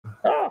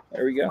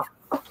There we go.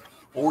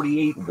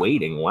 48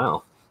 waiting.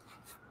 Wow.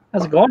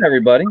 How's it going,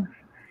 everybody? You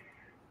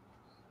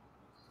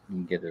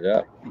can get it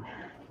up.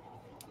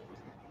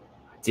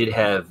 Did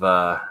have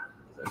I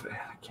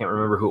can't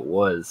remember who it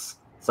was.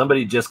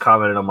 Somebody just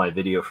commented on my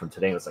video from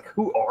today and was like,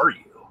 "Who are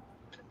you?"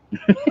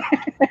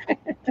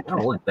 I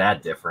don't look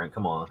that different.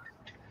 Come on.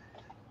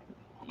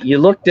 You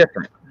look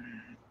different.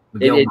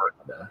 It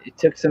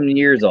took some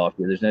years off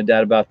you. There's no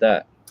doubt about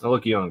that. I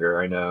look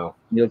younger, I know.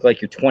 You look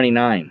like you're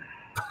 29.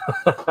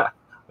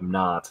 I'm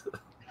not.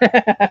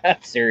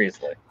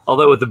 Seriously.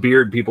 Although with the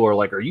beard, people are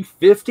like, "Are you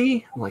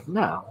 50?" I'm like,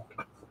 "No."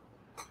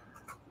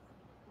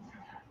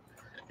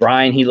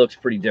 Brian, he looks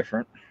pretty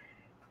different.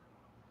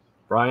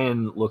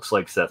 Brian looks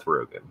like Seth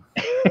Rogen.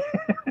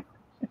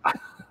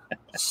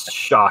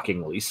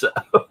 Shockingly so.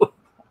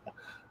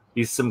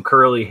 He's some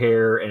curly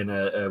hair and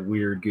a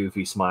weird,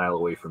 goofy smile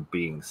away from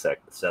being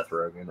Seth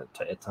Rogen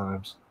at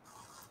times.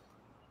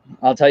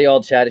 I'll tell you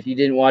all, Chad, if you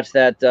didn't watch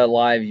that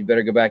live, you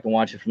better go back and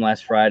watch it from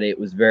last Friday. It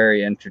was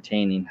very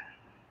entertaining.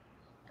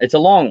 It's a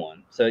long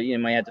one, so you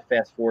might have to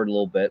fast forward a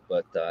little bit,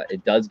 but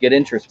it does get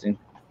interesting.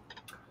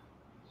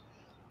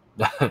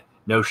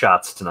 No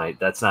shots tonight.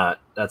 That's not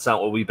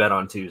what we bet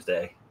on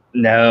Tuesday.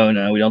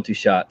 No, we don't do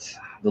shots.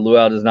 The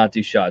Luau does not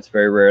do shots.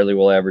 Very rarely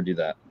will I ever do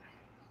that.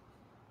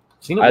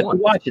 I have to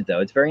watch it, though.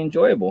 It's very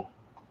enjoyable.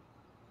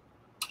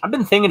 I've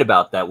been thinking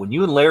about that. When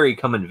you and Larry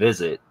come and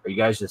visit, are you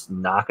guys just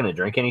not going to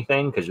drink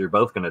anything because you're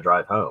both going to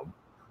drive home?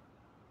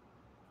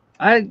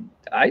 Well,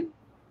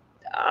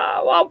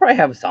 I'll probably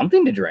have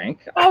something to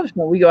drink.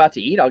 When we go out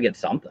to eat, I'll get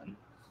something.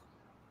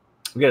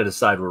 We got to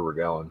decide where we're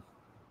going.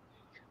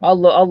 I'll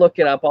look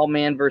it up. I'll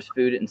man versus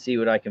food it and see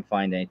what I can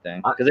find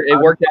anything. Because it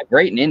worked out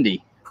great in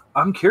Indy.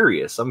 I'm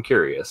curious.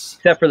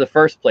 Except for the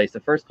first place. The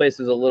first place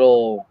was a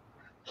little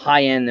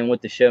high end than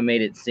what the show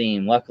made it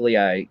seem. Luckily,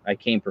 I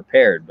came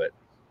prepared. But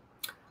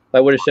if I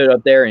would have showed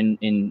up there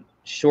in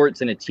shorts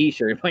and a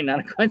T-shirt, it might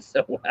not have gone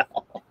so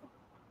well.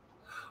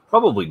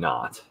 Probably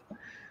not.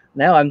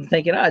 Now I'm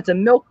thinking, it's a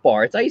milk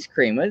bar. It's ice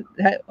cream.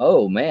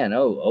 Oh, man.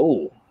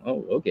 Oh,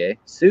 okay.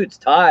 Suits,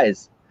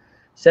 ties,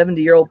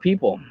 70-year-old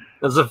people.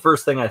 That's the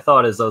first thing I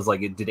thought is I was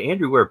like, did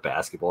Andrew wear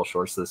basketball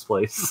shorts to this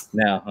place?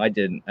 No, I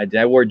didn't.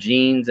 I wore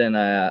jeans and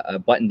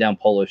a button-down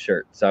polo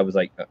shirt. So I was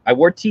like, I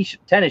wore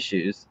tennis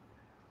shoes.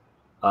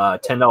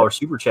 $10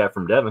 super chat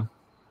from Devin.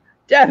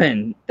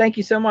 Devin, thank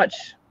you so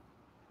much.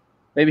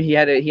 Maybe he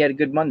had a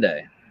good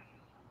Monday.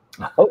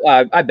 Oh,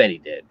 I bet he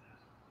did.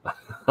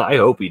 I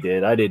hope he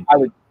did. I did.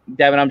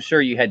 Devin, I'm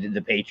sure you had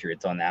the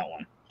Patriots on that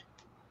one.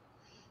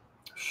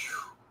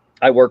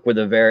 I work with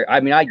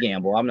I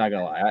gamble. I'm not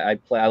gonna lie.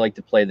 I like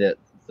to play the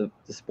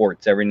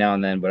sports every now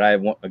and then, but I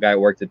have a guy at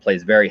work that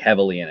plays very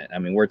heavily in it. I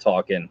mean, we're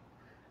talking.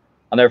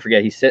 I'll never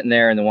forget. He's sitting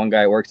there, and the one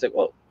guy at work's like,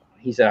 "Well,"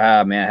 he said,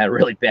 man, I had a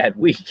really bad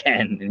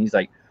weekend." And he's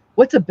like,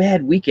 "What's a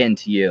bad weekend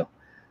to you?"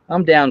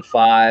 I'm down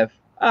 5.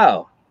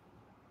 Oh,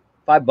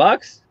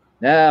 $5?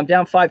 No, I'm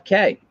down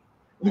 5K.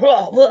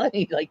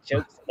 He like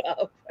chokes it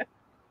up.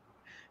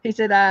 He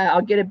said,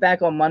 "I'll get it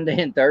back on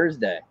Monday and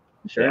Thursday."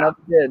 Sure enough,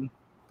 he did.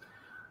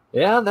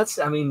 Yeah,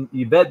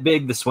 you bet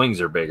big, the swings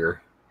are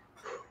bigger.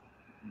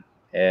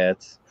 Yeah,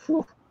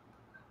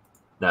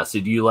 Now, so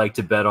do you like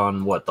to bet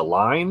on the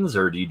lines,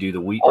 or do you do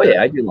the week? Oh,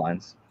 yeah, I do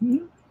lines.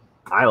 Mm-hmm.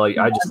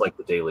 I just like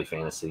the daily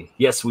fantasy.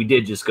 Yes, we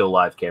did just go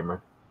live camera.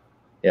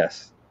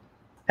 Yes.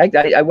 Heck,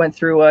 I went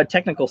through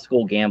technical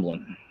school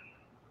gambling.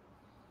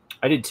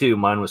 I did too.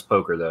 Mine was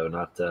poker, though,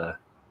 not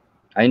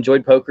I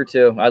enjoyed poker,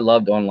 too. I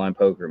loved online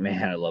poker.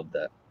 Man, I loved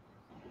that.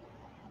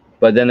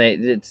 But then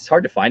it's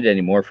hard to find it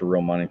anymore for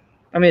real money.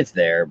 I mean, it's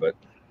there, but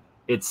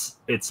it's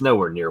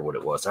nowhere near what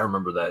it was. I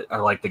remember that. I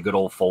like the good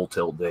old full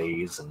tilt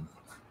days, and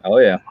oh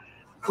yeah,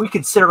 we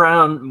could sit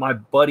around. My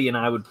buddy and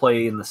I would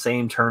play in the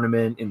same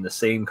tournament in the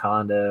same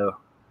condo,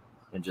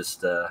 and just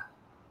that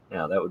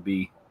would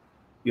be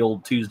the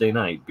old Tuesday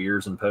night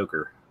beers and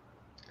poker.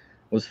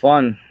 It was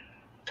fun.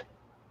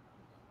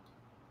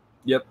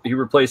 Yep, he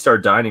replaced our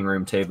dining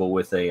room table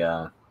with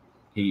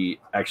he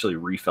actually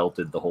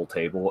refelted the whole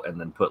table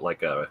and then put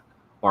like a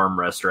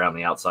armrest around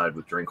the outside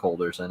with drink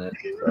holders in it.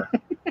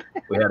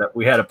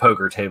 We had a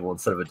poker table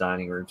instead of a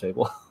dining room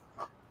table.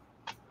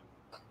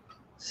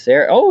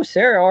 Sarah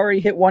already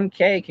hit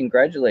 1K.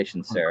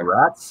 Congratulations, Sarah.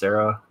 Congrats,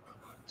 Sarah.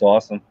 It's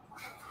awesome.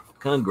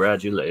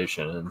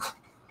 Congratulations.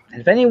 And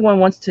if anyone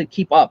wants to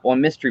keep up on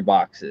mystery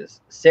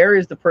boxes, Sarah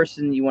is the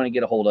person you want to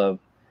get a hold of.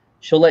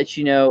 She'll let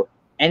you know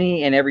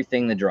any and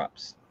everything that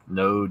drops.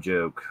 No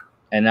joke.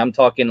 And I'm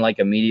talking like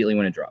immediately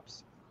when it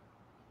drops.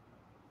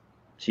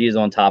 She is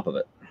on top of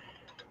it.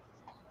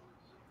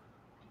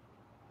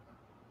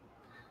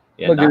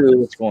 Yeah,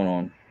 what's going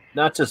on?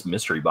 Not just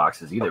mystery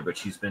boxes either, but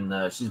she's been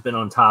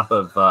on top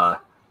of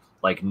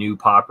like new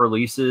pop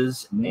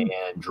releases and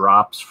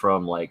drops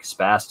from like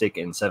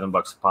Spastic and $7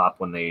 a pop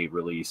when they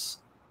release,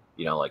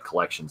 like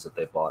collections that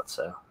they bought.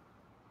 So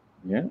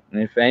yeah,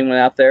 and if anyone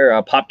out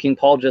there, Pop King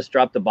Paul just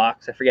dropped a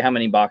box. I forget how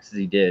many boxes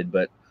he did,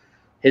 but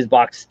his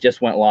box just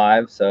went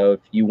live. So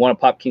if you want a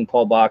Pop King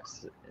Paul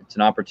box, it's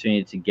an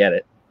opportunity to get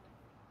it.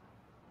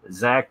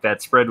 Zach,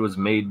 that spread was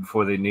made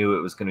before they knew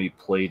it was going to be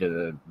played in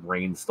a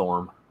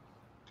rainstorm.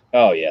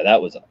 Oh yeah,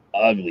 that was an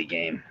ugly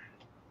game.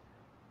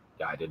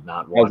 Yeah, I did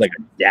not It was watch like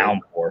a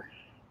downpour.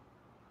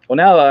 Well,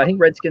 now I think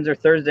Redskins are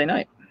Thursday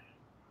night.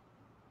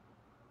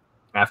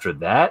 After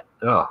that,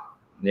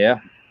 Yeah,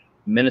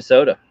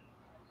 Minnesota.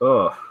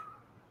 Oh,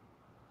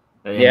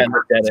 Yeah, I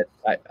looked at it.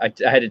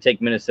 I had to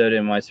take Minnesota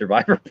in my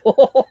Survivor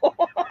pool.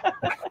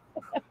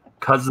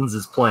 Cousins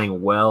is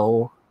playing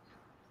well.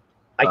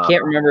 I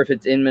can't remember if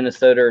it's in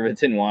Minnesota or if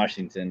it's in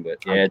Washington, but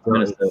yeah, it's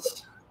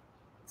Minnesota.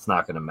 It's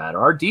not going to matter.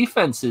 Our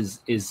defense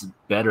is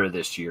better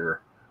this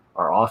year.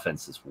 Our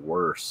offense is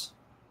worse.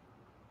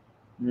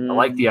 I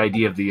like the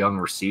idea of the young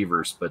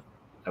receivers, but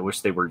I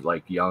wish they were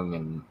like young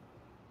and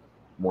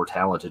more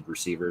talented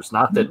receivers.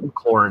 Not that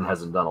McLaurin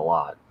hasn't done a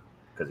lot,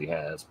 because he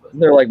has. But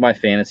they're like my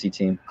fantasy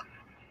team.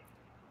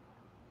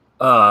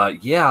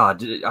 Yeah,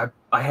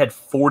 I had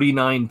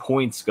 49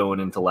 points going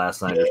into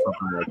last night or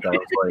something like that. It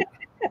was like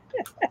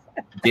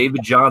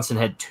David Johnson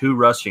had 2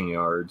 rushing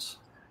yards.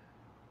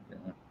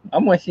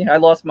 I'm with you. I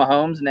lost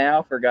Mahomes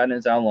now for God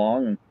knows how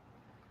long. And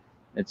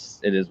it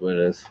is what it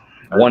is.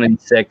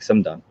 1-6.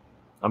 I'm done.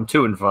 I'm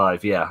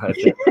 2-5. Yeah, I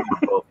think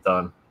we're both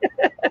done.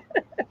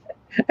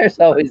 There's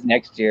always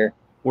next year.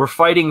 We're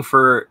fighting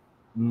for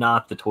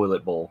not the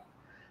toilet bowl.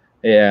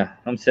 Yeah,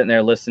 I'm sitting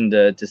there listening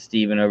to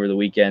Steven over the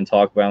weekend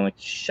talk about it. I'm like,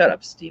 shut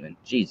up, Steven.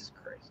 Jesus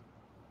Christ.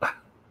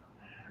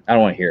 I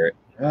don't want to hear it.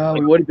 Oh,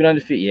 we would have been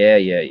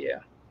undefeated. Yeah.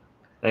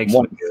 Thanks,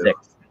 1-6.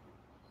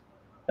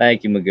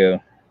 Thank you, Magoo.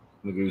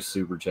 Magoo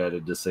super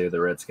chatted to say the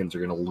Redskins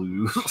are going to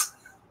lose.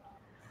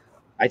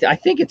 I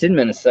think it's in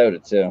Minnesota,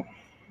 too.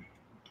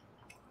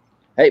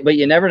 Hey, but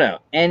you never know.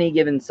 Any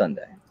given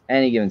Sunday,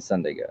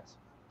 guys.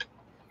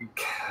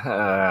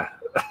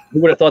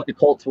 Who would have thought the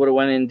Colts would have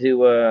went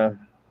into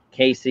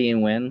KC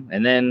and win,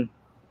 and then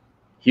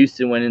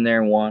Houston went in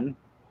there and won.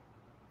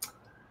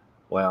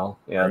 Well,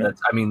 yeah,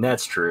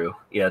 that's true.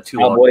 Yeah,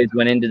 Cowboys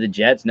went into the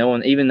Jets. No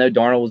one, even though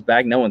Darnold was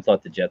back, no one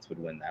thought the Jets would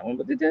win that one,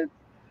 but they did.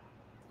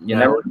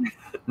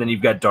 Then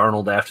you've got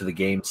Darnold after the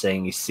game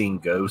saying he's seeing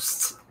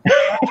ghosts.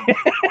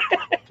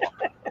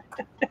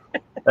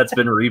 That's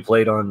been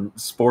replayed on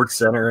Sports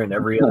Center and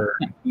every other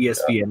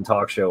ESPN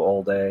talk show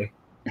all day.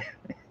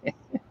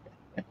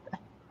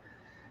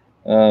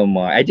 Oh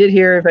my! I did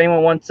hear if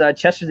anyone wants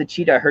Chester the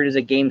Cheetah, I heard is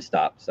at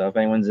GameStop. So if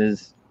anyone's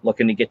is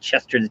looking to get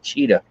Chester the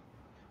Cheetah,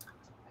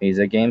 he's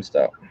at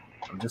GameStop.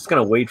 I'm just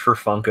gonna wait for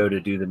Funko to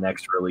do the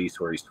next release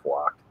where he's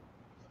flocked.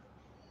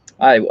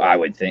 I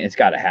would think it's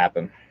got to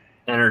happen.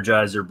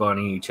 Energizer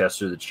Bunny,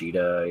 Chester the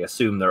Cheetah. I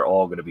assume they're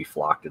all going to be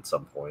flocked at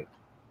some point.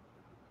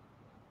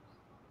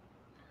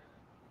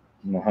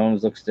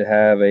 Mahomes looks to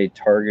have a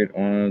target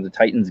on the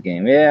Titans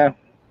game. Yeah.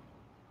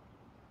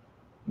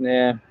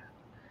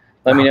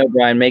 Let me know,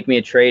 Brian. Make me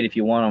a trade if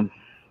you want them.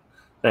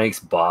 Thanks,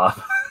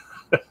 Bob.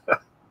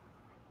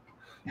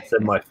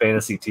 Said my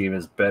fantasy team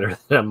is better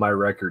than my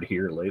record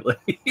here lately.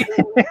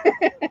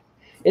 It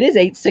is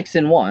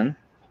 8-6-1.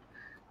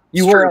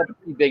 You were up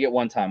pretty big at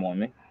one time on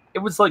me. It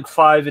was like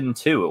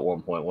 5-2 at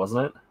one point,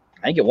 wasn't it?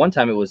 I think at one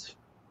time I was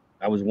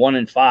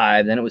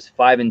 1-5. Then it was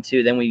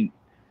 5-2. Then we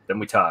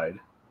tied.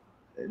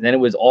 Then it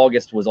was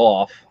August was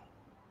off,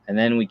 and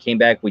then we came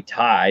back. We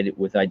tied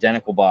with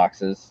identical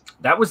boxes.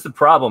 That was the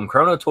problem.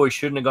 Chrono Toy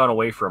shouldn't have gone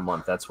away for a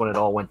month. That's when it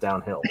all went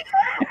downhill.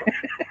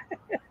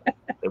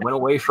 They went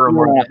away for a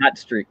month. On a hot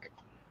streak.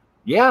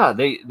 Yeah,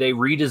 they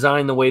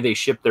redesigned the way they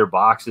ship their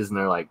boxes, and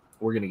they're like,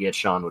 we're going to get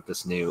Sean with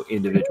this new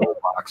individual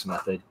box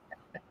method.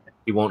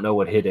 He won't know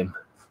what hit him.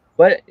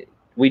 But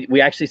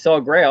we actually saw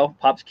a Grail.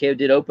 Pop's Cave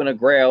did open a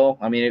Grail.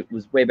 I mean, it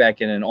was way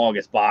back in an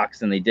August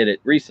box, and they did it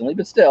recently,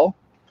 but still.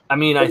 I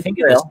mean, I think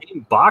in the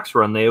same box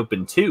run they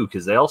opened 2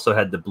 because they also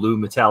had the blue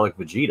metallic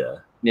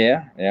Vegeta.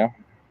 Yeah.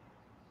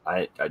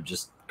 I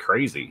just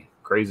crazy.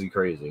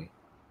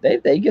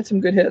 They get some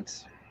good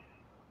hits.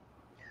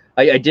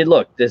 I did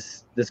look.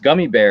 This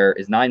gummy bear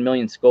is 9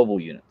 million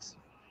Scoville units.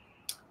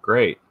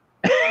 Great.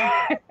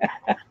 I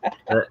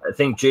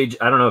think JJ.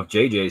 I don't know if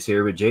JJ's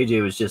here, but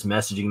JJ was just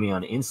messaging me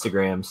on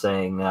Instagram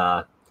saying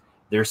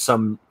there's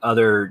some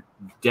other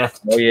death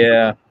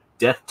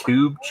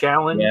tube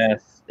challenge.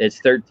 Yes. It's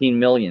 13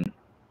 million.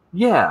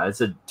 Yeah,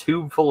 it's a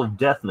tube full of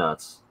death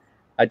nuts.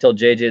 I told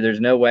JJ there's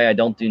no way I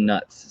don't do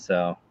nuts.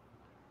 So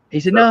he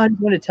said, no, I just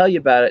want to tell you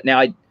about it.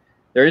 Now,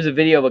 there is a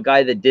video of a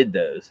guy that did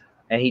those,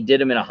 and he did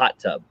them in a hot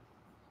tub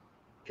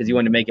because he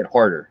wanted to make it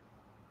harder.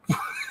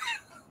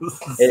 This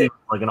seems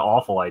like an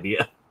awful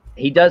idea.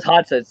 He does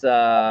hot tubs.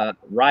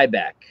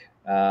 Ryback.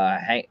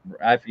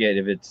 I forget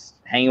if it's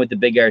Hanging with the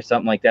Big Guy or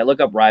something like that.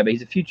 Look up Ryback.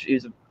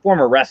 He's a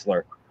former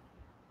wrestler.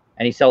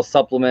 And he sells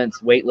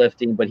supplements,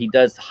 weightlifting, but he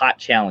does hot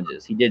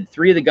challenges. He did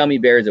 3 of the gummy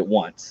bears at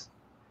once.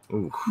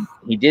 Ooh.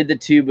 He did the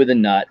tube with the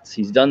nuts.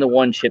 He's done the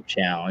 1 chip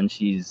challenge.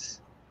 I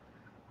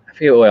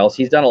forget what else.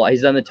 He's done a lot.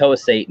 He's done the toe of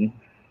Satan.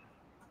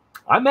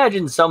 I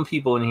imagine some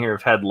people in here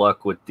have had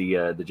luck with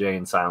the Jay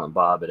and Silent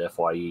Bob at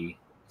FYE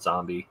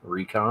Zombie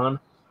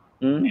Recon.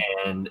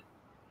 And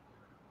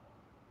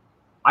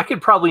I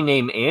could probably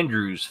name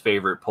Andrew's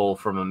favorite pull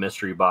from a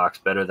mystery box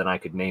better than I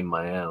could name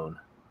my own.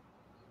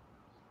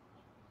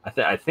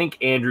 I think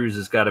Andrew's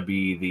has got to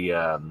be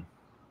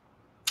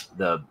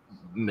the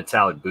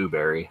metallic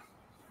blueberry.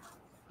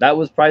 That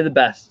was probably the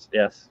best.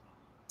 Yes.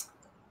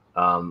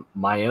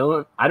 My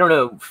own, I don't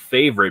know,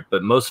 favorite,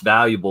 but most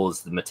valuable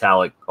is the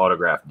metallic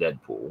autographed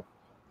Deadpool.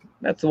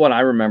 That's the one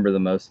I remember the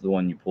most. The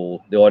one you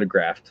pulled, the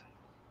autographed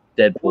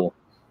Deadpool.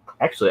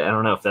 Actually, I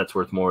don't know if that's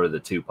worth more to the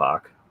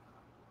Tupac.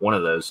 One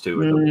of those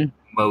two are the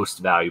most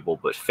valuable,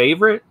 but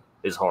favorite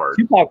is hard.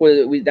 Tupac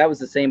that was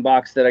the same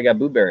box that I got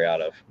Blueberry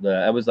out of.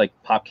 That was like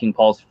Pop King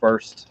Paul's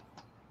first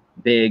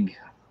big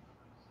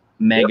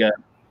mega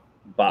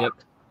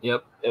box.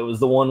 Yep. It was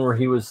the one where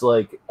he was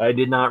like, I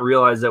did not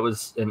realize that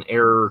was an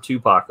error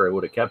Tupac, or I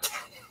would have kept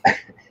it.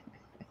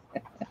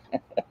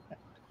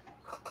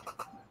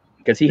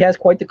 Because he has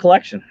quite the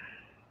collection.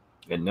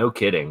 And no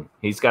kidding.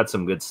 He's got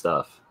some good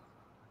stuff.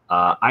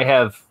 I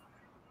have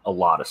a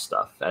lot of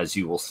stuff, as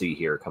you will see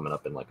here coming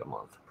up in like a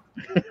month.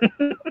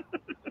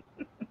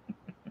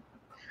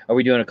 Are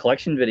we doing a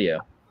collection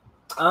video?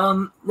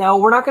 No,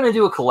 we're not going to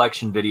do a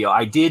collection video.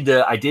 I did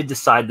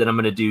decide that I'm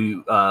going to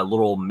do a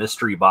little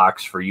mystery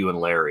box for you and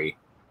Larry.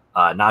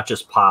 Not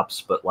just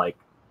pops, but like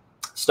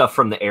stuff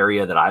from the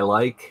area that I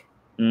like.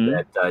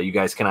 That you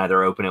guys can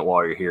either open it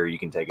while you're here, or you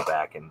can take it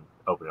back and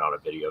open it on a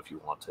video if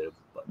you want to.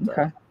 But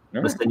okay.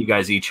 Let's send you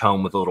guys each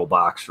home with a little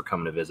box for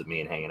coming to visit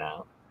me and hanging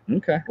out.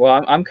 Okay.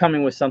 Well, I'm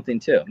coming with something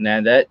too.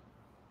 Now that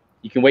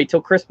you can wait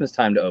till Christmas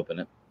time to open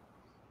it.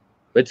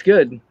 But it's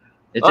good.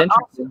 It's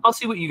interesting. I'll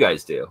see what you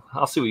guys do.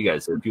 If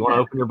you want to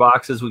open your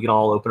boxes, we can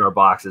all open our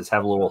boxes,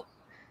 have a little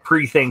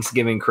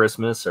pre-Thanksgiving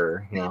Christmas,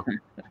 or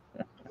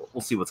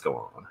we'll see what's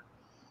going on.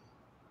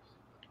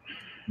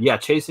 Yeah,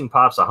 Chasing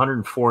Pops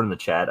 104 in the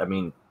chat. I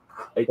mean,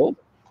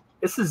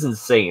 this is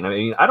insane. I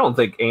mean, I don't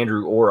think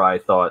Andrew or I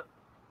thought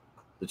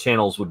the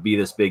channels would be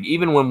this big,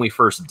 even when we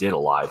first did a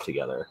live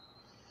together,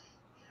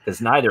 because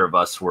neither of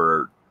us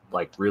were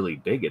like really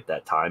big at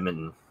that time.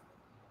 And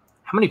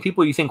how many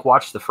people do you think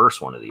watched the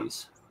first one of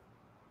these?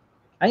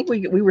 I think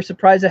we were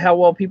surprised at how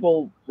well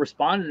people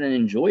responded and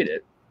enjoyed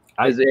it.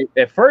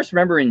 At first,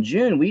 remember in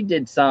June we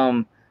did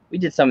some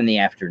in the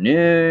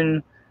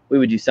afternoon. We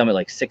would do some at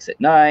like 6 at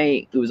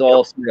night. It was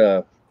all sort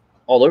of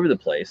all over the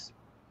place.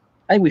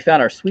 I think we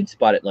found our sweet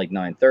spot at like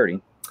 9:30.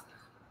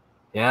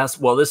 Yes.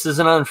 Well, this is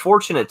an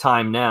unfortunate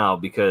time now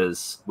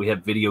because we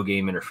have video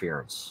game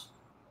interference.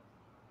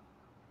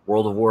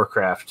 World of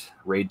Warcraft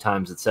raid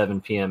times at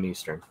 7 p.m.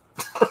 Eastern.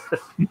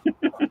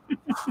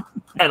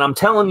 And I'm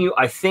telling you,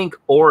 I think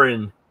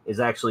Oren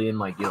is actually in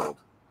my guild.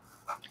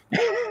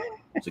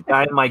 There's a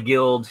guy in my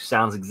guild who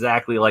sounds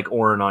exactly like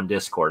Oren on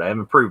Discord. I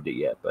haven't proved it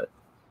yet, but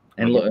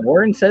look,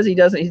 Oren says he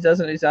doesn't. He's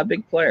not a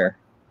big player.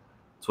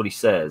 That's what he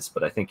says,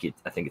 but I think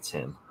it's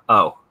him.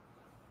 Oh,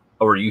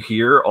 are you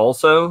here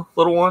also,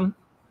 little one?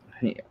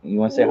 You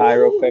want to say hi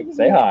real quick?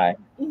 Say hi,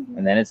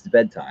 and then it's the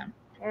bedtime.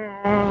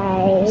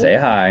 Hi. Say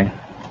hi.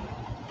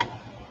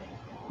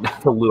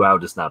 The Luau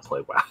does not play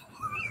WoW.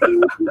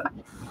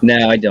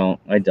 No, I don't.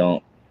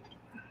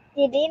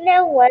 Did you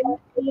know one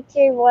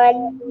feature,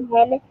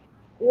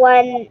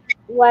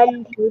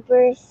 one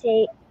paper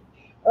say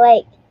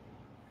like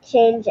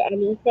change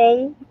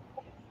anything?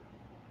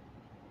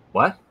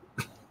 What?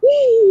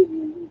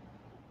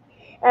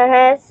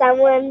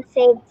 Someone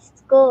saved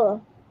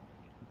school.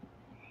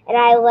 And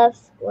I love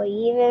school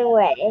even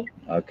way.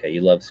 Okay, you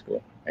love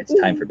school. It's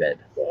time for bed.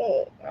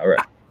 All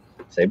right.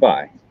 Say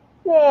bye.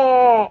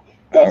 Yeah.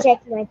 Go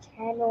check my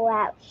channel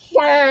out.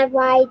 Shine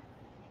right.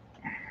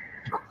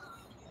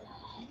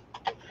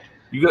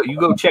 You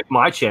go check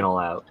my channel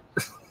out.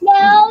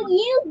 No,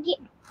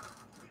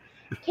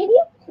 can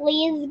you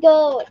please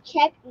go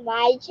check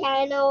my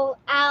channel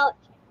out?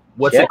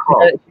 What's it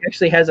called? He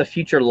actually has a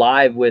future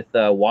live with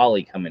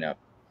Wally coming up.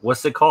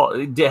 What's it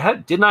called?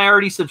 Didn't I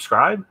already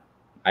subscribe?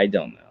 I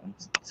don't know.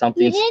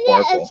 Something You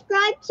didn't Sparkle.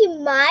 subscribe to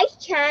my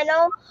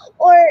channel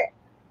or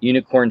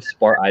Unicorn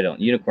Sparkle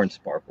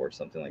or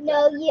something like that.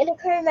 no,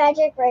 Unicorn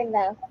Magic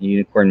Rainbow.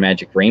 Unicorn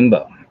Magic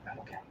Rainbow.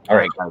 Okay. All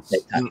right, guys.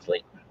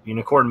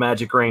 Unicorn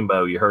Magic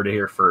Rainbow. You heard it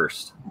here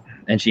first.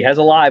 And she has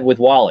a live with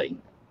Wally,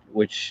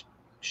 which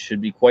should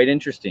be quite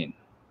interesting.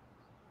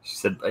 She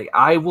said,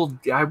 I will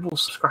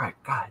subscribe.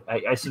 God,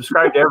 I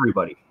subscribe to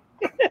everybody.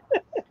 Do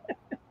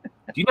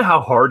you know how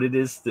hard it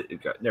is?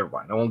 Never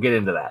mind. I won't get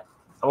into that.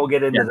 I won't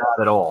get into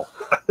that at all.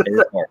 It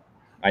is hard.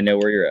 I know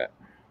where you're at.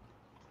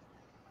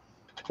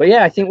 But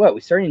yeah, I think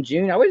we started in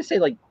June. I would say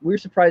like we were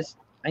surprised.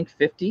 I think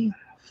 50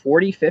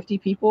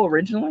 people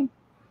originally.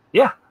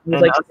 Yeah. It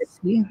was like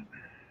 60.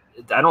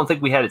 I don't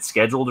think we had it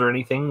scheduled or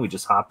anything. We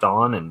just hopped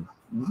on and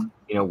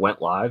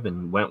went live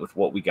and went with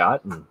what we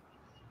got. And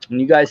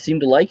you guys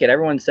seem to like it.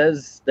 Everyone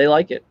says they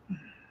like it.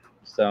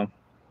 So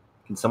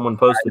can someone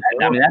post it?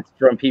 I mean, that's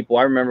from people.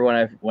 I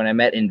remember when I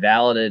met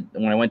Invalided,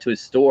 when I went to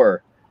his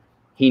store,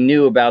 he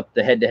knew about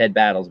the head-to-head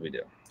battles we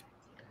do.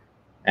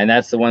 And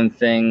that's the one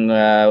thing,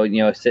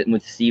 sitting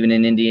with Steven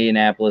in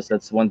Indianapolis,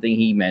 that's the one thing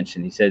he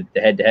mentioned. He said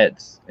the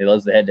head-to-heads. He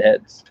loves the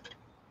head-to-heads.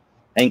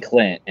 and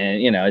Clint,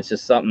 and it's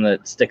just something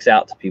that sticks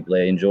out to people.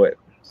 They enjoy it.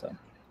 So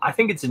I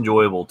think it's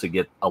enjoyable to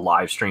get a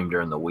live stream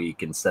during the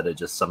week instead of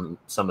just some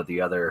of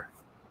the other.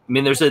 I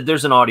mean, there's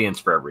an audience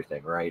for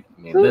everything, right?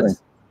 I mean,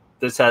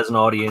 this has an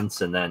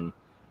audience, and then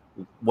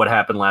what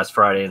happened last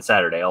Friday and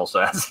Saturday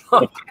also has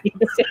an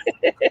audience.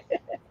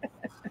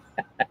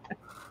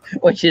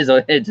 Which is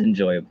it's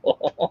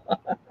enjoyable.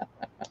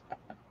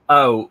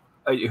 Oh,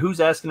 who's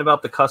asking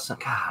about the custom?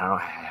 God, I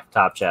don't have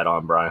Top Chat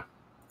on, Brian.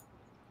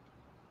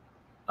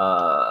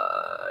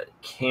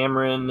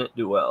 Cameron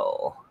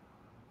Duell.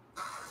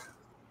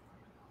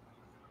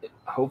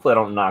 Hopefully, I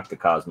don't knock the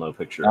Cosmo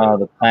picture. Oh,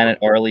 the Planet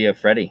Arlia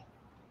Freddy.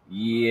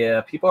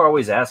 Yeah, people are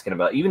always asking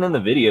about. Even in the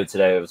video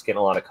today, I was getting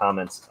a lot of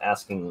comments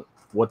asking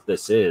what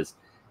this is.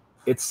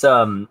 It's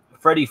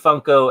Freddy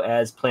Funko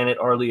as Planet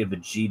Arlia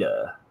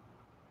Vegeta.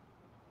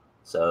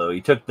 So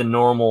he took the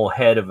normal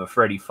head of a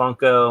Freddy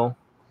Funko,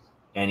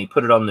 and he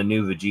put it on the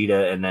new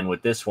Vegeta. And then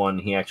with this one,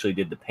 he actually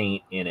did the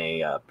paint in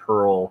a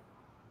pearl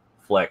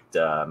flecked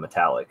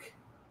metallic.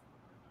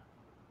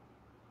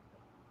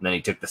 And then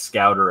he took the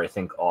Scouter, I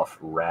think, off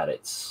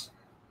Raditz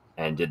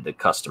and did the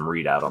custom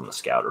readout on the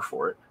Scouter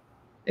for it.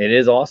 It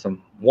is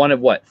awesome. One of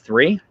what,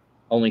 3?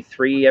 Only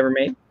 3 ever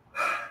made?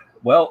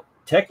 Well,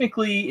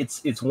 technically,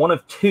 it's one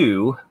of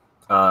 2.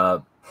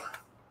 Pop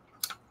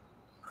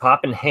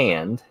in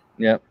hand.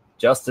 Yep.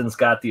 Justin's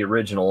got the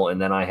original,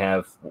 and then I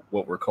have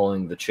what we're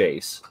calling the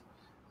Chase.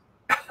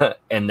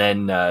 And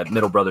then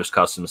Middle Brothers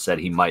Custom said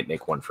he might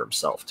make one for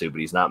himself, too, but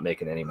he's not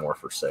making any more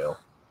for sale.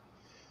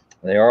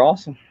 They are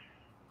awesome.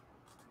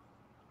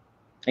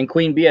 And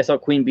Queen Bee, I saw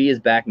Queen Bee is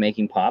back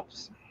making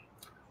pops.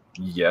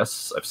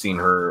 Yes, I've seen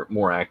her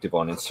more active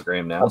on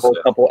Instagram now.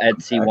 Couple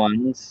Etsy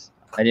ones.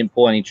 I didn't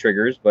pull any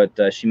triggers, but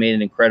she made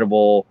an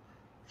incredible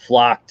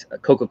flocked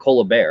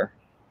Coca-Cola bear.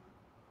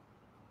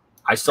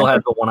 I still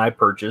have the one I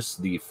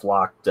purchased, the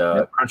flocked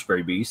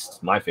Crunchberry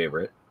Beast, my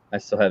favorite. I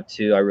still have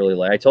 2 I really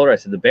like. I told her, I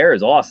said, the bear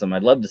is awesome.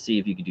 I'd love to see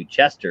if you could do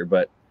Chester,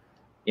 but,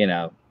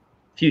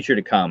 future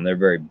to come. They're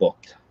very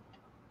booked.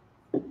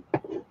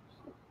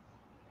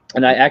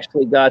 And I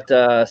actually got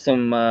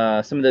some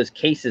of those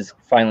cases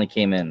finally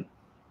came in.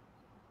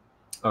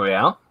 Oh,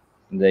 yeah?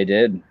 They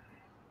did.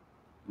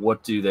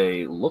 What do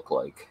they look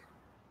like?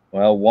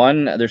 Well,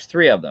 there's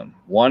 3 of them.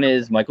 One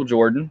is Michael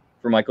Jordan,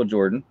 for Michael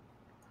Jordan.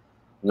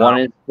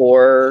 One is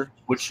for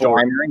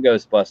Slimer and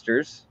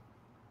Ghostbusters.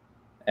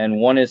 And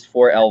one is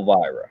for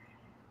Elvira.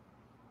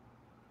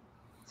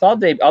 So I'll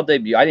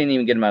debut. I didn't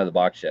even get them out of the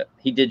box yet.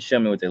 He did show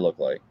me what they look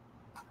like.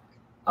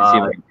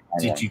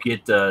 Did you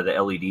get the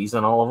LEDs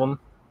on all of them?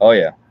 Oh,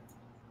 yeah.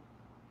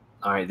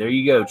 All right, there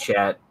you go,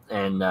 chat.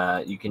 And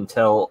you can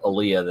tell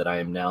Aaliyah that I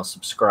am now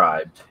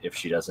subscribed if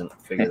she doesn't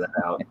figure that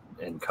out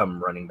and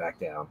come running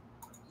back down.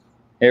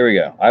 Here we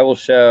go. I will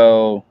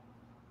show.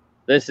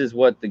 This is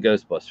what the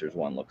Ghostbusters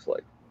one looks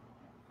like.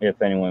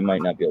 If anyone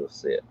might not be able to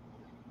see it.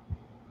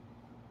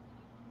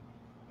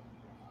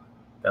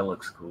 That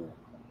looks cool.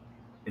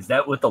 Is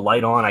that with the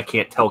light on? I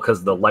can't tell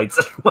because the light's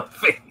in my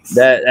face.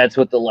 That's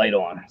with the light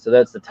on. So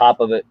that's the top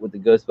of it with the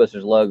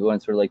Ghostbusters logo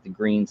and sort of like the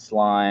green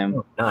slime.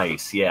 Oh,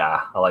 nice. Yeah,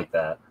 I like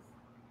that.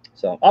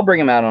 So I'll bring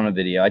him out on a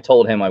video. I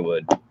told him I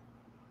would.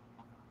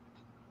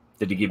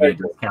 Did he give you a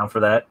discount for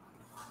that?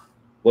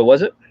 What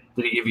was it?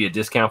 Did he give you a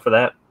discount for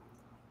that?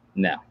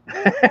 No.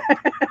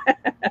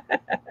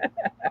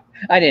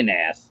 I didn't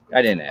ask.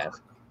 I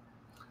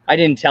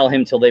didn't tell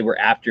him till they were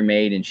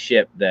aftermade and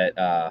shipped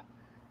that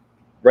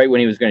right when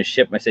he was going to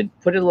ship them, I said,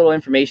 put a little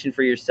information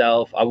for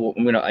yourself.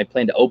 I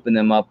plan to open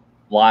them up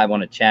live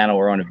on a channel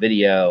or on a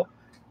video,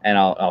 and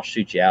I'll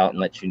shoot you out and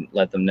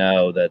let them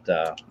know that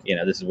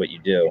this is what you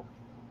do.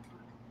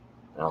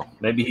 Well,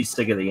 maybe he's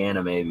sick of the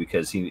anime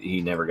because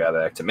he never got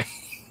back to me.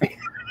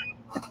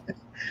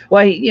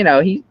 Well,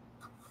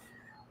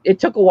 it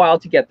took a while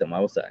to get them, I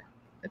will say.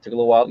 It took a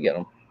little while to get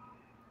them.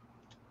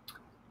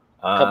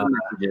 A couple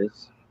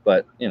messages,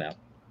 but,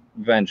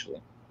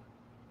 eventually.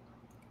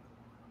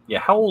 Yeah,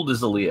 how old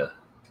is Aaliyah?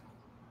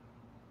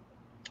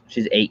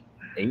 She's 8.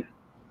 8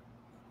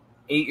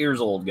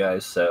 years old,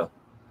 guys. So,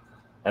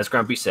 as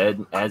Grumpy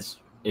said,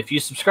 if you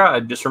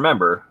subscribe, just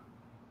remember,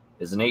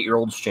 is an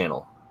 8-year-old's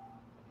channel.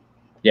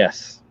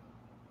 Yes.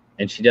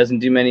 And she doesn't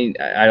do many.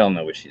 I don't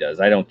know what she does.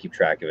 I don't keep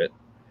track of it.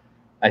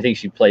 I think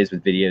she plays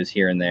with videos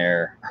here and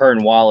there. Her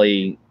and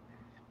Wally,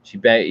 she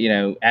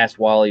asked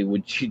Wally,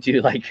 would you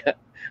do like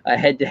a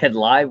head-to-head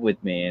live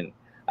with me? And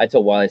I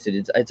told Wally, I said,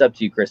 it's up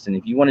to you, Kristen.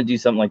 If you want to do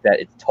something like that,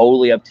 it's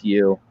totally up to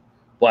you.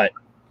 But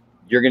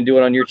you're going to do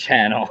it on your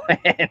channel.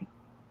 And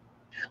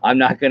I'm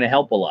not going to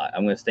help a lot.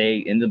 I'm going to stay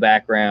in the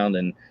background.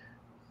 And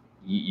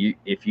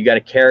if you got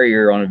to carry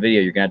her on a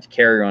video, you're going to have to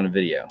carry her on a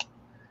video.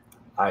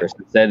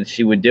 Kristen said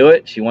she would do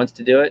it. She wants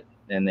to do it.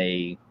 And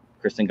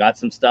Kristen got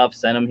some stuff,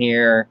 sent them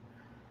here.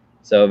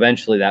 So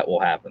eventually that will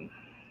happen.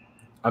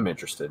 I'm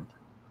interested.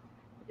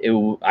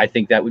 I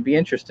think that would be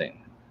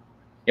interesting.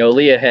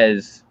 Aaliyah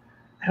has,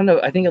 I don't know,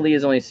 I think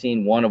Aaliyah's only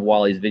seen one of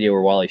Wally's video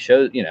where Wally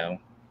shows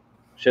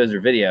her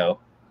video,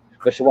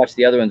 but she'll watch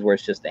the other ones where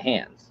it's just the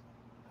hands.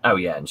 Oh,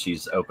 yeah, and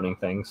she's opening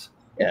things.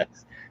 Yes.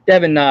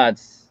 Devin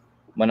nods.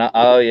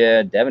 Oh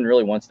yeah, Devin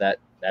really wants that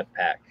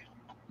pack.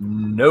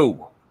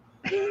 No.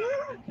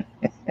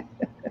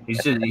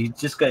 He's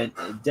just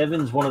got.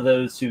 Devin's one of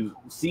those who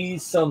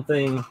sees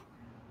something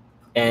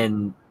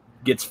and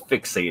gets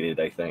fixated,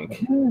 I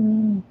think.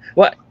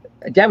 What,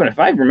 Devin? If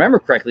I remember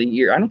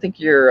correctly, I don't think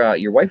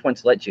your wife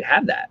wants to let you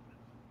have that.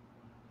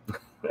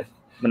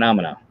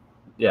 Phenomenal.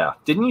 Yeah.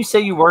 Didn't you say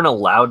you weren't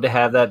allowed to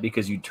have that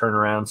because you turn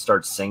around and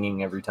start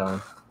singing every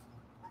time?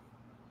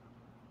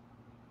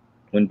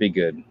 Wouldn't be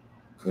good.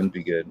 Wouldn't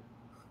be good.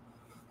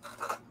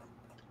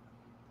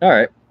 All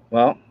right.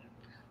 Well,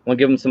 want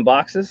to give them some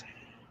boxes?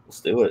 Let's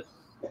do it.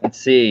 Let's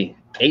see.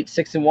 8,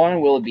 6, and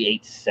 1. Will it be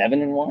 8,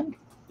 7, and 1?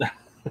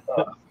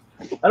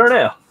 I don't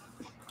know.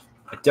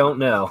 I don't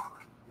know.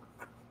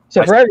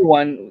 So for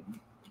everyone,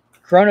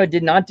 Chrono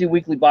did not do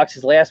weekly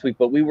boxes last week,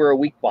 but we were a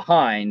week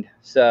behind.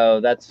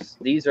 So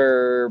these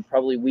are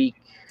probably week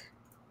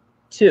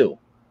 2.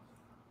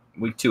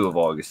 Week 2 of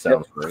August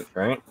sounds great,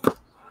 right?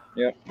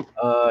 Yep.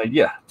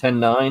 Yeah.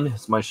 10/9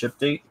 is my ship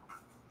date.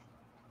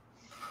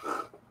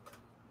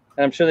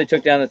 And I'm sure they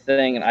took down the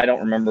thing, and I don't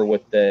remember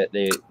what the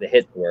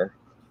hits were.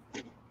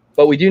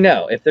 But we do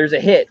know if there's a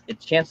hit,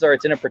 chances are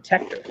it's in a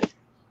protector.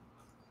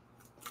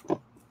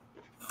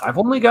 I've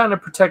only gotten a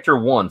protector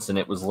once, and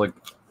it was like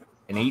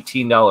an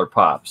 $18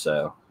 pop,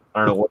 so I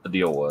don't know what the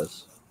deal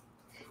was.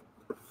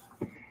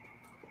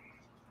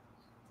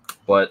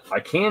 But I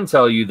can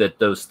tell you that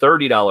those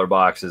 $30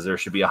 boxes, there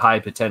should be a high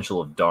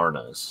potential of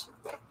Darnas.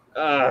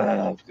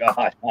 Oh,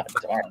 God, not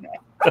Darna.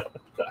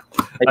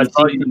 I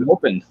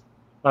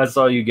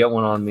saw you get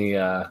one on the...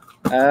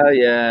 Oh,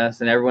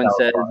 yes, and everyone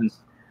says...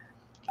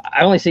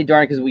 I only say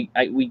Darna because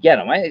we get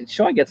them.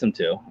 Sean gets them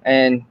too.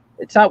 And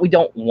it's not we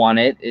don't want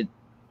it.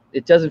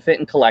 It doesn't fit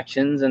in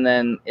collections, and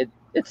then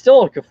it's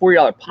still like a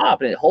 $40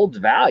 pop, and it holds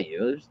value.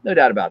 There's no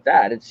doubt about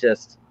that. It's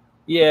just...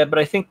 Yeah, but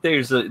I think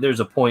there's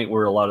a point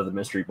where a lot of the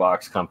mystery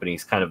box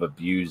companies kind of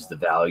abuse the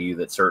value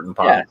that certain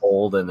pops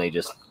hold, and they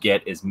just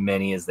get as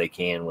many as they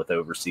can with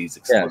overseas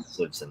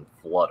exclusives and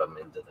flood them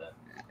into that.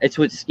 It's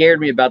what scared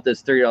me about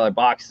those $30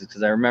 boxes,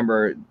 because I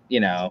remember,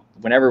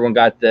 when everyone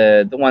got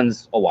the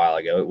ones a while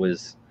ago, it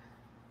was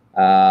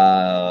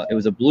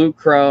a blue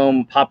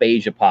chrome Pop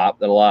Asia pop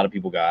that a lot of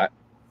people got,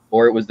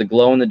 or it was the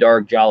glow in the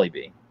dark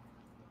Jollibee.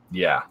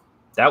 Yeah,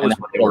 that was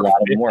when they were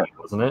 50,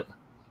 wasn't it?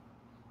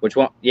 Which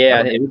one?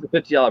 Yeah, it was a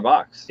 $50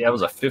 box. Yeah, it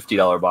was a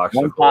 $50 box.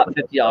 One pop,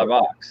 $50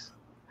 box,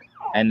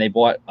 and they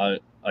bought a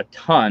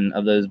ton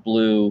of those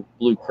blue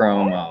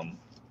chrome.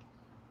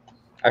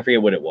 I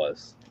forget what it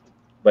was,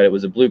 but it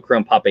was a blue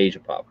chrome Pop Asia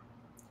pop.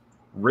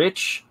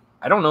 Rich,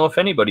 I don't know if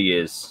anybody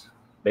is.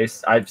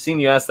 I've seen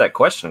you ask that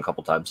question a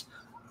couple times.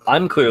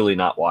 I'm clearly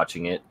not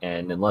watching it,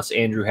 and unless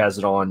Andrew has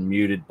it on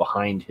muted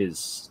behind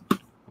his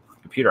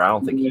computer, I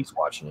don't think he's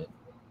watching it.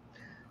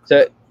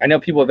 So I know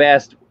people have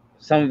asked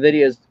some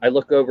videos. I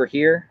look over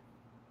here.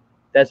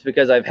 That's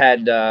because I've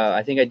had.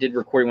 I think I did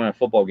recording when a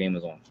football game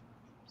was on.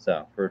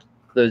 So for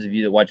those of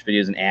you that watch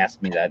videos and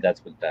ask me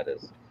that's what that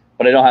is.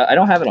 But I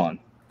don't have it on.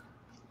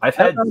 I've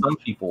had some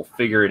people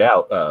figure it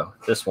out.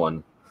 This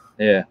one.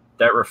 Yeah.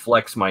 That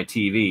reflects my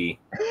TV.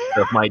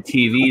 So if my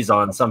TV's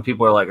on, some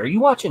people are like, "Are you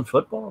watching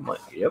football?" I'm like,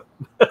 "Yep."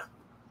 I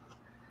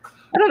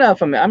don't know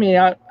if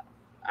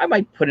I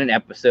might put an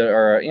episode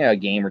or a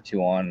game or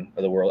two on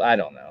for the world. I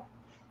don't know.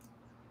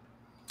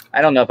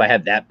 I don't know if I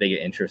have that big an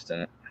interest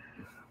in it.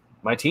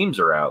 My teams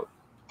are out.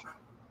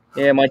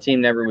 Yeah, my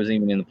team never was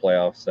even in the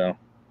playoffs. So.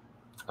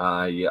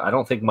 Yeah, I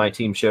don't think my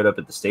team showed up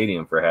at the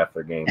stadium for half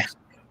their games.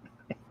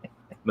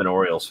 I'm an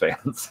Orioles fan,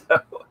 so.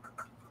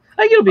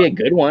 I think it'll be a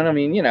good one.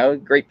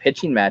 Great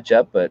pitching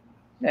matchup, but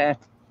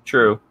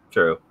True.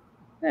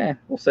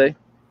 We'll see.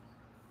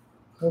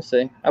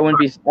 I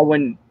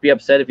wouldn't be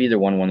upset if either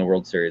one won the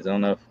World Series. I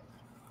don't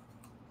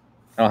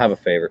have a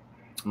favorite.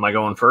 Am I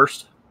going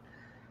first?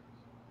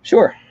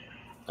 Sure.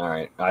 All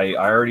right. I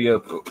already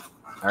opened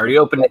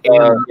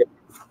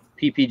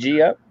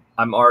PPG up.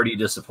 I'm already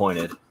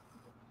disappointed.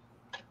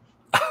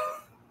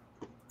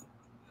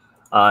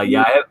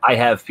 Yeah, I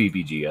have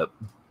PPG up.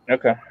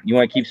 Okay. You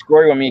want to keep score?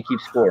 Or you want me to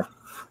keep score?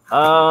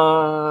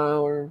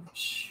 I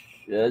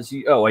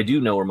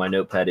do know where my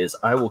notepad is.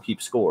 I will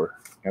keep score.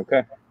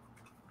 Okay.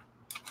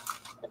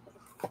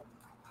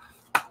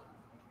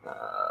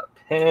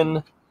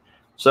 Pen.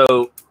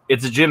 So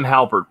it's a Jim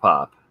Halpert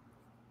pop.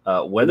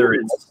 Whether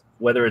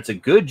it's a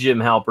good Jim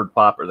Halpert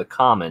pop or the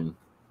common,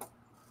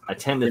 I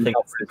tend to think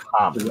it's the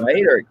common.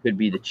 Right, or it could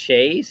be the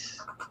Chase.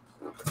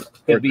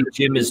 Could be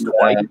Jim is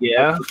Dwight,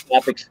 yeah.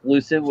 Pop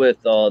exclusive with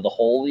the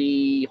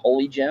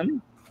Holy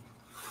Jim.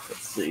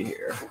 Let's see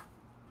here.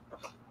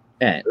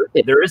 And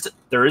there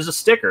is a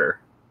sticker.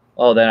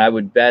 Oh, then I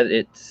would bet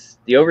it's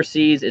the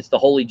overseas. It's the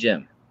Holy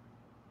Jim,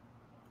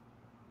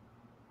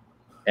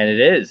 and it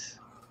is.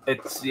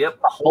 It's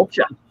hole punch.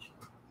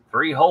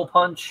 3 hole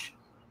punch,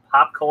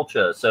 pop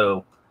culture.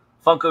 So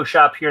Funko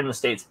Shop here in the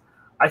States.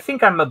 I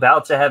think I'm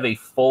about to have a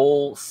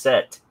full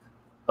set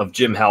of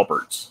Jim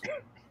Halperts.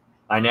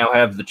 I now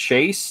have the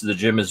Chase, the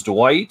Jim is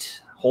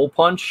Dwight, hole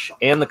punch,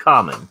 and the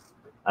common.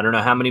 I don't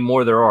know how many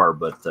more there are,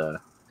 but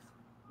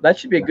That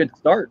should be a good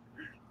start.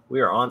 we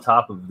are on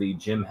top of the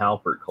Jim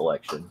Halpert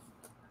collection.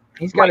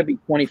 He's got to be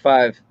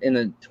 25 in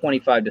the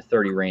 25 to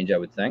 30 range, I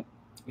would think.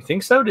 You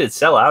think so? Did it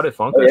sell out at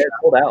Funko? Oh, yeah, it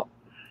sold out.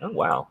 Oh,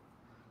 wow.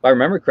 If I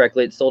remember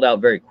correctly, it sold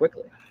out very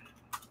quickly.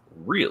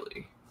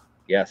 Really?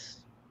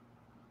 Yes.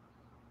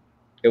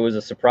 It was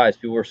a surprise.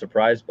 People were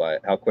surprised by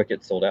it, how quick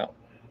it sold out.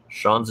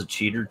 Sean's a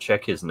cheater.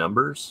 Check his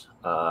numbers.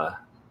 Doubtful.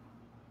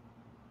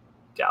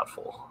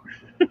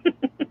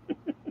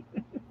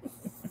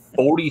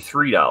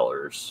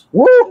 $43.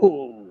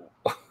 Woo!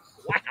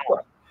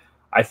 Wow.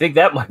 I think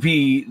that might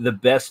be the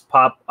best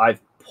pop I've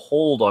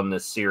pulled on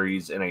this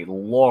series in a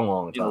long,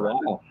 long time.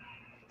 Wow.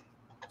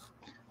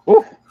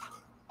 Woo.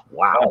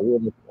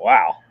 Wow.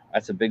 Wow.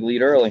 That's a big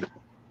lead early.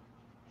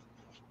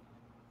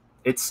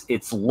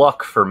 It's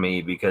luck for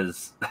me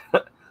because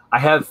I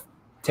have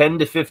 10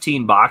 to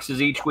 15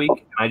 boxes each week,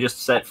 and I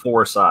just set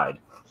 4 aside.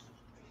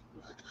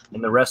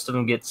 And the rest of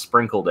them get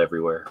sprinkled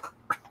everywhere.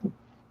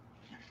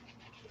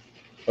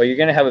 Well, you're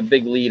going to have a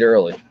big lead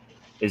early.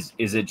 Is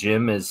it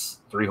Jim as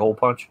 3-hole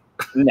punch?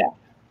 No.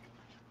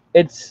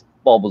 It's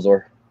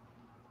Bulbasaur.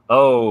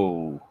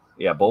 Oh,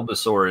 yeah,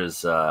 Bulbasaur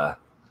is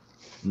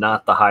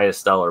not the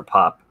highest dollar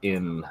pop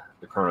in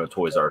the Chrono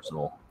Toys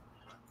arsenal.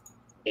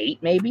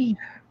 8, maybe?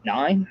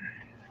 9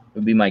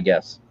 would be my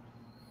guess.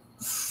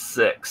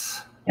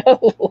 6.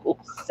 Oh,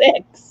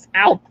 6.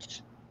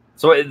 Ouch.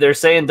 So they're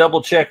saying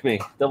double check me.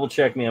 Double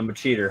check me. I'm a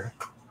cheater.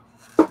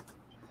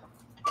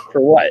 For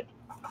what?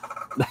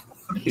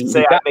 You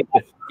say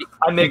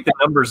I make the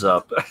numbers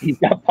up. He's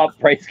got pop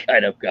price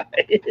guide up,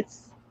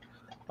 guys.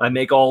 I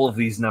make all of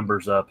these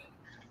numbers up.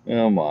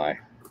 Oh my!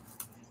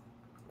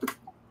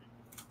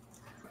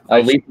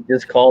 At least he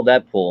just called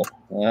that pull.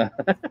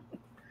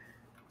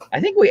 I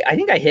think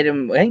I hit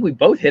him. I think we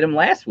both hit him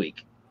last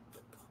week.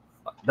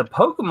 The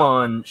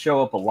Pokemon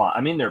show up a lot.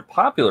 I mean, they're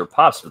popular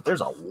pops, but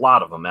there's a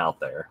lot of them out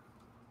there.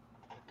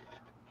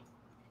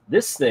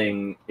 This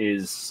thing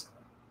is.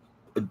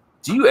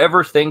 Do you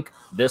ever think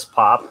this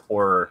pop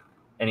or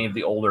any of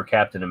the older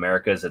Captain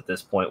Americas at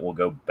this point will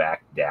go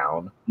back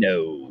down?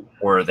 No.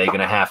 Or are they going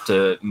to have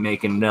to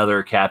make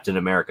another Captain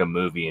America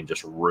movie and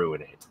just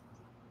ruin it?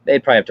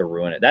 They'd probably have to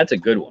ruin it. That's a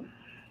good one.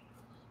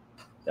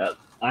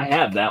 I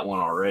have that one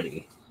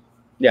already.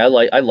 Yeah,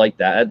 I like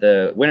that.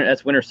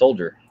 That's Winter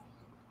Soldier.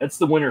 That's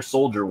the Winter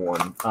Soldier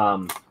one.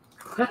 I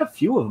have a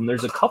few of them.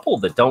 There's a couple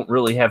that don't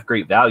really have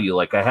great value.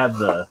 Like I have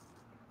the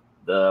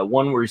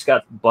one where he's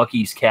got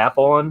Bucky's cap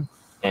on,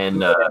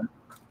 and I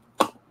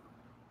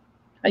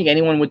think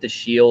anyone with the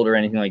shield or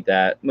anything like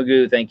that.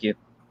 Magoo, thank you.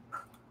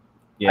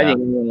 yeah, I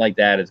think anyone like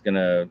that is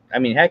gonna. I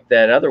mean, heck,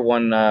 that other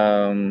one.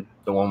 the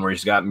one where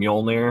he's got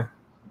Mjolnir.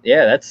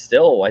 Yeah, that's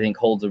still I think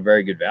holds a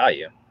very good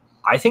value.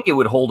 I think it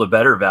would hold a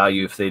better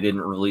value if they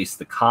didn't release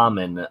the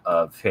common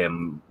of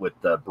him with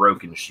the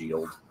broken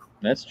shield.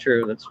 That's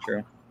true. That's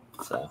true.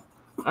 So,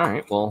 all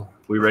right. Well,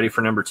 we ready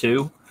for number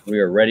 2? We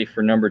are ready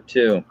for number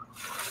 2.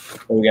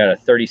 We got a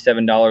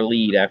 $37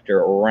 lead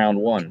after round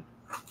 1.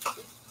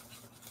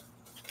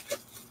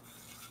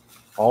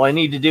 All I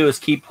need to do is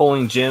keep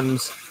pulling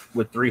gems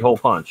with 3-hole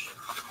punch.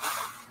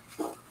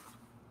 All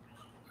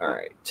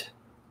right.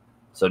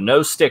 So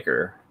no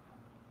sticker,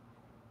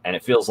 and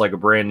it feels like a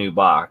brand new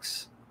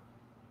box.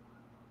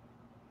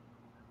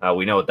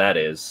 We know what that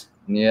is.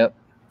 Yep.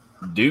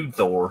 Dude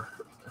Thor.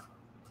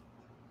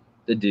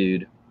 The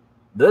dude.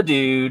 The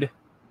dude.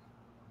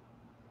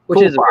 Which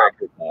Cool is a very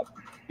good pop.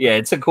 Yeah,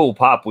 it's a cool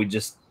pop. We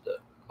just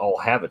all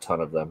have a ton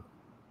of them.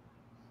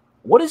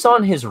 What is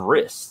on his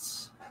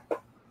wrists?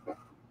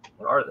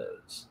 What are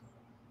those?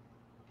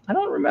 I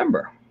don't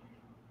remember.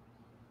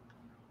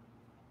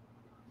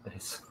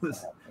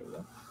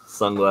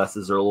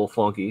 Sunglasses are a little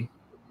funky.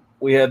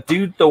 We have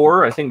Dude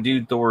Thor. I think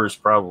Dude Thor is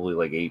probably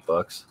like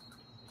 $8.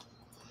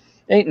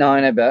 8,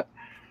 9, I bet.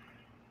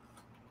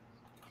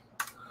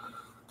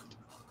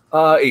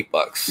 $8.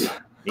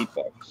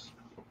 $8.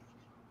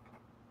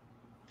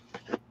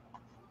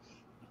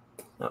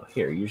 Oh,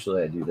 here.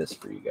 Usually I do this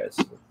for you guys.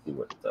 Let's see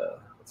what's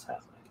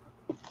happening.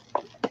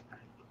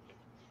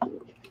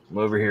 I'm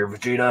over here,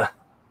 Vegeta.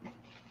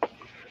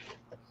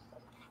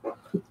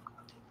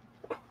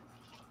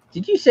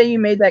 Did you say you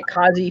made that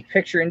Kazi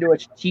picture into a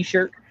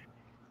t-shirt?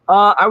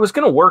 I was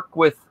going to work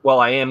with,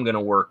 I am going to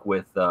work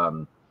with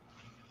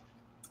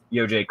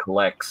Yoj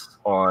Collects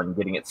on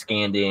getting it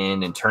scanned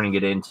in and turning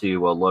it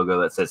into a logo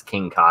that says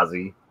King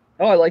Kazi.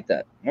 Oh, I like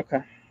that.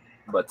 Okay.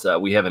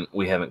 But we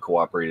haven't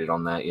cooperated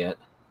on that yet.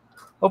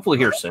 Hopefully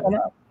here soon.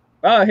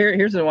 Oh,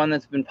 here's the one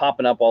that's been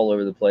popping up all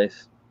over the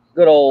place.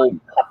 Good old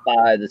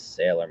Popeye the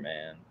Sailor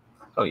Man.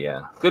 Oh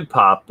yeah, good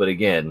pop, but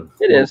again,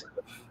 it is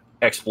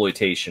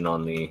exploitation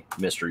on the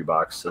mystery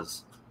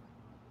boxes.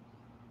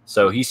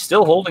 So he's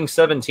still holding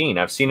 17.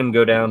 I've seen him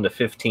go down to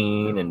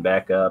 15 and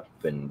back up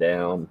and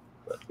down.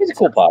 He's a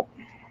cool pop.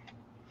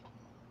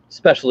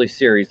 Specialty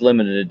series,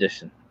 limited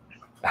edition.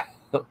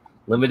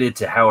 Limited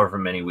to however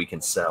many we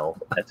can sell.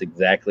 That's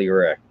exactly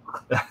correct.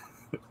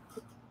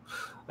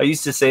 I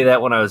used to say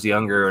that when I was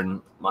younger,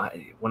 and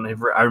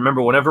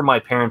whenever my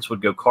parents would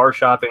go car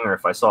shopping, or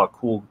if I saw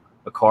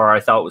a car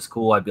I thought was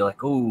cool, I'd be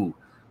like, "Ooh,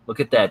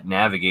 look at that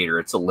Navigator!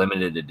 It's a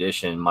limited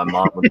edition." My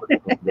mom would look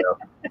at me and go,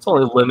 "It's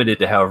only limited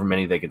to however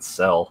many they could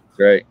sell." That's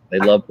right. They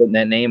love putting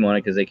that name on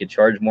it because they could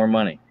charge more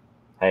money.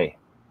 Hey,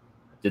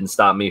 didn't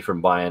stop me from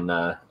buying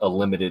a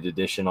limited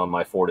edition on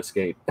my Ford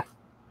Escape.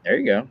 There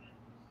you go.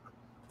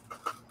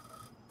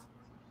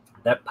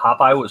 That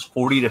Popeye was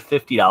 $40 to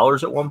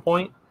 $50 at one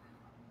point.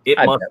 It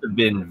must have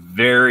been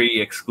very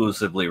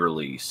exclusively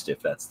released,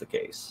 if that's the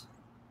case,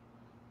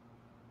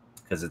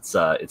 because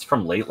it's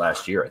from late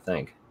last year, I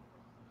think.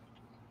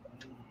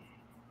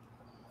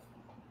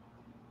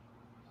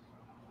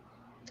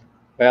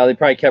 Well, they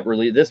probably kept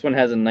release. This one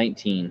has a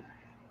 19.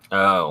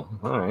 Oh,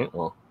 all right.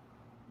 Well,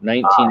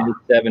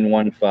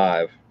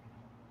 198715.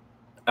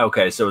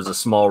 Okay, so it was a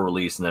small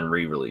release and then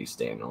re-released,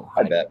 Daniel.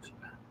 I bet.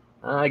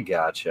 I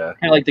gotcha.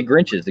 Kind of like the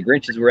Grinches. The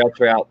Grinches were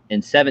actually out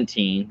in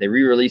 17. They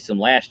re-released them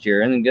last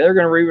year, and they're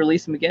going to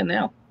re-release them again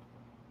now.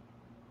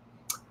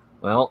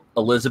 Well,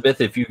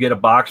 Elizabeth, if you get a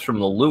box from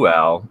the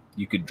Luau,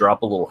 you could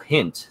drop a little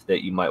hint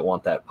that you might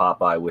want that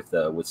Popeye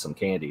with some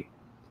candy.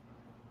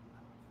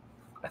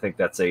 I think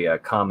that's a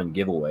common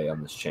giveaway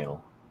on this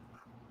channel.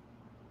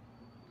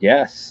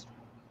 Yes,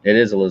 it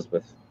is,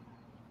 Elizabeth.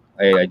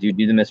 I do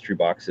the mystery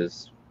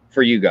boxes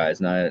for you guys.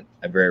 Not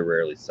I very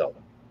rarely sell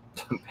them.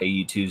 Pay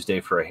you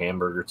Tuesday for a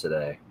hamburger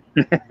today.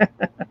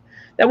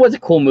 That was a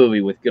cool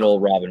movie with good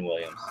old Robin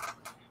Williams.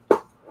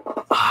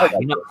 I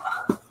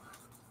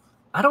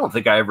don't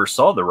think I ever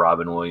saw the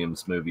Robin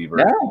Williams movie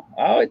version.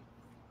 No,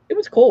 it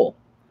was cool.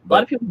 A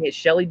lot of people hate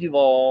Shelley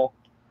Duvall,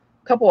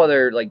 a couple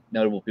other like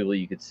notable people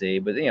you could see,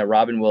 but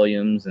Robin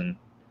Williams, and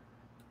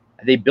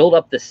they built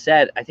up the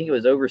set. I think it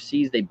was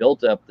overseas. They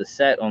built up the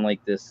set on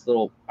like this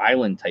little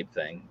island type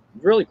thing.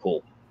 Really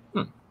cool.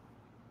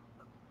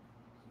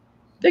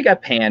 They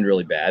got panned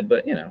really bad,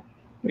 but what are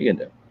you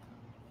gonna do?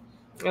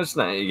 It's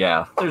not.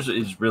 Yeah,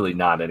 there's really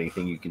not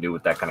anything you can do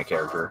with that kind of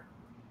character.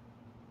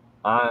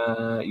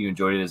 You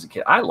enjoyed it as a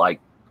kid. I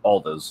like all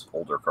those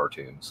older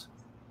cartoons.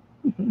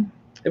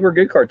 They were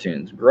good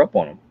cartoons. Grew up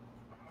on them.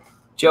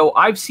 Joe,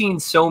 I've seen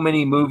so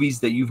many movies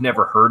that you've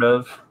never heard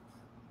of.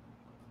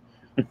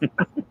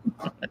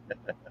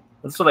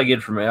 That's what I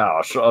get from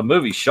a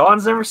movie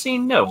Sean's never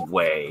seen. No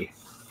way.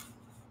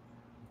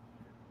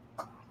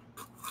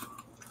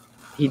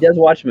 He does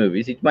watch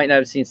movies. He might not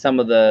have seen some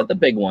of the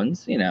big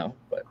ones,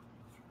 but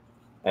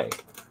hey,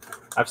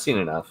 I've seen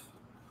enough.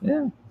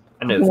 Yeah,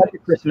 I know. Like a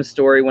Christmas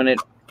Story when it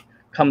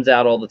comes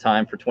out all the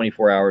time for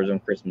 24 hours on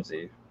Christmas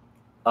Eve.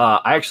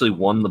 I actually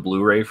won the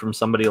Blu-ray from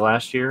somebody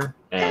last year,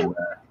 and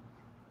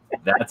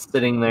that's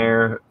sitting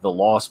there. The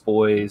Lost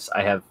Boys.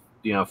 I have,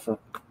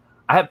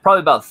 I have probably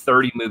about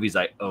 30 movies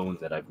I own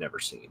that I've never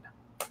seen,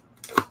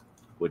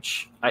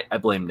 which I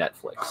blame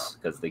Netflix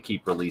because they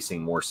keep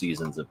releasing more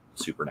seasons of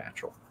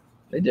Supernatural.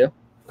 They do.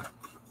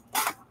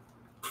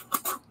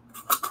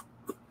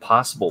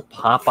 Possible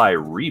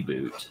Popeye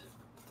reboot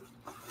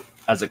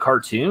as a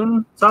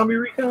cartoon, Zombie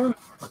Recon?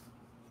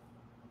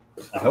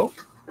 I hope.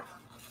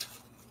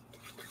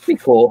 Be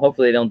cool.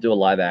 Hopefully they don't do a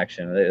live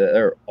action.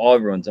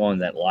 Everyone's on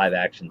that live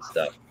action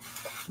stuff.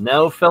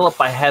 No,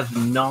 Philip, I have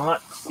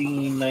not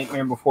seen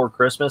Nightmare Before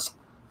Christmas.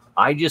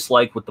 I just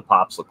like what the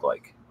Pops look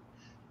like.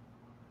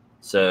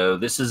 So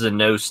this is a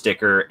no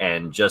sticker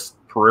and just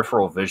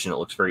peripheral vision. It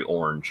looks very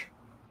orange.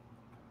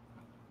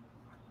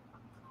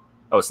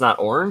 Oh, it's not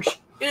orange?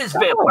 It is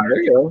Vampire. Oh,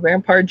 there you go.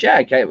 Vampire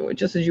Jack.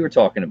 Just as you were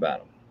talking about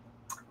him.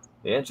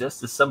 Yeah,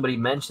 just as somebody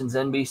mentions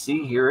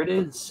NBC, here it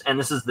is. And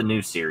this is the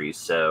new series,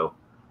 so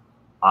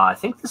I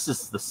think this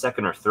is the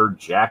second or third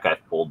Jack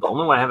I've pulled. The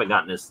only one I haven't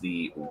gotten is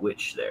the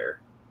Witch there.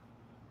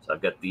 So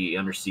I've got the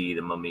Undersea,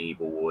 the Mummy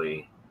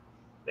Boy,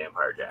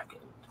 Vampire Jack,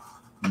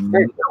 and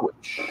the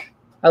Witch.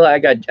 I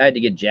had to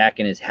get Jack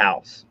in his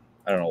house.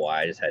 I don't know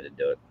why. I just had to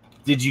do it.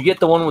 Did you get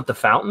the one with the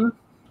fountain?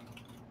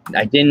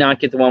 I did not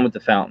get the one with the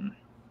fountain.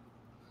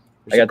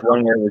 I got the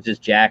one where it was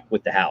just Jack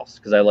with the house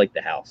because I like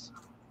the house.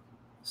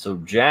 So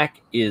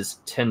Jack is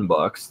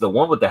 $10. The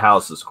one with the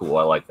house is cool.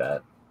 I like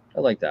that. I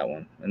like that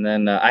one. And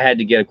then I had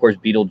to get, of course,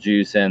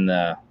 Beetlejuice and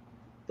the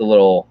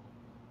little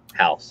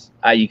house.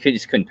 You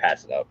just couldn't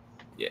pass it up.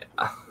 Yeah.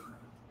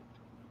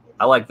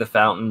 I like the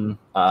fountain.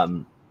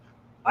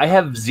 I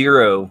have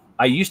Zero.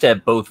 I used to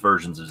have both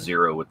versions of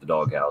Zero with the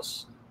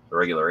doghouse, the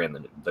regular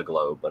and the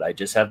glow, but I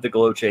just have the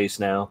glow chase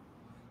now.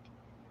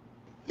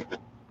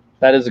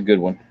 That is a good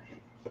one.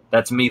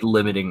 That's me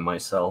limiting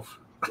myself.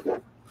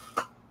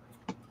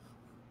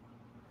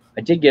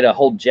 I did get a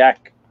whole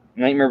Jack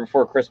Nightmare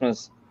Before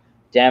Christmas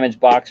damage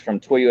box from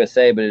Toy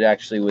USA, but it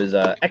actually was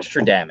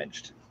extra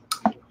damaged.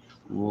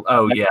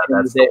 Oh, yeah.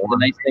 That's the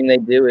nice thing they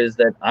do is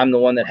that I'm the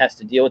one that has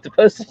to deal with the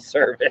Postal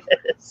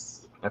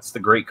Service. That's the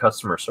great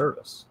customer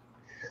service.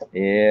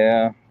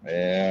 Yeah,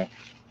 yeah.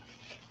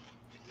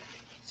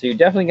 So you're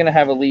definitely going to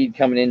have a lead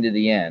coming into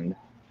the end.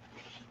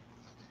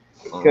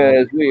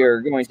 Because we are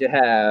going to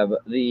have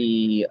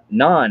the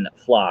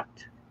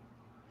non-flocked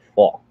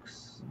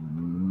fox.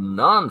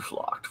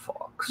 Non-flocked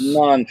fox. box.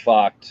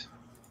 Non-focked.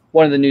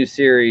 One of the new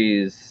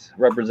series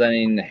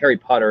representing Harry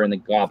Potter and the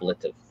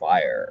Goblet of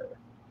Fire.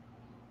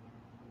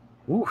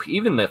 Ooh,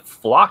 even the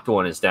flocked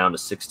one is down to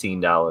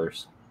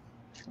 $16.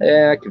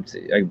 Yeah, I can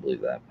see. I can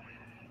believe that.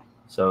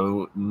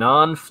 So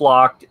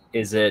non-flocked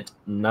is at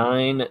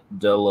 $9.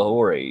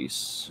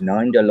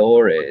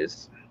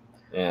 $9.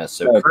 Yeah,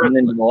 so coming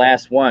into the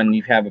last one,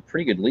 you have a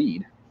pretty good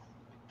lead.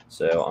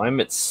 So I'm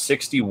at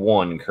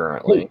 61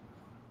 currently. Ooh.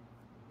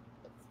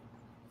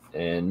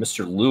 And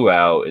Mr.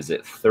 Luau is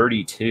at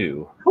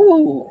 32.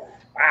 Ooh,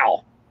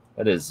 wow.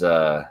 That is it's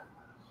a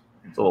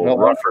little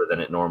rougher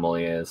than it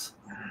normally is.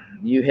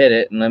 You hit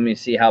it, and let me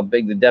see how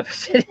big the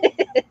deficit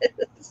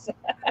is.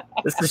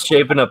 This is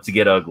shaping up to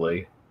get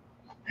ugly.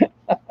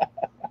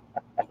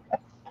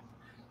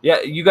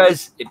 Yeah, you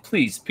guys,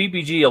 please,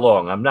 PPG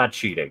along. I'm not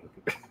cheating.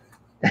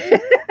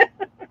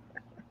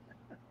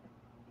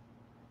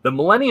 The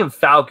Millennium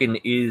Falcon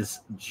is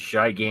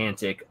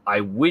gigantic.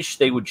 I wish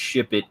they would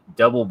ship it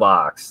double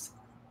boxed.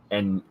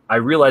 And I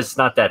realize it's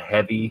not that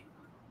heavy,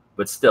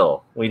 but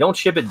still, when you don't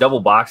ship it double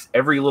boxed,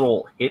 every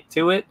little hit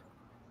to it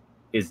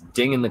is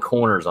dinging the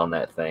corners on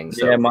that thing.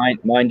 So, yeah,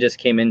 mine just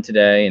came in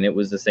today, and it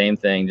was the same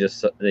thing.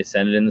 Just they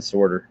sent it in the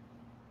sorter.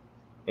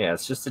 Yeah,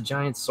 it's just a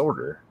giant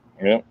sorter.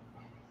 Yeah.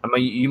 I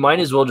mean, you might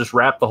as well just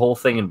wrap the whole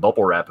thing in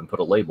bubble wrap and put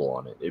a label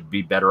on it. It'd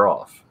be better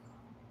off.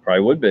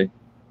 Probably would be.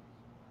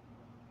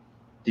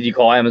 Did you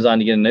call Amazon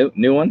to get a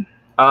new one?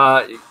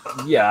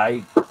 Yeah,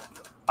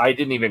 I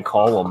didn't even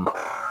call them.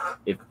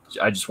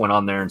 I just went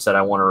on there and said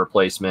I want a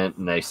replacement,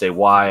 and they say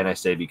why, and I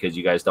say because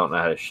you guys don't know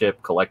how to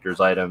ship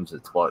collector's items.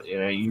 It's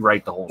you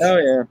write the whole. Oh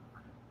shit. Yeah.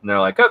 And they're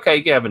like, okay,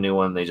 you can have a new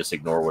one. They just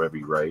ignore whatever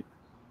you write.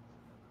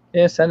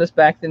 Yeah, send us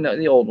back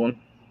the old one.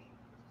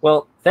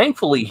 Well,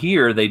 thankfully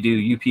here they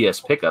do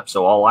UPS pickup,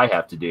 so all I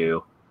have to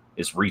do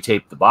is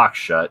retape the box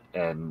shut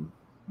and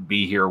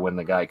be here when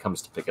the guy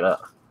comes to pick it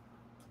up.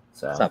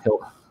 So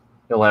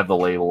he'll have the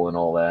label and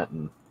all that,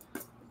 and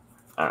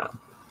I don't know.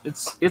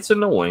 It's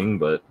annoying,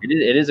 but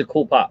it is a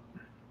cool pop.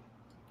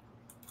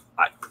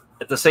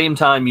 At the same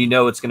time,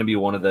 it's going to be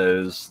one of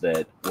those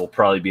that we'll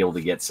probably be able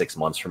to get 6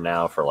 months from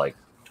now for like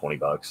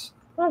 $20.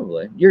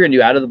 Probably. You're going to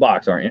do out of the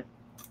box, aren't you?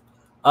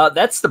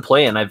 That's the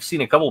plan. I've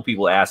seen a couple of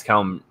people ask how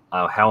I'm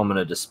going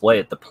to display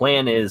it. The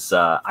plan is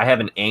I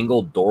have an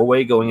angled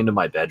doorway going into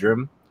my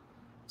bedroom.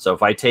 So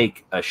if I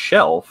take a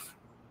shelf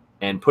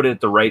and put it at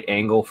the right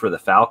angle for the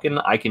Falcon,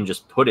 I can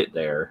just put it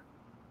there.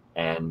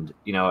 And,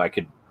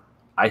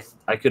 I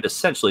could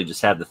essentially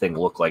just have the thing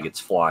look like it's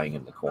flying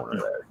in the corner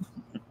there.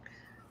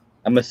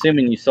 I'm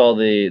assuming you saw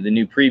the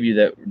new preview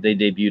that they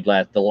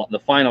debuted the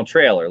final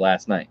trailer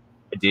last night.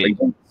 I did.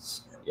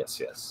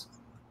 Yes.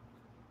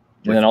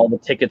 And then all the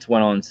tickets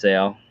went on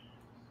sale.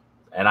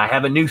 And I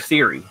have a new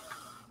theory.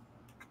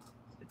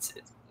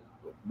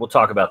 We'll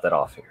talk about that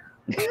off here.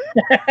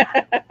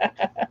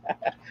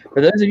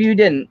 For those of you who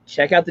didn't,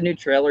 check out the new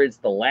trailer. It's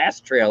the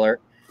last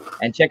trailer.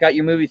 And check out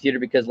your movie theater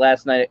because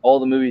last night all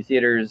the movie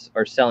theaters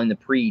are selling the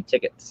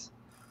pre-tickets.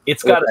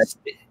 It's got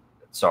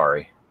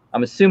sorry.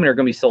 I'm assuming they're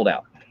going to be sold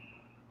out.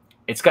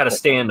 It's got a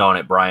stand on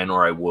it, Brian,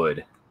 or I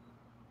would.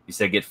 You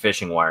said get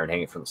fishing wire and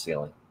hang it from the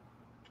ceiling.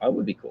 That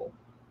would be cool.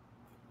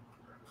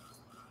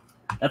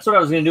 That's what I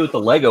was going to do with the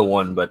Lego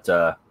one,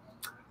 but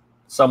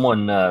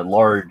someone,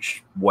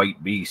 large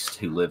white beast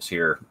who lives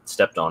here,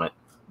 stepped on it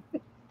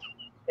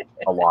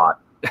a lot.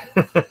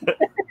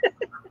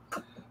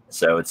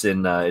 So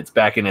it's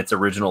back in its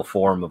original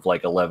form of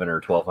like 11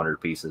 or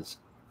 1,200 pieces.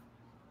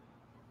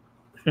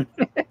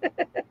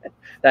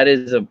 That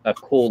is a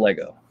cool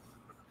Lego.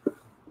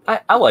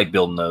 I like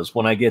building those.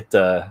 When I get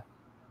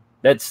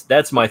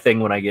that's my thing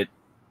when I get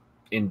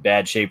in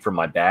bad shape from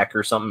my back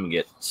or something and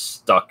get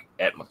stuck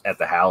at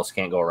the house,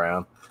 can't go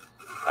around.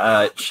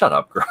 Shut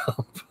up,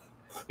 Grump.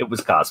 It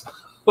was Cosmo.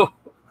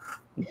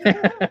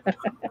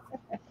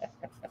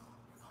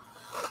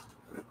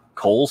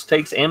 Kohl's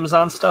takes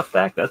Amazon stuff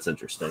back? That's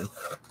interesting.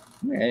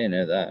 I didn't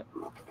know that.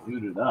 Who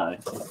did I?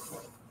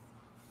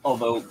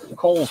 Although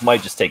Kohl's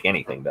might just take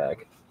anything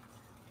back.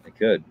 They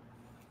could.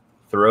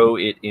 Throw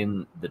it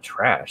in the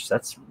trash.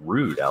 That's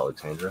rude,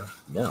 Alexandra.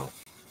 No.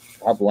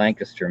 Bob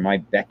Lancaster, my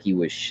Becky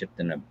was shipped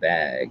in a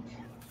bag.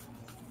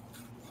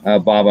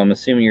 Bob, I'm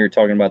assuming you're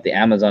talking about the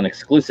Amazon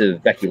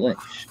exclusive Becky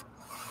Lynch.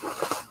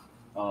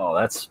 Oh,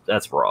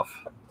 that's rough.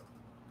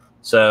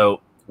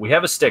 So we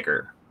have a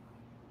sticker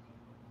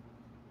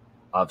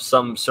of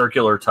some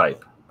circular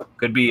type.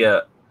 Could be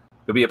a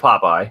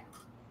Popeye.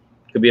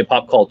 Could be a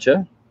Pop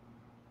Culture.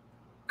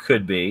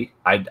 Could be.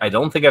 I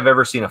don't think I've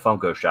ever seen a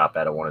Funko Shop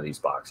out of one of these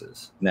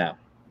boxes. No.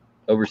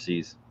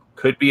 Overseas.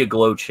 Could be a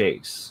Glow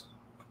Chase.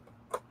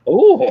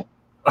 Oh.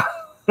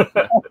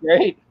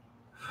 Great.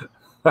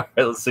 All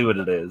right, let's see what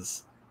it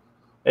is.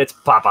 It's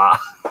Papa.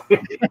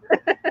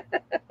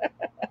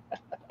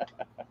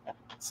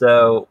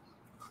 So,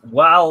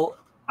 while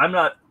I'm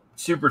not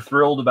super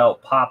thrilled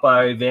about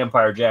Popeye,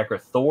 Vampire Jack, or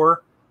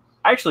Thor,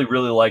 I actually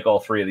really like all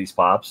three of these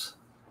pops.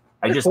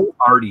 I just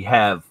already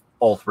have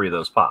all three of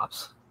those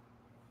pops.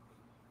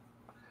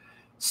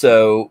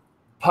 So,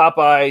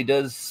 Popeye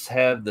does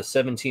have the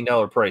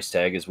 $17 price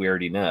tag, as we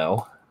already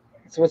know.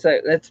 So what's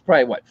that? That's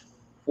probably what,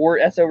 four?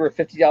 That's over a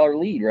 $50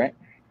 lead, right?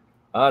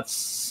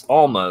 It's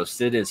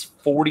almost. It is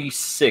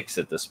 46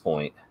 at this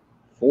point.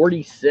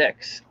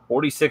 46.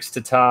 46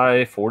 to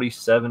tie,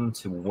 47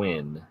 to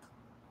win.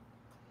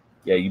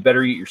 Yeah, you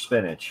better eat your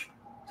spinach.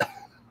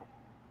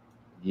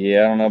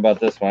 Yeah, I don't know about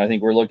this one. I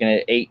think we're looking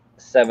at 8,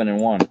 7, and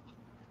 1.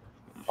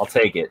 I'll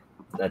take it.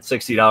 That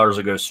 $60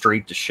 will go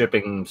straight to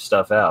shipping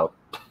stuff out.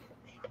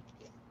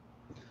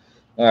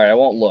 All right, I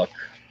won't look.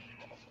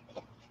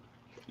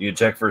 You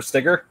check for a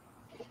sticker?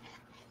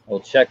 We'll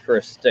check for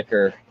a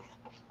sticker.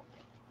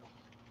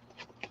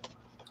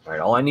 All right,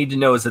 all I need to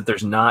know is that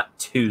there's not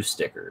 2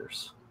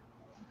 stickers.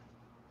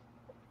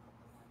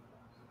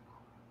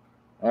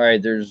 All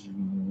right, there's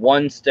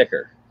 1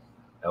 sticker.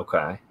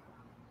 Okay.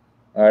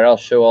 All right, I'll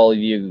show all of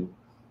you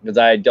because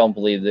I don't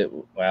believe that.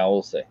 Well,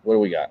 we'll see. What do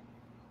we got?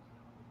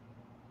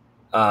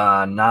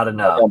 Not I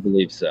enough. don't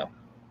believe so.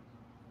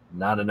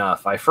 Not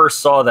enough. I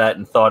first saw that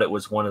and thought it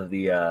was one of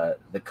the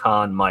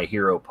Con My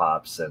Hero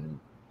pops and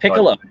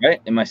Piccolo,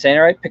 right? Am I saying it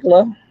right?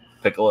 Piccolo?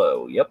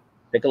 Piccolo. Yep.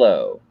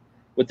 Piccolo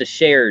with the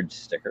shared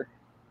sticker.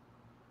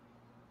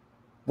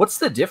 What's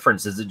the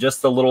difference? Is it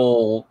just the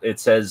little?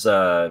 It says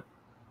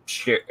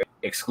share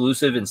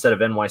exclusive instead of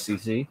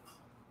NYCC.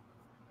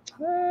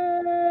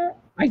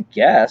 I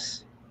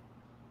guess.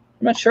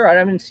 I'm not sure. I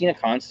haven't seen a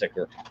con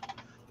sticker.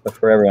 But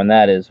for everyone,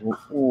 that is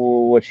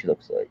what she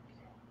looks like.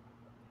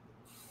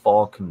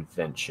 Fall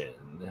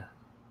convention.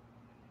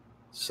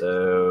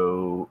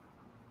 So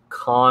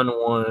con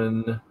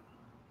one.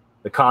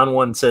 The con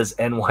one says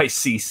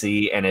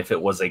NYCC, and if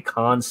it was a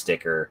con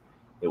sticker,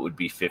 it would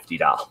be $50.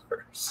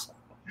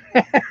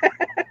 What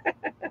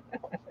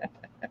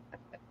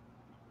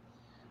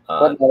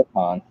another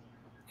con?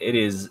 It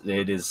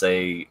is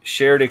a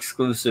shared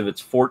exclusive.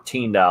 It's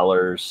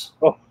 $14.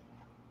 Oh,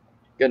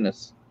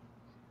 goodness.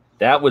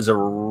 That was a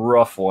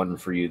rough one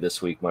for you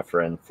this week, my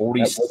friend.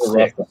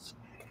 46.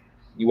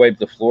 You wiped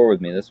the floor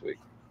with me this week.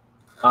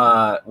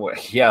 Well,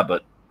 yeah,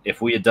 but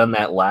if we had done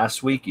that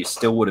last week, you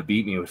still would have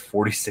beat me with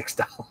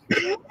 $46.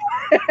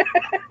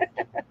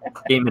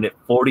 Came in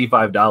at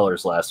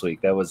 $45 last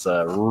week. That was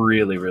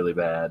really, really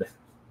bad.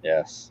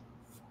 Yes.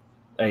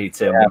 Hey,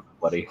 Tim,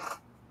 buddy.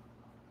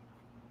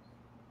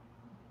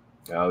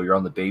 Oh, you're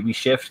on the baby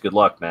shift? Good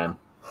luck, man.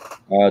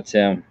 Oh,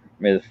 Tim,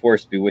 may the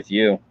force be with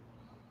you.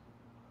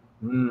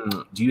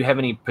 Do you have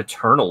any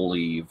paternal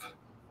leave?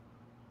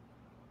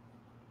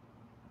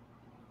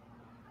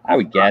 I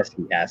would guess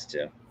he has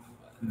to.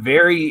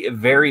 Very,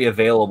 very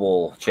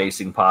available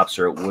chasing pops,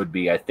 or it would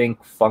be. I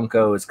think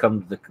Funko has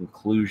come to the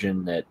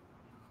conclusion that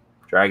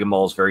Dragon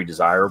Ball is very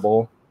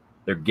desirable.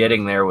 They're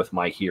getting there with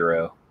My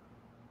Hero.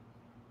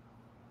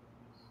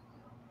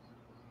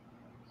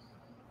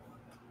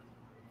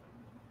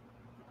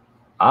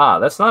 Ah,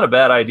 that's not a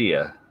bad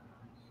idea.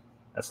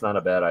 That's not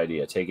a bad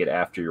idea. Take it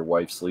after your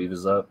wife's sleeve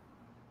is up.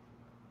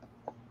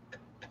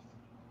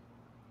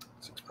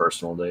 6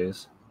 personal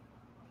days.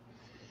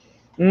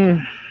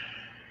 I'm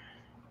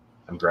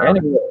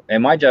grounded.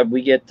 And my job,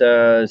 we get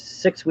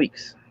 6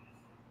 weeks.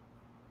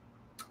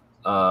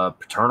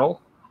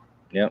 Paternal?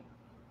 Yep.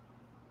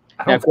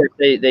 Now, of course,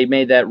 they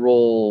made that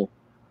rule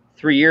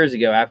 3 years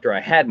ago after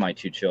I had my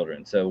 2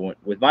 children. So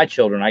with my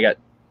children, I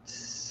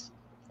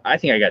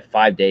think I got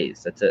 5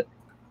 days. That's it.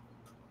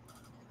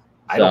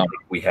 I don't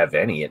think we have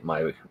any at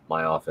my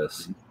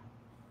office.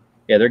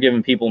 Yeah, they're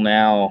giving people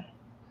now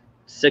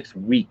 6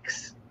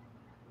 weeks,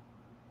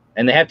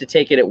 and they have to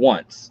take it at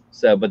once.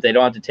 So, but they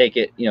don't have to take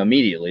it,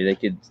 immediately. They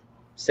could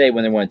say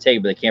when they want to take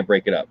it, but they can't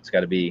break it up. It's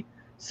got to be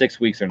 6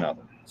 weeks or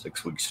nothing.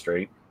 6 weeks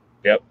straight.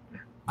 Yep.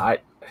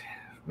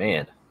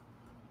 Man.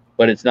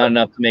 But it's not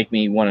enough to make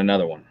me want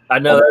another one. I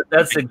know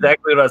that's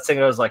exactly what I was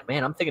thinking. I was like,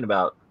 man, I'm thinking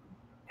about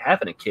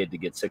having a kid to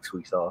get 6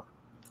 weeks off.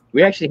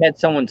 We actually had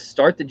someone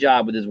start the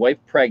job with his wife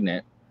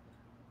pregnant,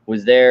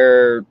 was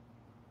there,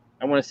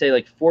 I want to say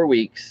like 4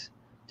 weeks,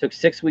 took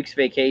 6 weeks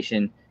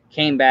vacation,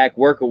 came back,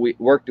 worked a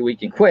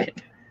week, and quit.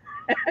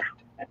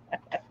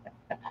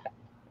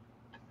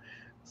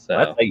 So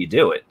that's how you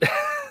do it.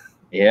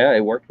 Yeah,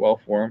 it worked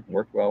well for him.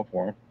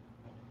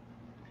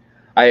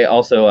 I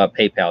also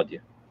PayPal'd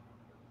you.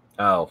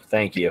 Oh,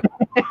 thank you.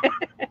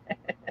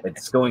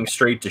 It's going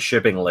straight to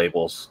shipping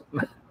labels.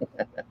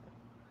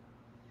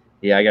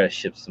 Yeah, I got to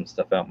ship some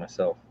stuff out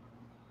myself.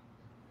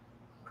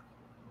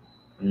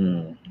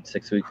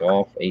 6 weeks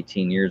off,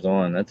 18 years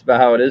on. That's about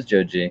how it is,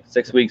 Joe G.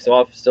 6 weeks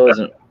off still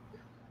isn't.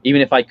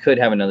 Even if I could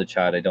have another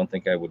child, I don't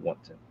think I would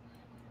want to.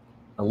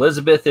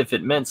 Elizabeth, if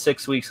it meant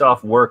 6 weeks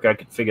off work, I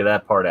could figure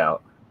that part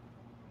out.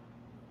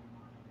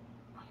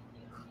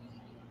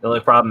 The only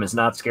problem is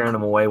not scaring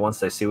them away once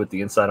they see what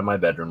the inside of my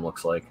bedroom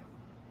looks like.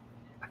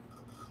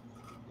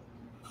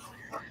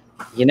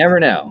 You never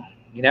know.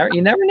 You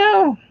never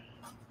know.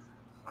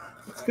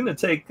 It's going to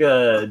take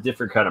a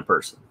different kind of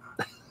person.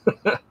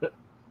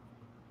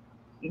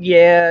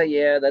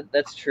 Yeah,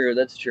 that's true.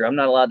 That's true. I'm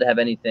not allowed to have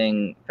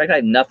anything. In fact, I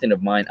have nothing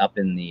of mine up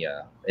in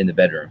the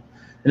bedroom.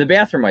 In the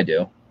bathroom, I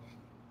do.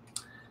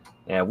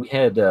 Yeah, we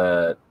had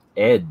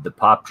Ed, the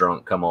pop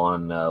drunk, come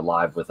on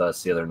live with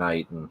us the other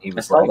night, and he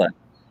was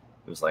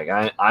like,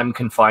 I'm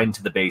confined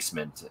to the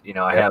basement. You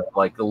know, I have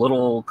like the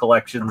little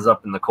collections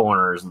up in the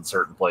corners in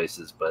certain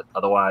places, but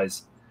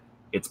otherwise,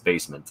 it's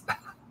basement.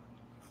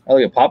 Oh,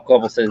 yeah, Pop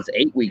Couple says it's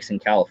 8 weeks in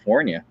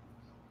California.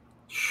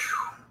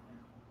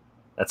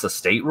 That's a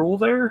state rule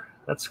there?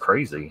 That's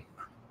crazy.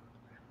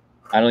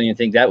 I don't even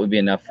think that would be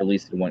enough for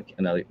Lisa to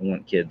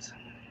want kids.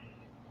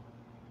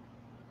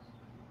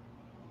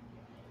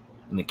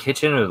 In the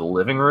kitchen or the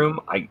living room?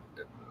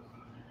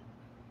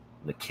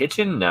 The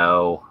kitchen,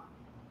 no.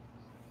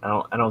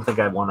 I don't think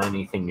I want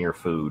anything near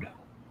food.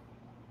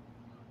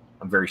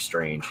 I'm very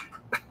strange.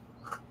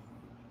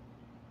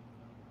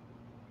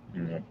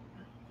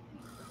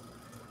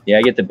 Yeah,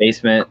 I get the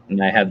basement,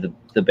 and I have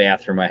the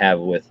bathroom I have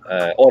with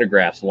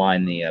autographs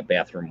line the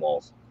bathroom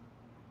walls.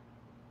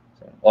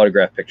 So,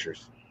 autograph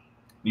pictures.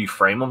 You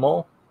frame them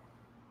all?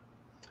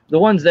 The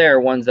ones there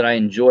are ones that I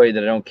enjoy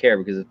that I don't care,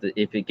 because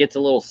if it gets a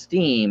little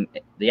steam,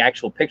 the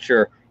actual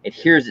picture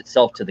adheres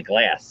itself to the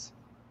glass.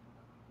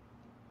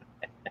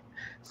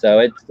 So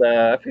it's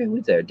I forget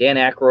who's there. Dan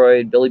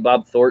Aykroyd, Billy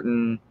Bob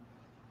Thornton,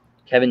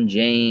 Kevin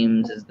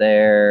James is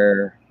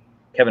there,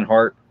 Kevin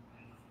Hart.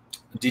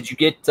 Did you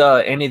get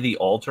any of the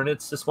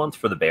alternates this month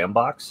for the BAM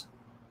box?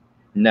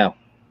 No.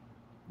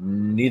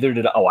 Neither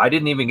did I. Oh, I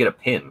didn't even get a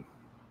pin.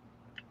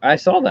 I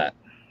saw that.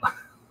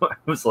 I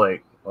was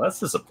like, well, that's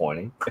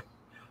disappointing.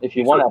 If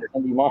you want, I'll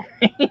send you mine.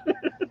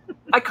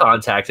 I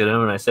contacted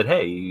him and I said,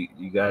 hey,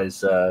 you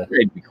guys...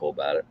 they'd be cool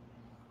about it.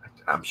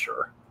 I'm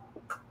sure.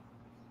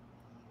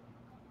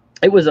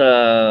 It was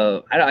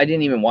I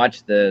didn't even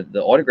watch the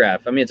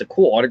autograph. I mean, it's a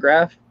cool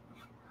autograph.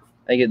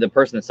 I think the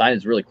person that signed it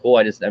is really cool.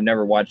 I've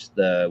never watched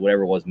the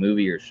whatever it was,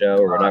 movie or show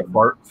or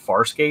whatever.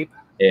 Farscape?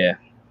 Yeah.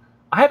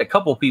 I had a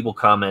couple people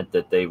comment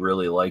that they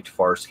really liked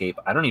Farscape.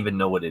 I don't even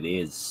know what it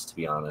is, to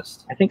be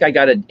honest. I think I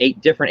got a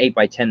different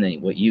 8x10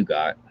 than what you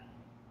got.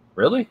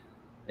 Really?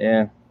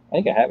 Yeah. I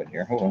think I have it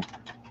here. Hold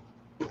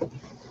on.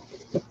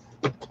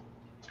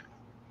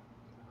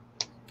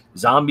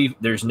 Zombie,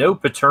 there's no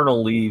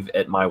paternal leave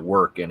at my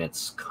work, and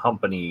it's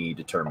company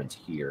determined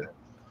here.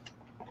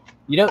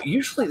 You know,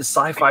 usually the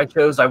sci-fi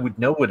shows, I would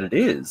know what it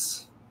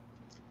is.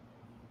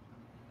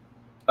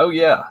 Oh,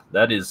 yeah.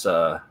 That is...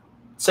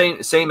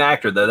 Same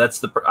actor though. That's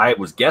the I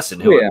was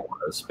guessing who it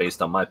was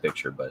based on my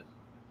picture, but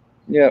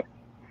yeah,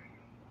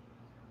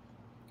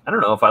 I don't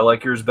know if I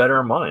like yours better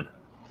or mine.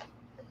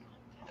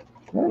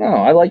 I don't know.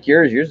 I like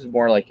yours. Yours is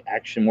more like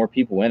action, more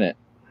people in it.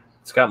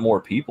 It's got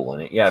more people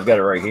in it. Yeah, I've got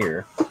it right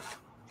here,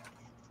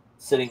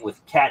 sitting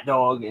with Cat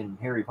Dog and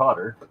Harry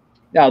Potter.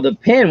 Now the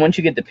pin. Once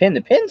you get the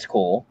pin's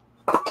cool.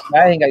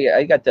 I think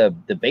I got the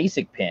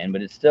basic pin,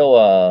 but it's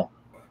still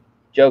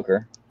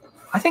Joker.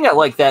 I think I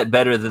like that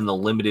better than the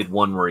limited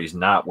one where he's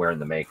not wearing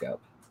the makeup.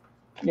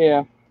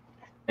 Yeah.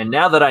 And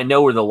now that I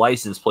know where the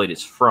license plate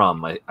is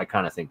from, I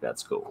kind of think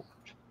that's cool.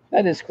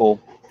 That is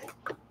cool.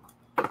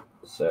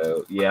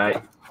 So,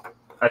 yeah,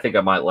 I think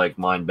I might like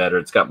mine better.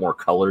 It's got more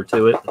color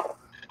to it.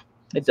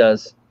 It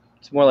does.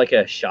 It's more like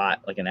a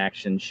shot, like an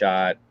action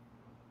shot.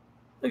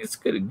 I think it's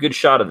a good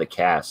shot of the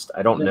cast.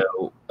 I don't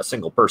know a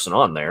single person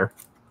on there.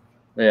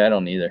 Yeah, I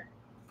don't either.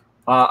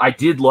 I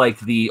did like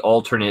the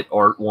alternate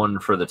art one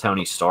for the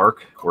Tony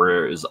Stark,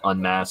 where it was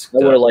unmasked. I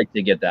would have liked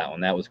to get that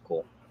one. That was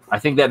cool. I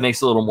think that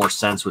makes a little more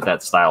sense with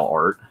that style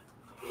art,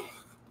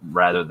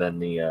 rather than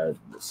the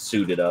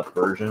suited up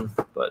version.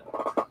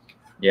 But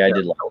yeah, I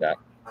did like that.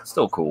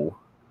 Still cool.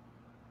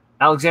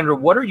 Alexandra,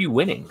 what are you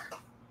winning?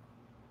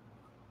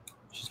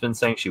 She's been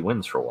saying she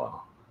wins for a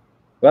while.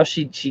 Well,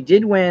 she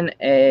did win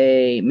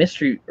a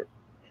mystery.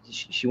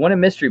 She won a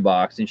mystery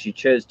box, and she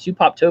chose 2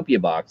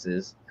 Poptopia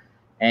boxes.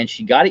 And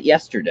she got it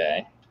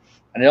yesterday.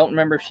 And I don't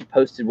remember if she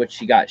posted what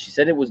she got. She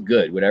said it was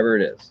good, whatever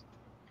it is.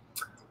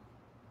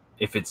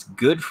 If it's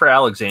good for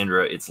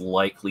Alexandra, it's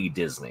likely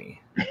Disney.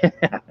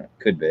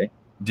 Could be.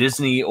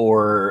 Disney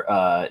or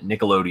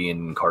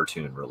Nickelodeon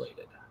cartoon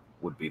related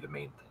would be the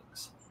main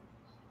things.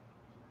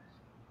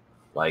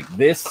 Like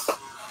this,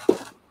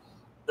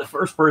 the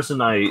first person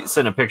I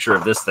sent a picture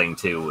of this thing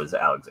to was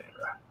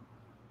Alexandra.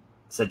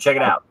 Said, check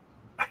it out.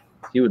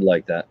 You would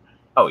like that.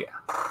 Oh, yeah.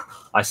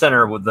 I sent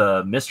her with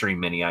the mystery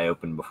mini I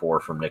opened before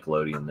from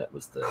Nickelodeon. That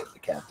was the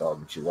cat dog,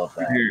 and she loved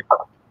that.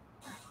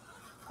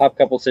 Pop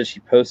Couple says she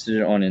posted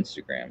it on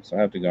Instagram, so I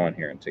have to go on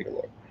here and take a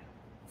look.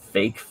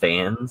 Fake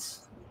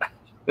fans?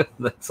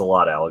 That's a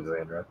lot,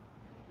 Alexandra.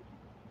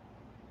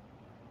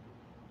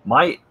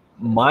 My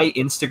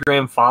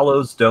Instagram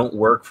follows don't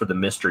work for the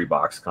mystery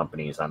box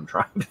companies I'm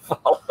trying to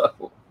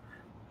follow.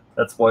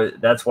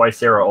 That's why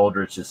Sarah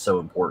Aldrich is so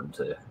important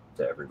to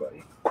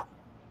everybody.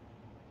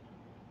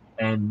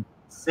 And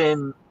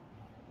Sin,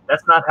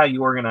 that's not how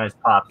you organize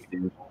Pops,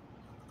 dude.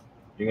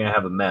 You're going to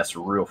have a mess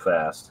real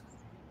fast.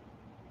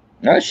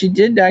 No, she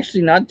did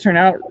actually not turn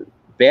out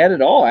bad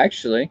at all,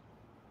 actually.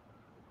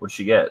 What'd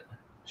she get?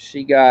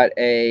 She got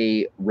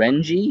a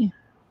Renji,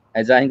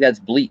 as I think that's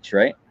Bleach,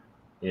 right?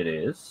 It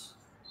is.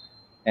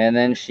 And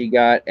then she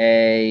got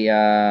a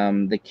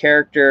the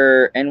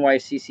character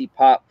NYCC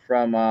Pop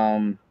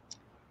from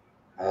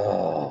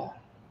Oh,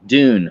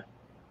 Dune.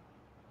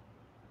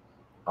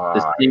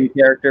 The same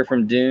character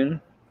from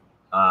Dune.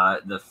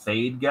 The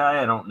Fade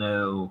guy. I don't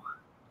know.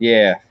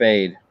 Yeah,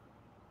 Fade.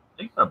 I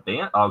think a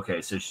Bam.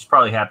 Okay, so she's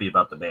probably happy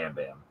about the Bam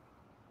Bam.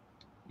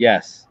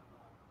 Yes,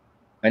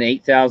 an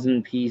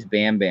 8,000 piece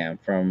Bam Bam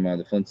from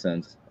the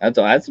Flintstones.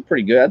 That's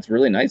pretty good. That's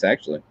really nice,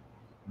 actually.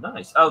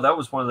 Nice. Oh, that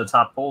was one of the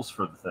top polls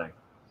for the thing.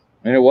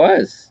 And it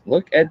was.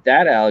 Look at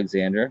that,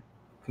 Alexander.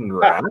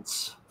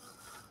 Congrats.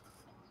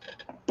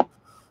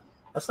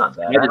 That's not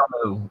bad. I don't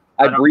know.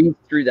 I breezed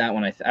through that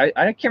one. I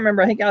can't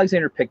remember. I think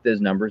Alexander picked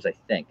those numbers. I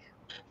think.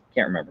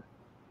 Can't remember.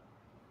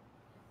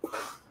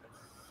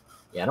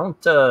 Yeah, I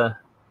don't.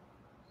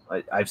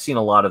 I've seen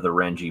a lot of the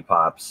Renji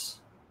pops.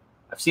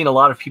 I've seen a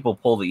lot of people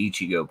pull the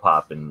Ichigo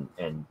pop and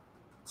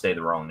say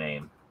the wrong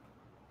name.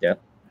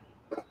 Yep.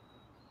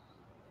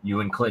 You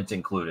and Clint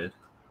included.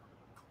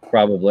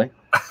 Probably.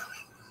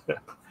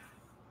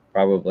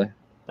 Probably.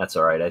 That's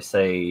all right. I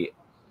say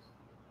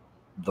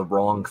the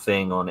wrong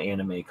thing on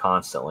anime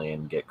constantly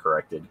and get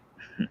corrected.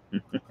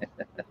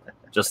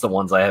 Just the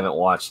ones I haven't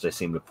watched, I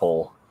seem to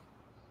pull.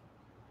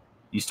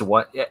 Used to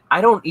what?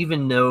 I don't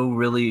even know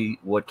really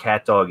what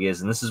Cat Dog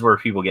is, and this is where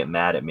people get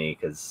mad at me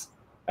because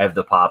I have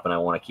the pop and I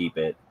want to keep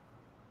it,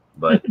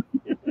 but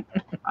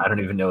I don't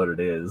even know what it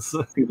is.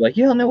 People are like,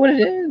 you don't know what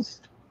it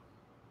is.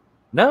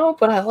 No,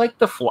 but I like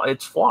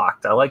it's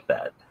flocked. I like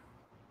that.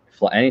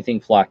 Anything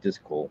flocked is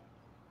cool.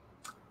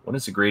 When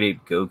is the Great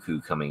Ape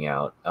Goku coming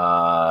out?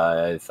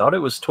 I thought it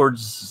was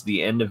towards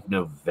the end of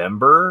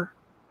November.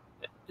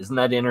 Isn't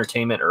that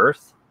Entertainment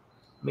Earth,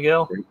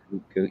 Miguel?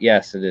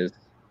 Yes, it is.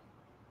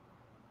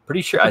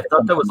 Pretty sure. I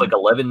thought that was like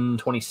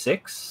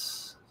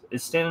 11/26.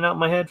 Is standing out in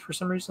my head for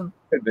some reason.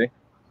 Could be.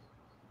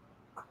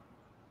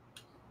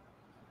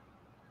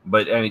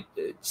 But I mean,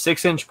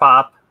 6-inch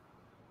pop,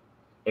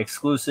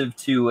 exclusive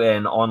to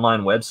an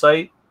online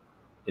website.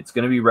 It's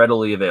going to be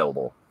readily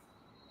available.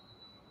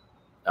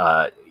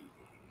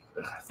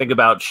 Think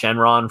about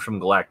Shenron from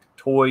Galactic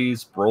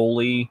Toys,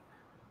 Broly,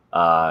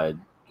 the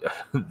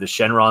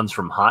Shenrons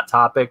from Hot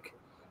Topic.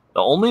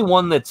 The only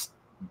one that's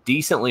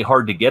decently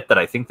hard to get that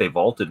I think they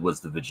vaulted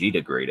was the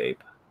Vegeta Great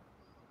Ape.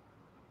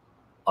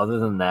 Other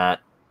than that,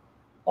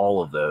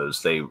 all of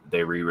those they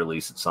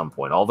re-release at some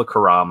point. All the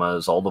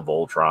Karamas, all the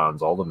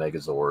Voltrons, all the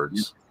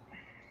Megazords,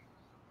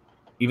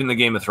 even the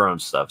Game of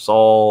Thrones stuff. It's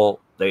all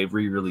they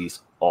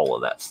re-release all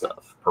of that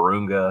stuff.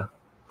 Purunga.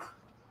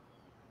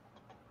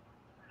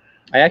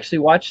 I actually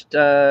watched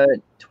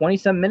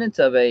 20-some minutes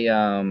of a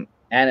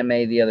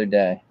anime the other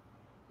day.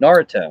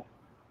 Naruto.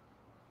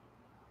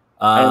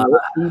 I don't know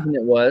what season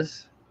it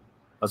was.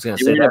 I was going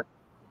to say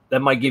that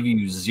might give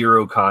you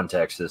zero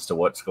context as to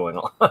what's going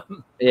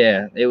on.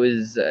 Yeah, it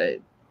was.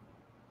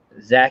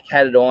 Zach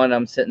had it on.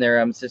 I'm sitting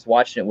there. I'm just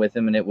watching it with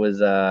him, and it was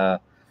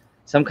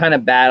some kind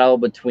of battle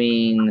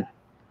between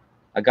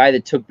a guy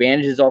that took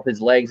bandages off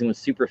his legs and was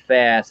super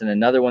fast, and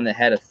another one that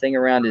had a thing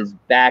around his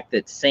back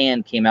that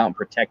sand came out and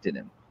protected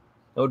him.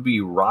 That would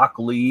be Rock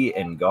Lee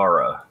and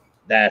Gaara.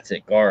 That's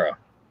it, Gaara.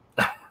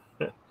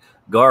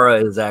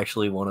 Gaara is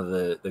actually one of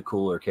the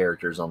cooler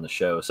characters on the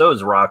show. So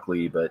is Rock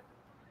Lee, but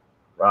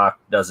Rock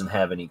doesn't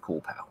have any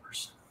cool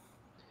powers.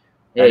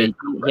 Yeah,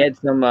 he had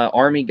some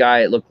army guy,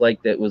 it looked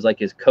like, that was like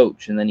his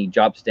coach, and then he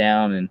drops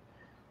down and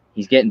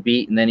he's getting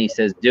beat, and then he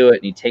says, do it,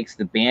 and he takes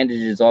the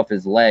bandages off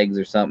his legs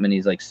or something, and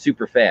he's like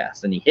super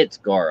fast, and he hits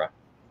Gaara.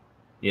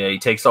 Yeah, he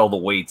takes all the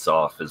weights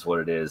off is what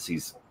it is. He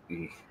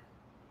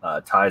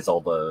ties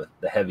all the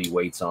heavy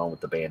weights on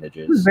with the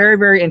bandages. It was very,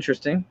 very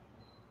interesting.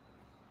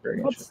 Very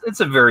interesting.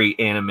 It's a very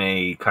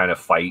anime kind of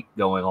fight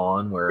going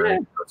on where it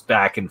goes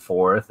back and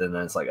forth, and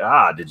then it's like,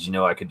 did you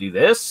know I could do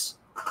this?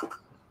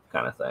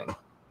 Kind of thing.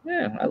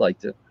 Yeah, I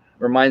liked it.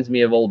 Reminds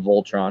me of old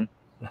Voltron.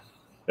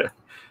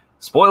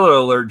 Spoiler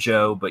alert,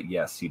 Joe, but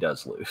yes, he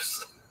does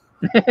lose.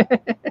 I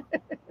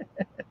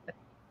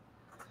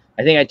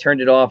think I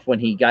turned it off when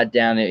he got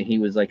down. He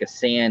was like a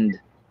sand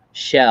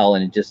shell,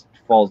 and it just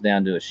falls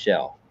down to a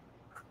shell.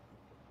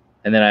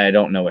 And then I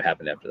don't know what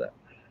happened after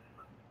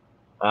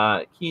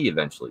that. He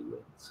eventually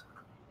wins.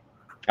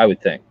 I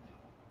would think.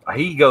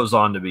 He goes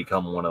on to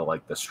become one of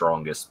like the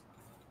strongest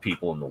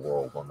people in the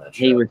world on that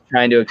show. He was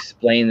trying to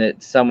explain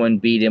that someone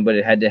beat him, but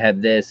it had to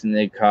have this and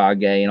the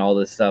Kage and all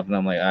this stuff. And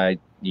I'm like,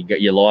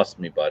 you lost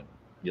me, bud.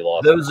 You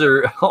lost. Those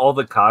are all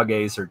the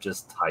Kages are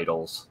just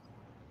titles.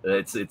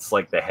 It's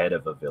like the head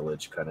of a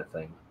village kind of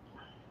thing.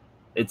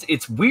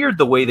 It's weird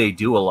the way they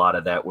do a lot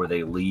of that, where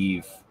they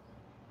leave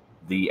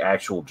the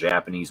actual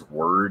Japanese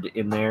word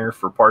in there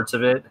for parts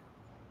of it.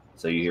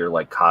 So you hear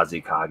like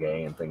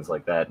Kazekage and things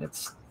like that, and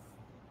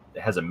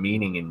it has a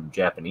meaning in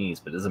Japanese,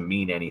 but it doesn't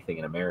mean anything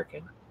in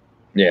American.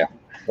 Yeah.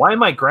 Why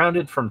am I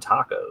grounded from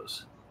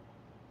tacos?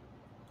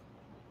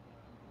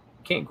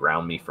 You can't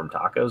ground me from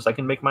tacos. I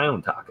can make my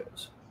own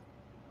tacos.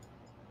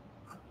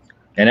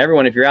 And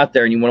everyone, if you're out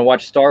there and you want to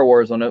watch Star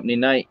Wars on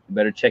opening night, you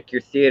better check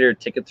your theater.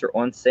 Tickets are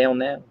on sale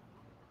now.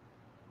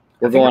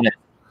 We're going at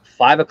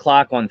 5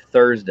 o'clock on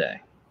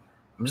Thursday.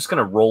 I'm just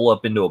gonna roll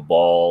up into a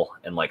ball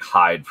and like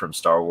hide from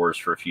Star Wars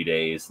for a few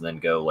days, and then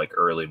go like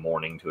early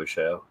morning to a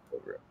show.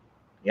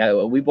 Yeah,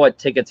 well, we bought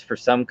tickets for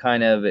some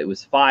kind of. It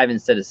was 5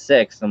 instead of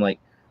 6. I'm like,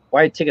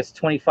 why are tickets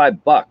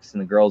 $25?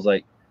 And the girl's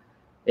like,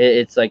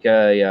 it's like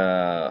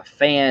a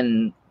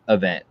fan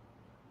event.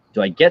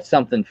 Do I get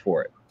something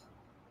for it?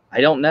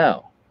 I don't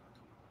know.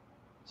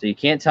 So you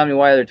can't tell me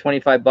why they're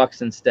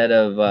 $25 instead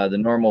of the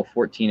normal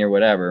 14 or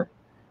whatever.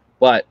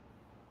 But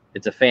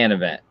it's a fan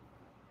event.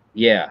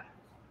 Yeah.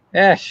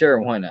 Yeah, sure.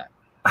 Why not?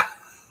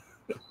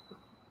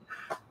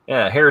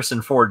 Yeah,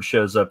 Harrison Ford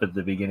shows up at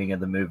the beginning of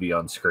the movie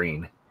on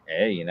screen.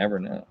 Hey, you never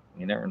know.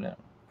 You never know.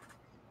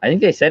 I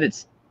think they said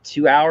it's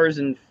 2 hours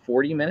and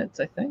 40 minutes,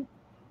 I think.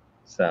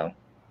 So,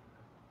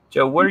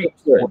 Joe, what are you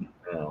doing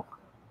now?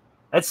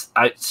 That's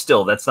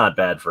not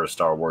bad for a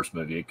Star Wars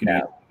movie. It could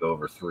even go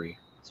over 3.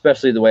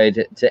 Especially the way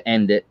to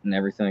end it and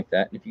everything like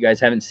that. If you guys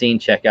haven't seen,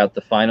 check out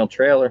the final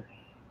trailer.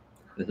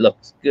 It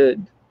looks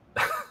good.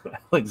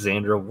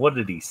 Alexandra, what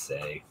did he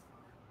say?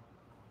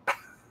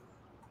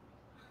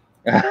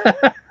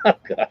 Oh,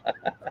 God.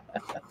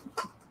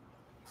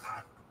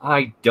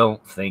 I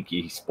don't think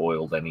he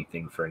spoiled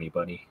anything for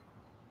anybody.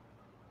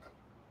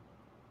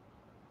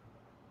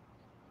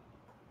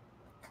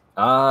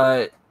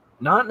 Not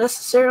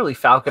necessarily,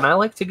 Falcon. I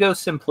like to go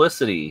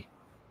simplicity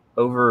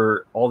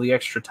over all the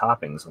extra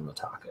toppings on the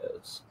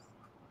tacos.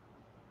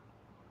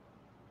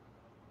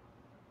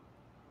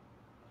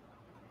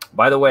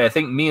 By the way, I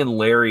think me and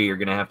Larry are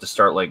going to have to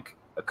start like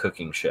a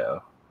cooking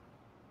show,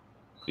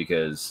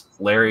 because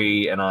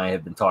Larry and I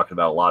have been talking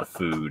about a lot of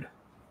food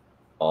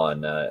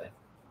on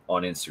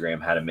Instagram,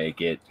 how to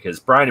make it, because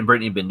Brian and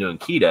Brittany have been doing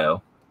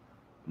keto.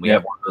 And we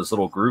have one of those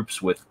little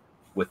groups with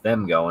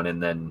them going,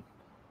 and then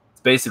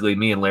it's basically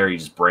me and Larry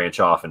just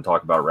branch off and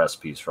talk about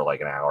recipes for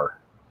like an hour,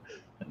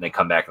 and they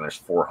come back and there's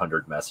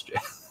 400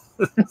 messages.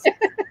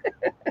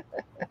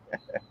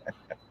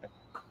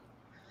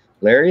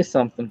 Larry is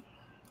something.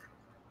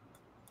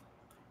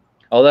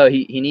 Although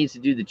he needs to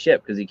do the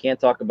chip, because he can't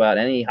talk about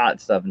any hot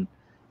stuff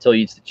until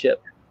he eats the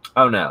chip.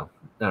 Oh, no,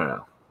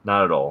 not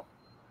at all.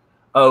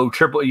 Oh,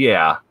 triple,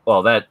 yeah.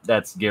 Well,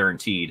 that's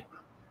guaranteed.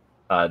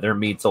 Their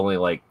meat's only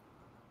like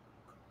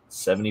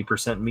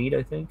 70% meat,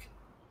 I think.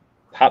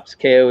 Pops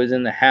KO is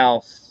in the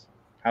house.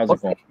 How's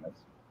it going?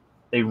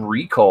 They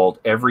recalled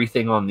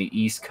everything on the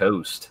East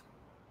Coast.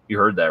 You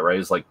heard that, right?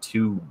 It's like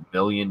 2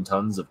 million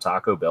tons of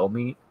Taco Bell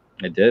meat.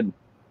 It did.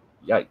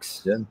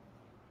 Yikes. It did.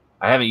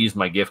 I haven't used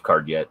my gift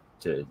card yet,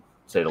 to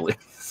say the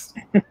least.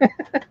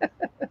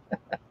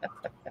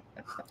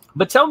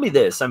 But tell me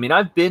this. I mean,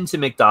 I've been to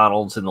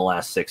McDonald's in the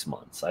last 6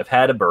 months. I've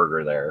had a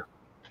burger there.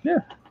 Yeah.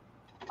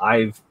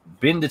 I've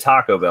been to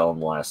Taco Bell in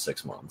the last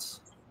 6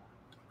 months.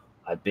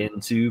 I've been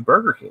to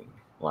Burger King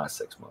the last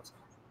 6 months.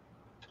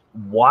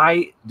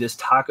 Why does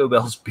Taco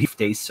Bell's beef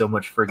taste so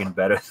much friggin'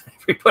 better than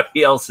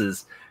everybody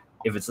else's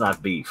if it's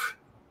not beef?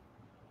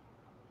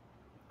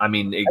 I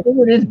mean, I think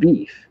it is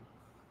beef.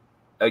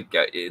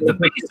 The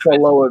base it's a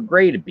lower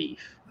grade of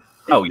beef.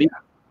 Oh, yeah.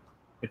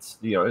 It's,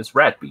 it's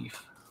rat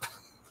beef.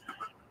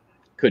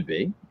 Could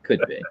be.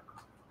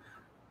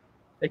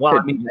 Well,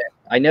 I mean,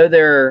 I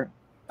know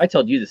I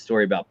told you the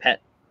story about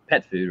pet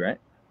food, right?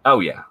 Oh,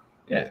 yeah.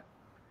 Yeah.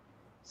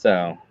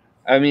 So,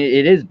 I mean,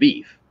 it is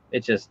beef.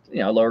 It's just,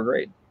 lower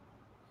grade.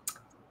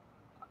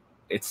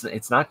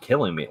 It's not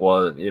killing me.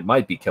 Well, it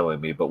might be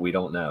killing me, but we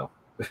don't know.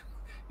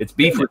 It's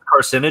beef with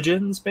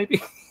carcinogens,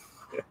 maybe?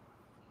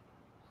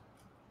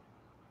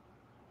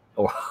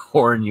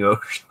 Or in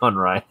Sean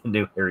Ryan, the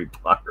new Harry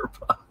Potter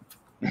pop.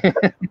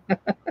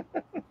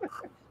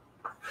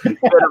 Get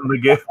him,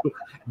 Magoo.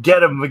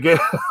 Get him, Magoo.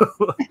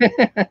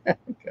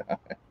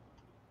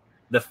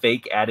 The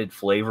fake added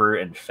flavor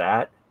and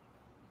fat.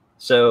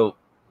 So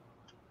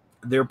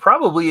there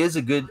probably is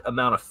a good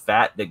amount of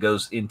fat that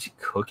goes into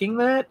cooking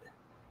that,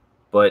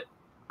 but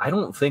I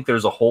don't think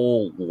there's a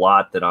whole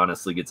lot that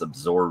honestly gets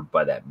absorbed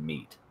by that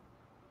meat.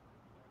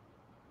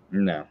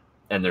 No.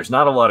 And there's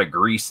not a lot of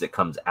grease that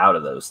comes out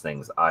of those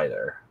things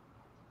either.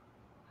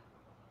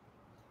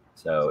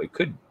 So it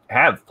could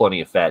have plenty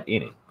of fat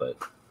in it, but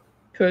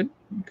could.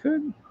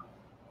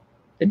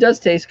 It does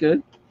taste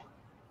good.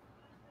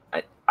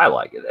 I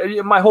like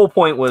it. My whole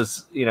point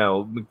was,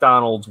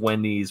 McDonald's,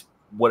 Wendy's.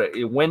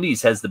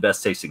 Wendy's has the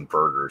best tasting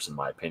burgers, in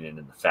my opinion,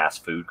 in the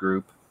fast food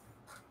group.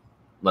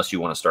 Unless you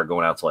want to start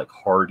going out to like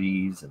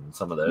Hardee's and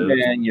some of those.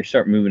 Yeah, and you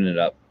start moving it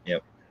up.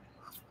 Yep.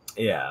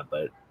 Yeah,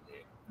 but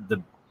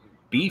the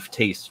beef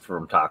taste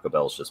from Taco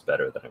Bell is just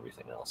better than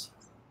everything else.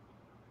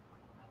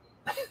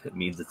 It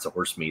means it's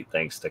horse meat.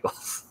 Thanks,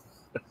 Tickles.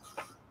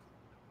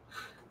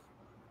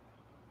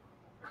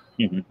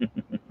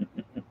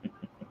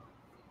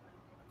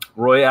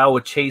 Royale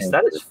with Chase.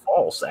 That is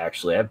false,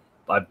 actually.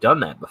 I've done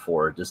that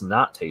before. It does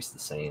not taste the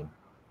same.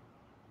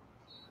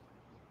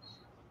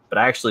 But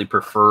I actually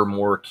prefer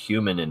more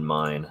cumin in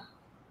mine.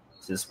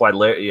 This is why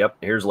Larry. Yep,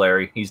 here's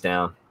Larry. He's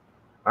down.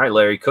 All right,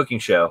 Larry, cooking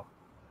show.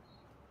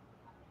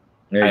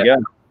 There you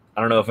go.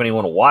 I don't know if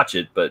anyone will watch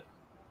it, but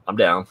I'm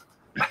down.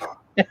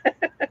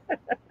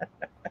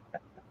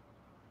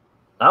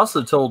 I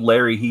also told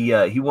Larry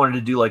he wanted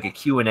to do like a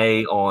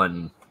Q&A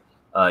on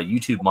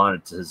YouTube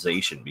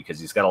monetization because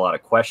he's got a lot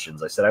of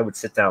questions. I said I would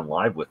sit down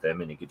live with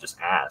him and he could just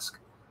ask,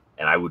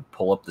 and I would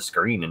pull up the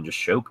screen and just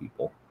show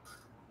people.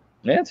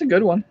 Yeah, it's a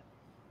good one.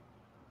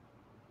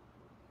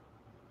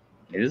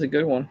 It is a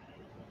good one.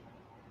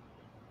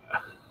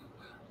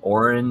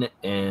 Oren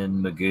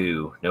and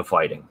Magoo, no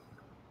fighting.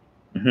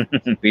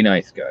 Be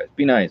nice, guys.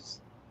 Be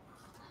nice.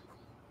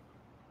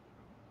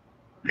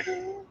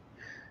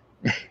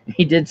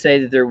 He did say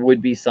that there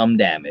would be some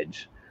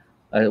damage.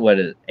 What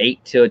is it,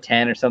 8 to a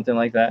 10 or something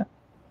like that?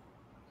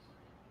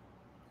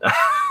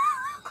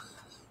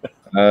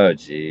 Oh,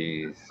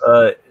 jeez.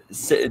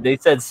 They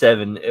said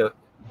 7.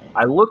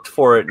 I looked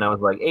for it and I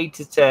was like 8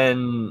 to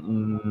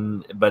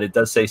 10, but it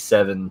does say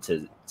 7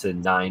 to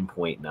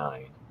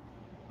 9.9.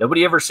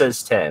 Nobody ever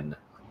says 10.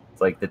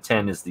 It's like the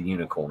 10 is the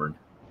unicorn.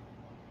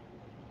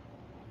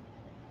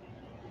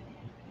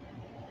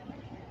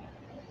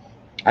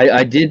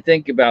 I did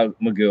think about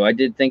Magoo. I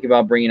did think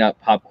about bringing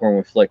up Popcorn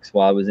with Flicks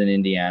while I was in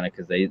Indiana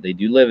because they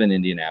do live in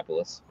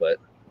Indianapolis, but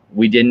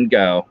we didn't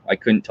go. I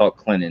couldn't talk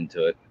Clint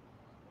into it.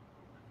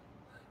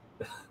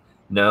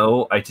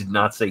 No, I did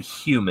not say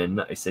human.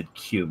 I said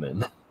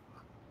cumin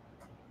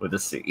with a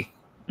C.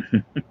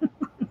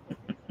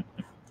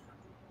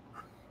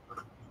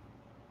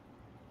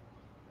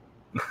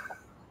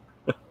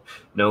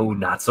 No,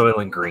 not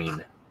Soylent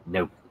Green.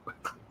 Nope.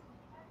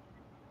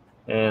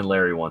 And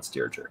Larry wants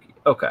deer jerky.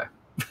 Okay.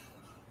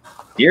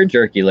 Deer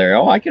jerky, Larry.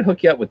 Oh, I can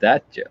hook you up with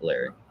that,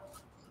 Larry.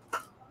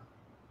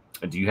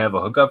 Do you have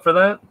a hookup for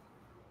that?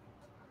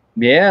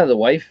 Yeah, the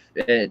wife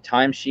at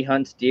times she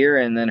hunts deer,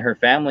 and then her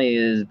family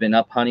has been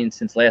up hunting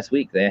since last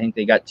week. I think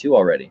they got 2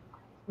 already.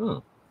 Hmm.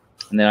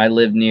 And then I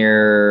live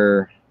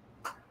near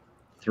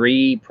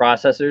 3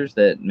 processors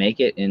that make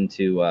it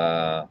into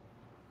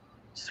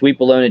sweet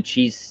bologna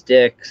cheese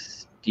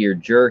sticks, deer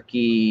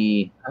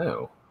jerky,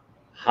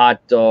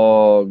 hot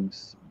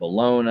dogs,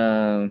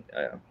 bologna.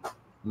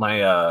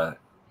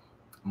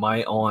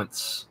 My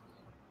aunt's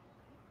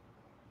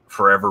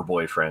forever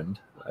boyfriend,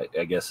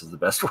 I guess is the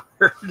best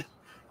word.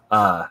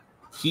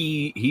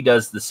 He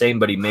does the same,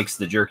 but he makes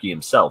the jerky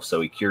himself. So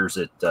he cures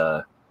it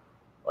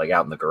like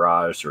out in the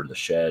garage or the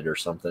shed or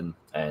something.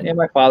 And yeah,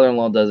 my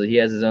father-in-law does it. He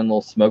has his own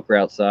little smoker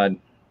outside.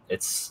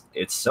 It's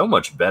so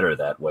much better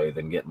that way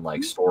than getting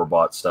like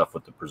store-bought stuff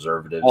with the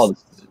preservatives. Oh,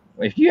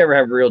 if you ever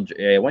have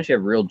once you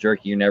have real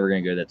jerky, you're never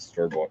gonna go to that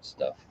store-bought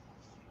stuff.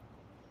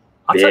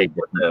 I'll tell you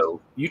what, though,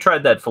 you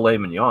tried that filet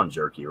mignon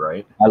jerky,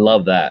 right? I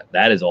love that.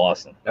 That is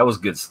awesome. That was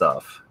good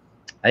stuff.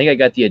 I think I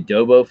got the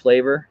adobo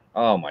flavor.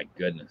 Oh my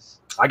goodness.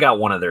 I got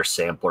one of their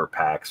sampler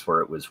packs where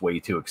it was way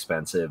too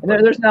expensive.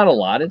 There's not a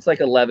lot. It's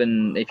like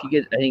 11. I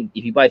think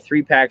if you buy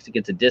 3 packs, it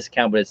gets a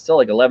discount, but it's still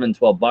like 11,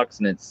 12 bucks,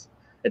 and it's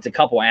a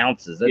couple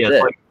ounces. That's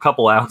it's like a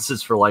couple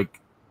ounces for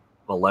like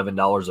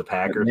 $11 a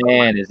pack or something.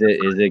 Man, is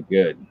it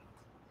good?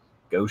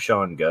 Go,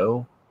 Sean,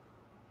 go.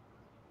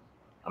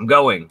 I'm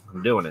going.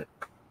 I'm doing it.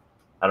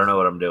 I don't know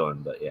what I'm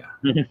doing, but yeah.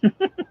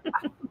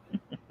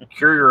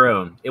 Cure your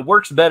own. It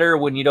works better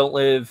when you don't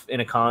live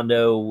in a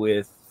condo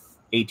with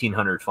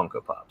 1,800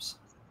 Funko Pops.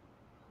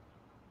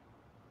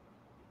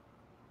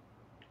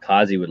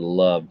 Kazi would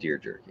love deer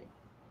jerky.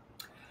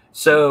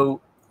 So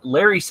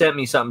Larry sent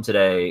me something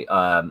today.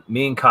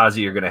 Me and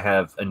Kazi are going to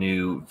have a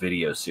new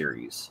video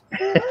series.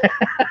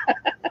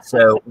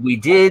 So I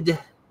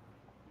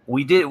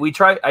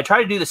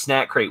tried to do the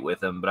snack crate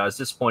with him, but I was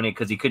disappointed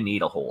because he couldn't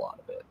eat a whole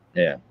lot of it.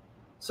 Yeah.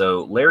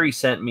 So Larry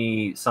sent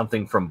me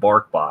something from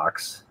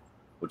BarkBox,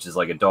 which is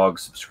like a dog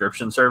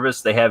subscription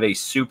service. They have a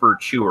super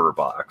chewer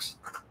box,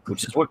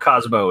 which is what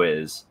Cosmo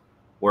is,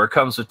 where it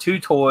comes with 2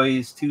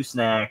 toys, 2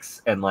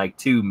 snacks, and like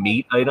 2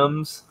 meat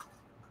items.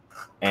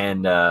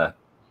 And I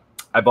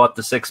bought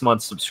the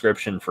 6-month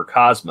subscription for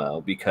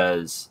Cosmo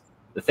because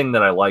the thing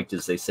that I liked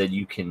is they said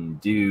you can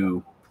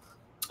do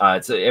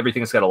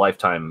everything's got a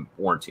lifetime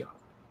warranty on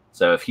it.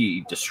 So if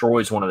he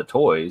destroys one of the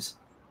toys,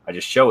 I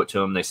just show it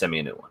to him. They send me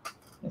a new one.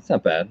 That's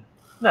not bad.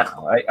 No,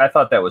 I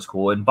thought that was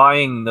cool. And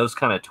buying those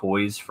kind of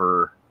toys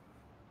for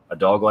a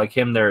dog like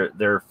him, they're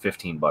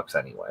 $15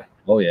 anyway.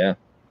 Oh yeah,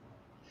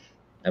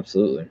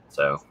 absolutely.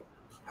 So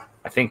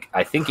I think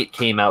it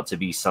came out to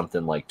be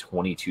something like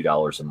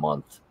 $22 a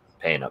month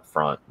paying up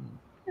front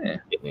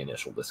and getting the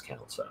initial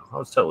discount. So I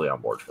was totally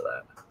on board for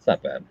that. It's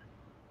not bad.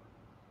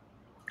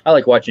 I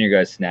like watching your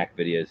guys' snack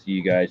videos.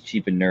 You guys,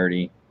 cheap and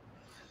nerdy.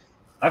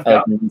 I've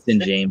got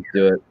and James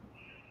do it.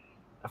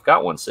 I've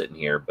got one sitting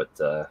here,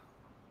 but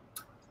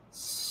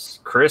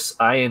Chris,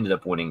 I ended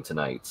up winning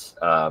tonight.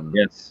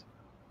 Yes.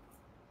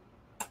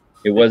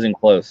 It wasn't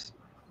close.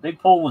 Big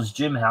poll was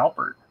Jim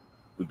Halpert.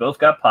 We both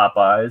got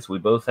Popeyes. We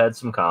both had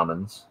some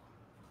commons.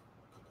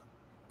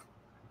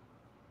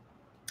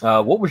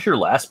 What was your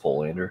last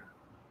poll, Andrew?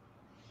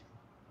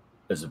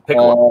 Is it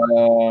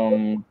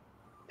Piccolo?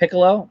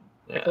 Piccolo?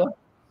 Yeah. Piccolo?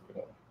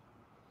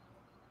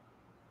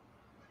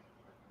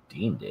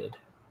 Dean did.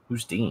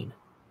 Who's Dean?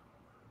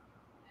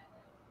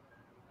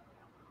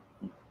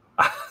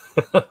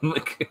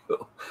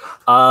 Magoo.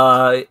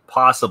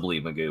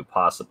 Possibly Magoo.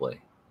 Possibly.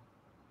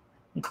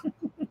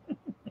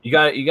 You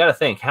got to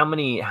think how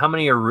many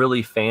are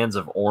really fans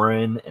of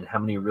Orin and how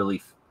many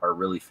really are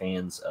really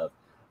fans of.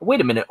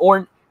 Wait a minute,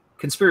 Orin.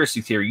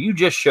 Conspiracy theory. You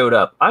just showed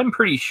up. I'm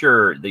pretty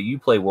sure that you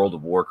play World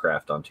of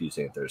Warcraft on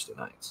Tuesday and Thursday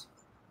nights.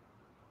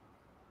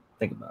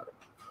 Think about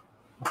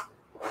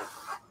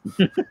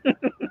it.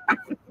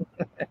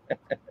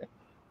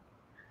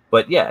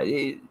 But yeah,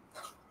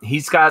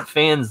 he's got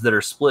fans that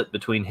are split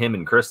between him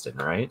and Kristen,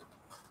 right?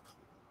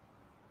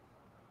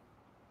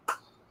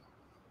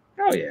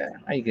 Oh yeah,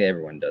 I think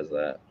everyone does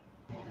that.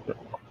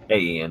 Hey,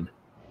 Ian.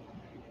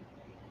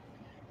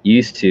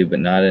 Used to, but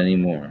not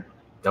anymore.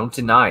 Don't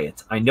deny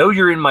it. I know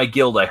you're in my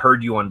guild. I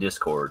heard you on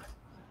Discord.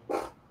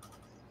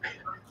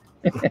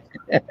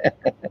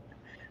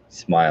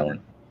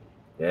 Smiling.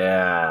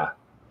 Yeah.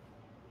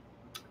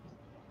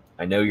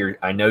 I know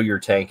you're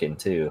tanking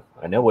too.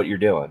 I know what you're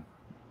doing.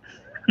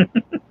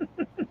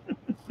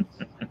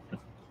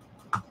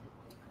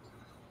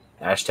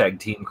 Hashtag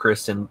Team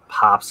Kristen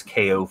pops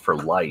KO for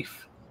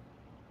life.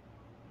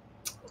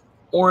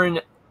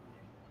 Orin,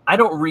 I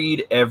don't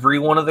read every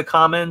one of the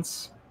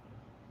comments,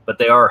 but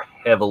they are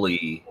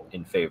heavily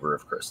in favor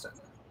of Kristen.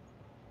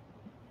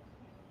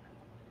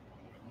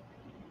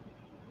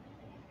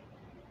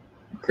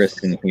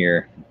 Kristen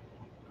here.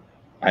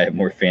 I have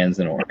more fans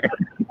than Orin.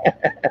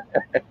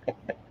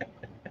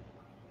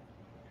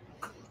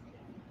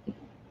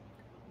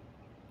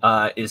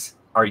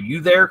 Are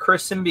you there,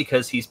 Kristen,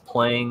 because he's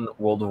playing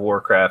World of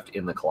Warcraft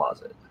in the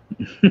closet?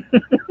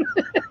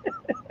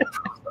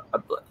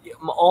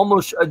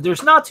 Almost.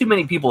 There's not too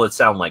many people that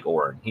sound like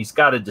Orin. He's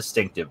got a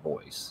distinctive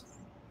voice,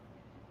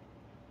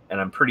 and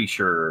I'm pretty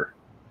sure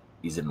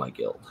he's in my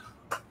guild.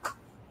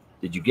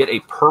 Did you get a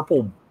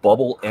purple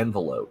bubble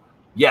envelope?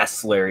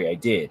 Yes, Larry, I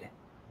did.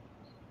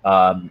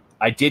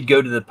 I did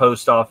go to the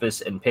post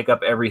office and pick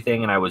up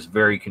everything, and I was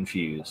very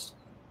confused.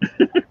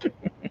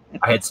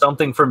 I had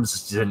something from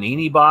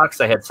Zanini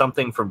Box. I had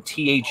something from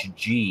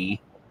THG,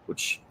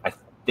 which I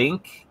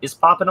think is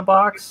Pop in a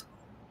Box.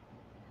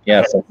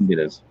 Yes, I think it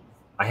is.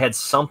 I had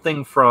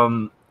something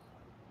from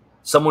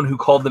someone who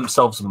called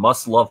themselves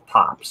Must Love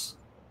Pops.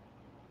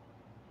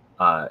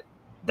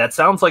 That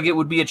sounds like it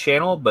would be a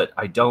channel, but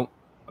I'm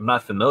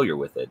not familiar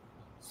with it.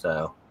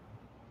 So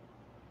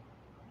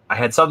I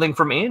had something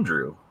from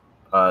Andrew.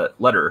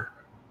 Letter.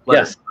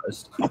 Yes.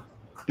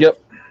 Yep.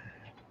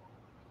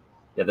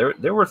 Yeah,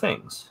 there were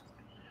things.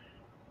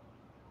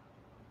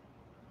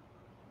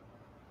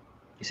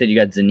 You said you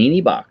got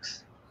Zanini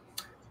Box.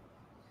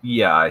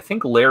 Yeah, I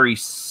think Larry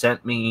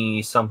sent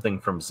me something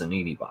from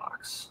Zanini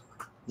Box.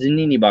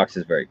 Zanini Box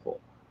is very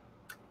cool.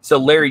 So,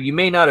 Larry, you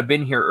may not have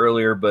been here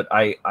earlier, but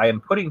I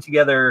am putting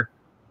together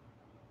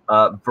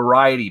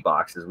variety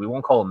boxes. We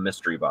won't call them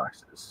mystery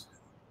boxes,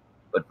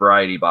 but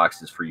variety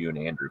boxes for you and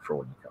Andrew for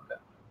when you come down.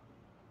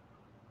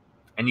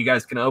 And you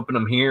guys can open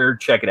them here,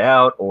 check it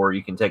out, or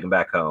you can take them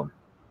back home.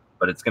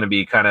 But it's going to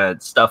be kind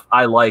of stuff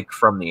I like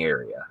from the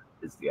area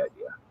is the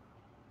idea.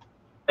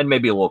 And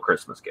maybe a little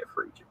Christmas gift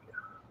for each of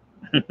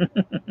you.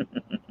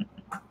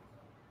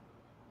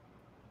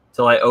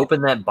 Till I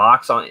open that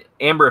box on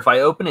Amber, if I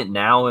open it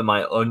now, am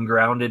I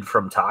ungrounded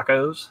from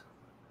tacos?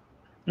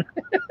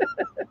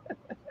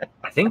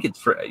 I think it's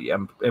for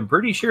I'm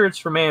pretty sure it's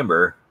from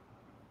Amber.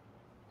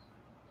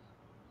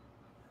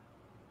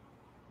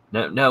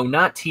 No,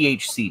 not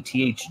THC.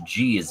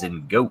 THG is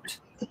in goat.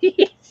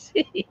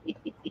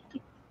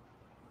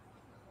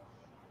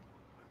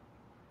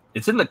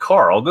 It's in the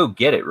car. I'll go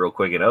get it real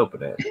quick and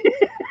open it.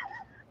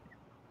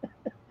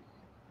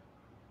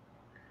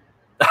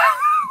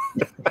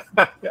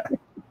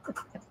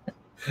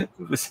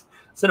 It's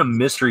in a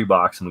mystery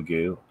box,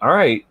 Magoo. All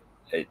right.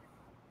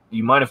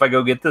 You mind if I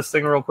go get this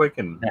thing real quick?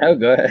 No,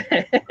 go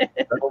ahead.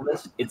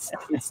 It's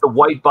the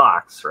white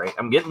box, right?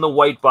 I'm getting the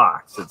white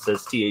box. It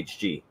says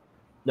THG.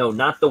 No,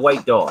 not the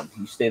white dog.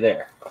 You stay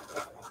there.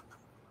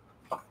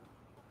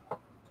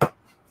 I'll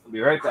be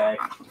right back.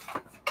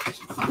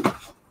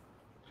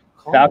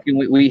 Falcon,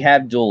 we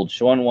have dueled.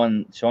 Sean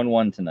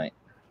won tonight.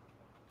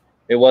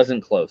 It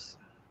wasn't close.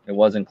 It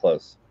wasn't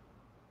close.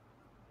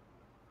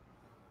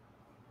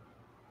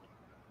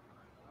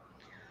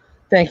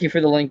 Thank you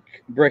for the link,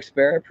 Bricks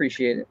Bear. I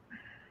appreciate it.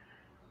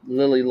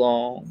 Lily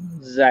Long,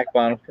 Zach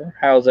Bonifer.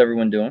 How's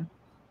everyone doing?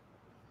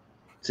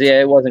 So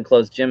yeah, it wasn't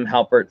close. Jim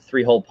Halpert,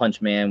 3-hole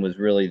punch man, was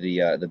really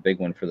the big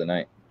one for the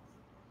night.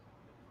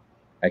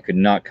 I could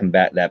not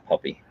combat that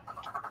puppy.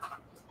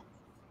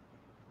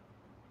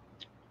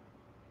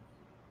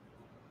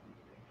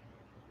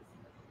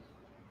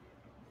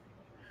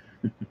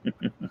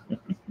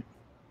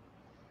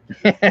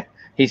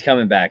 He's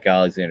coming back,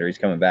 Alexander. He's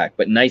coming back.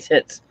 But nice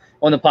hits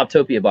on the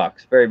Poptopia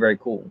box. Very, very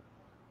cool.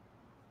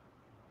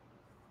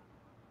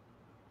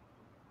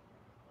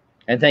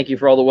 And thank you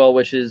for all the well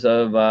wishes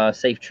of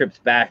safe trips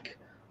back.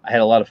 I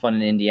had a lot of fun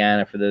in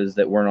Indiana. For those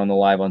that weren't on the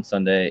live on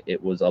Sunday,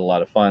 it was a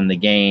lot of fun. The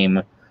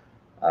game.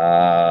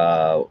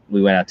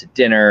 We went out to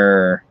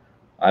dinner.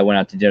 I went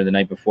out to dinner the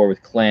night before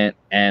with Clint,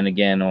 and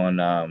again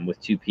on with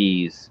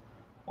 2Ps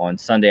on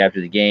Sunday after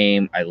the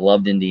game. I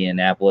loved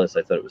Indianapolis.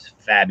 I thought it was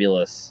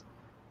fabulous.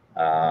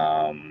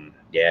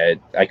 Yeah,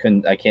 I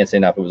can't say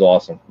enough. It was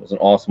awesome. It was an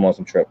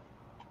awesome trip.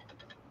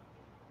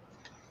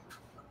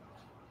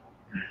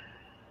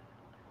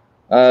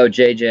 Oh,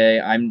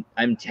 JJ,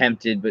 I'm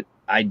tempted, but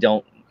I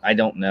don't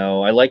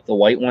know. I like the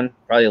white one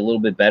probably a little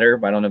bit better,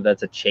 but I don't know if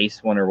that's a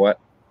chase one or what.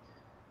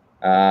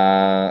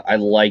 I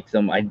like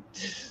them. I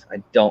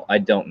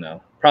don't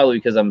know. Probably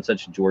because I'm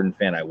such a Jordan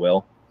fan. I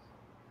will.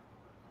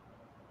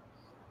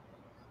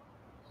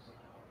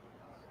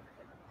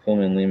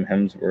 Filming Liam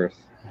Hemsworth.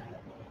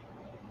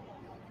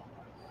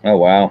 Oh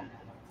wow.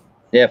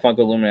 Yeah, Funko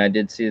Lumen. I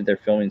did see that they're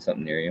filming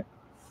something near you.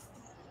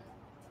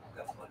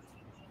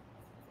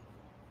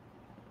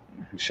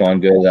 Sean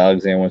goes.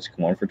 Alexander wants to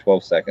come on for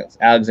 12 seconds.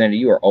 Alexander,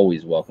 you are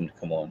always welcome to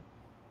come on.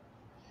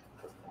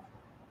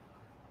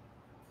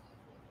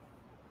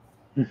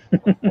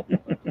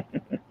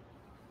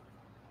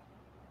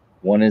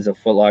 One is a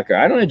Foot Locker.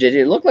 I don't know, JJ.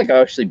 It looked like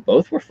actually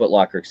both were Foot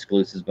Locker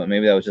exclusives, but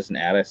maybe that was just an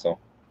ad I saw.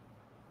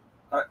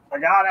 I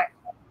got it.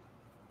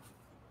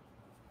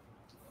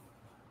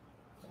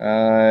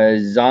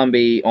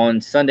 Zombie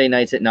on Sunday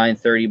nights at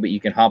 9:30, but you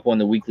can hop on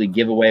the weekly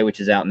giveaway, which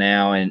is out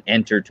now, and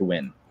enter to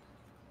win.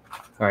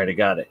 All right, I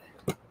got it.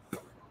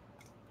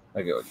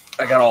 I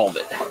got all of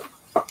it.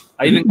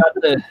 I even got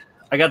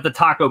the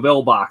Taco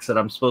Bell box that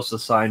I'm supposed to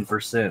sign for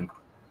Sin.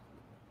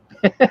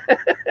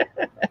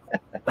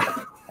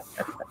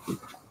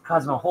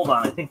 Cosmo, hold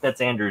on. I think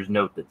that's Andrew's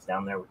note that's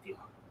down there with you.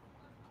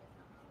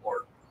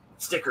 Or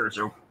stickers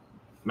or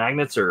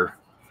magnets or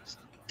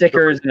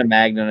stickers and a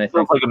magnet, I think.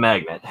 Looks like a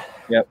magnet.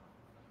 Yep.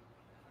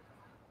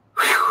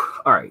 Whew.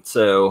 All right,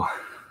 so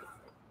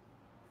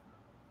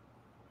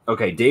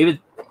okay, David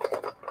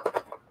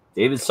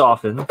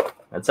Soften.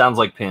 That sounds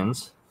like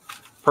pins.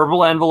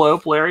 Purple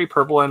envelope, Larry.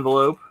 Purple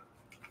envelope.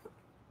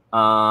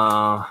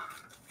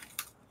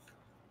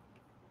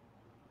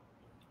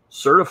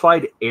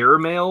 Certified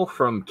airmail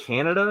from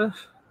Canada.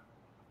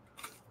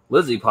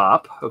 Lizzie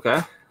Pop. Okay.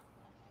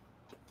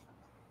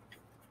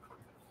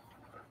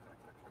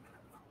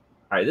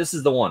 All right, this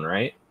is the one,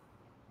 right?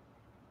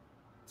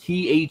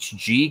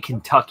 THG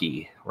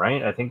Kentucky,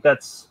 right? I think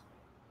that's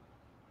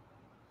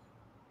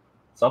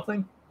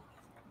something.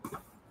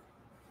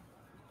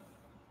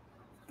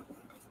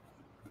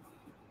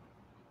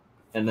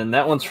 And then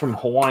that one's from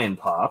Hawaiian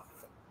Pop.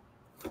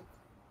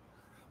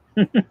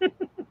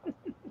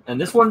 And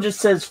this one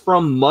just says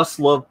from Must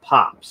Love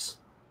Pops.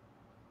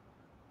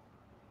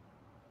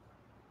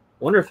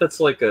 Wonder if that's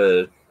like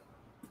a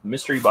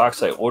mystery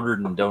box I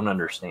ordered and don't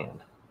understand.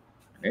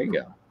 There you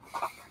go.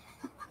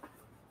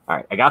 All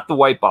right, I got the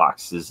white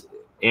box. Is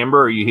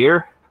Amber, are you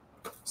here?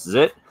 This is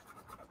it?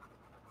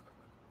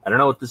 I don't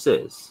know what this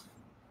is.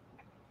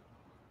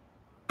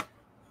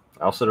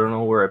 I also don't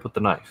know where I put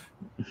the knife.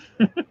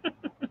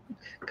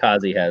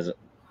 Kazi has it.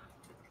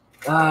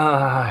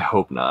 I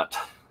hope not.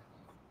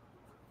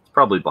 It's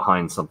probably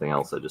behind something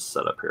else I just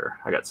set up here.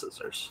 I got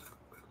scissors.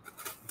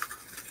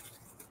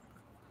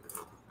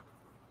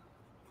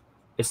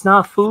 It's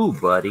not food,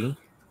 buddy.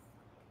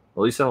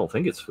 At least I don't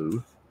think it's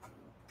food.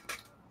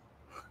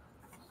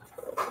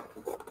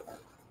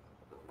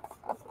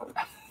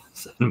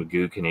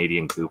 Magoo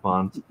Canadian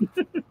coupons.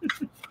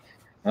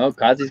 Oh,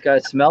 Kazi's got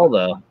a smell,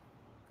 though.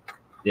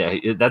 Yeah,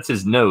 that's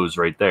his nose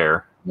right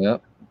there.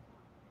 Yep.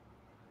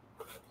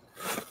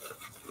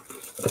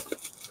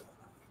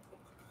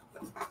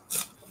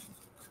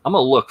 I'm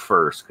going to look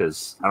first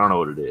because I don't know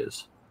what it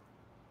is.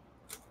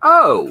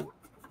 Oh,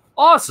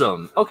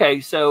 awesome. Okay,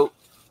 so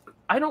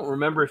I don't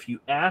remember if you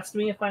asked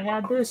me if I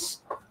had this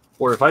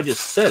or if I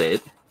just said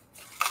it,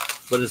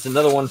 but it's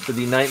another one for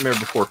the Nightmare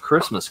Before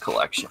Christmas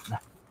collection.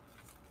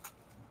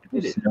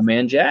 It's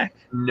Snowman Jack.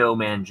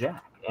 Snowman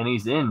Jack. And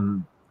he's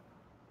in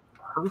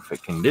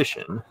perfect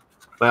condition.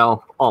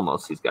 Well,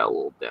 almost. He's got a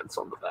little dents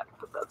on the back,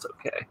 but that's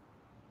okay.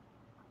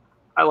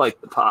 I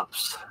like the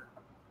pops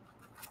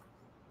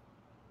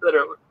that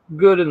are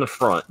good in the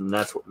front, and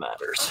that's what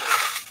matters.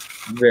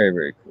 Very,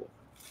 very cool.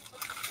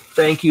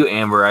 Thank you,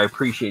 Amber. I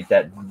appreciate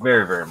that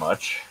very, very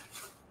much.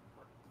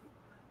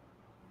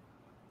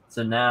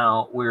 So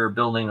now we're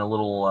building a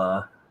little,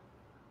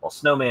 well,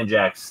 Snowman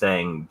Jack's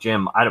saying,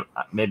 Jim,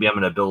 maybe I'm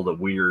going to build a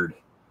weird,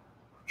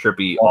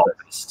 trippy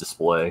office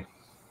display.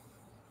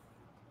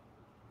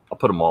 I'll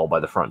put them all by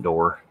the front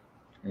door.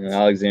 And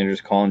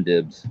Alexander's calling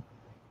dibs.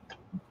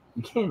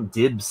 You can't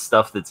dibs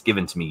stuff that's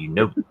given to me. You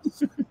know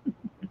this.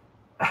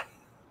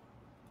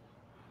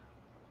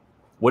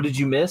 What did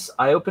you miss?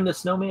 I opened a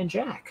Snowman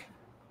Jack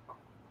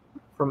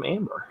from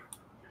Amber.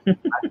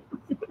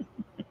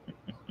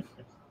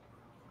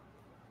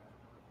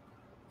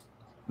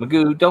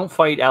 Magoo, don't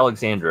fight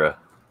Alexandra.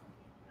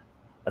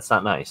 That's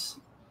not nice.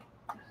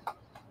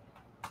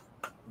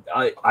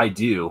 I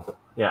do.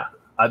 Yeah.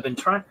 I've been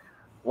trying.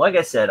 Like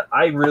I said,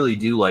 I really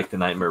do like the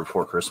Nightmare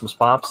Before Christmas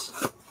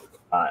pops.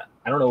 I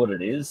don't know what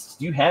it is.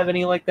 Do you have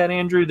any like that,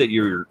 Andrew, that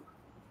you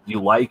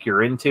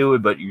you're into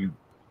it, but you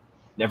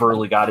never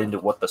really got into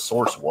what the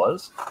source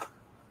was?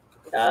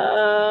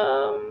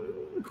 I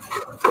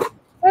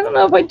don't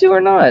know if I do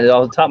or not.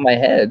 Off the top of my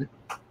head,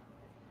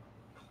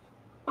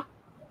 I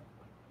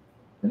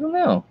don't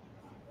know.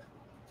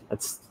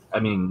 I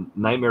mean,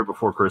 Nightmare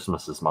Before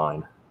Christmas is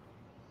mine.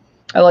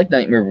 I like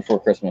Nightmare Before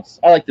Christmas.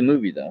 I like the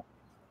movie though.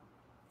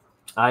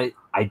 I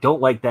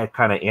don't like that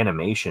kind of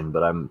animation,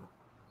 but I'm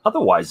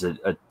otherwise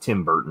a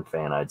Tim Burton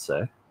fan, I'd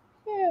say.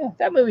 Yeah,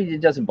 that movie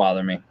doesn't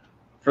bother me.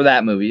 For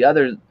that movie,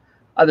 other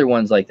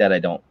ones like that I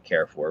don't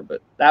care for,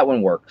 but that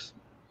one works.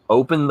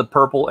 Open the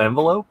purple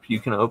envelope. You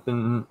can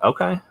open.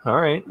 Okay,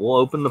 all right. We'll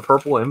open the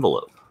purple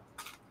envelope.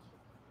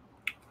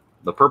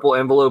 The purple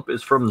envelope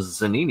is from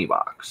Zanini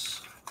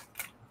Box.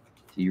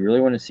 Do you really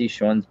want to see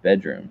Sean's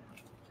bedroom?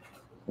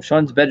 Well,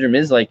 Sean's bedroom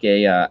is like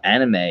a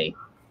anime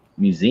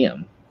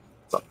museum.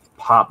 It's a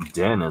pop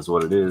den, is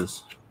what it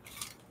is.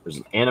 There's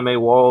an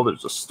anime wall.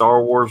 There's a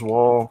Star Wars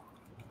wall.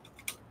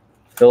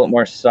 Philip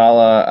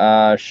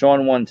Marsala.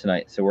 Sean won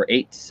tonight, so we're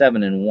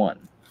 8-7-1.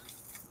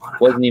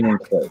 Wasn't even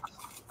close.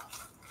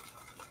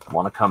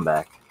 Want to come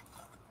back?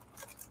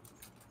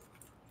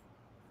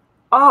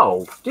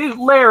 Oh, dude,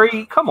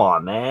 Larry, come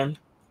on, man.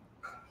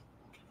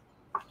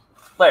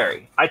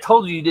 Larry, I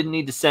told you didn't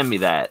need to send me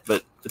that,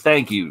 but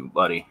thank you,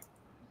 buddy.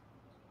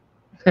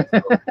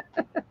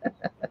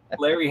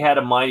 Larry had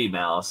a Mighty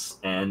Mouse,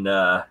 and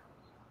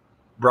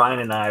Brian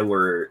and I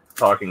were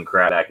talking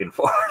crap back and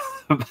forth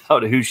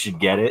about who should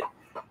get it,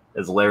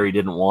 as Larry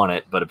didn't want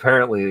it, but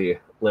apparently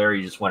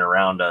Larry just went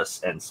around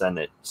us and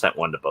sent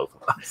one to both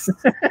of us.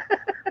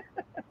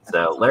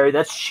 So, Larry,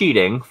 that's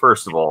cheating,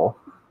 first of all.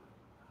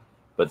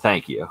 But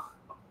thank you.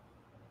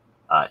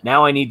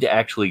 Now I need to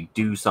actually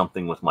do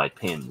something with my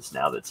pins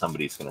now that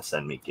somebody's going to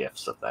send me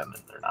gifts of them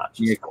and they're not just...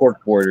 You get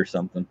cork board or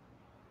something.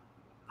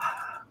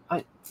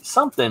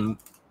 Something.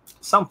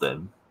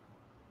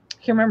 I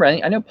can't remember.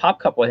 I know Pop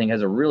Couple, I think,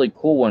 has a really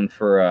cool one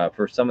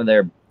for some of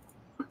their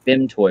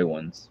BIM toy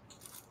ones.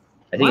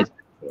 I think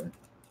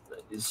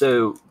it's...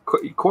 So,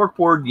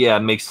 corkboard, yeah,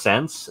 makes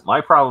sense.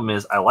 My problem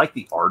is I like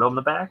the art on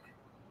the back.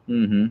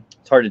 Mm-hmm.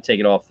 It's hard to take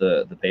it off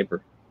the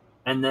paper.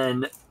 And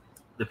then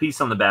the piece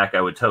on the back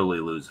I would totally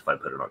lose if I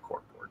put it on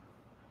corkboard.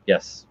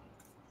 Yes.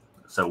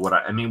 So what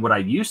I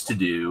used to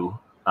do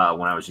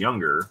when I was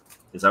younger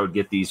is I would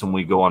get these when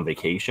we go on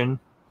vacation,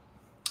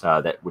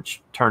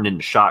 which turned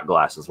into shot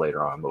glasses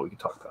later on, but we can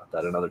talk about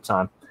that another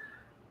time.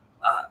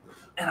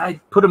 And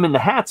I'd put them in the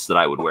hats that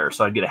I would wear.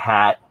 So I'd get a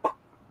hat,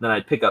 then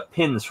I'd pick up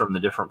pins from the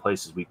different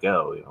places we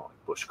go,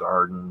 like Busch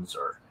Gardens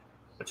or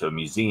to a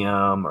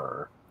museum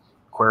or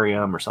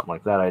aquarium or something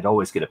like that. I'd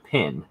always get a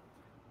pin,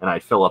 and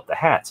I'd fill up the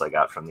hats I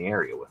got from the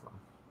area with them.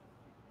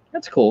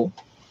 That's cool.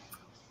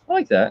 I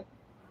like that.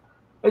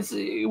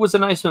 It was a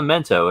nice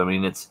memento. I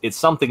mean, it's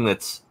something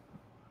that's,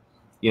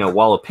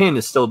 while a pin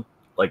is still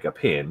like a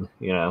pin,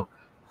 the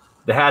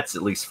hat's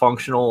at least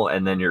functional,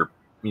 and then you're,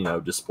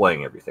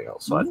 displaying everything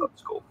else. So I thought it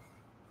was cool.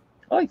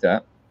 I like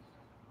that.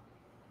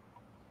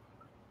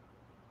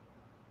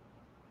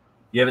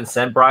 You haven't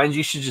sent Brian's?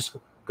 You should just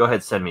go ahead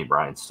and send me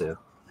Brian's too.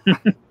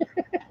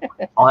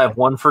 I'll have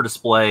one for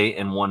display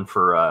and one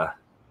for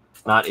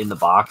not in the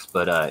box,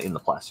 but in the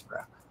plastic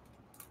wrap.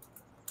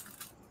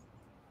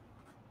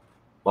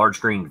 Large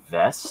green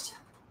vest.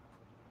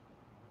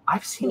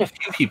 I've seen a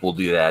few people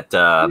do that.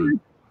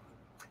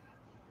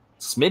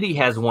 Smitty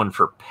has one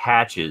for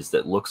patches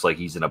that looks like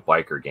he's in a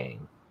biker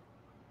gang.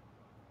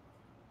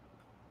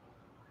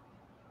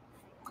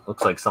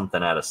 Looks like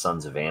something out of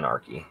Sons of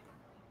Anarchy.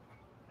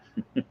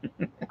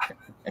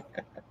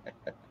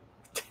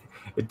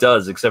 It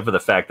does, except for the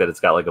fact that it's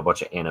got like a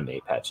bunch of anime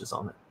patches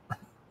on it.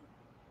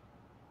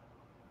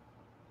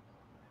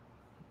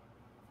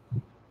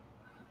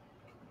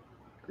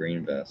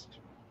 Green vest.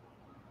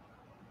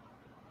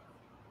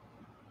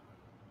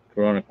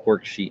 Put on a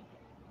cork sheet.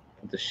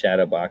 Put the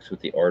shadow box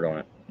with the art on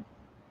it.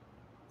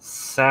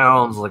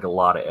 Sounds like a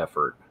lot of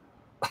effort.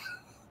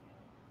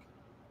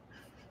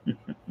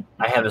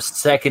 I have a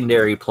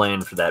secondary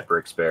plan for that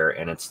Bricks Bear,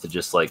 and it's to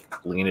just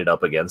like lean it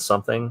up against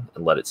something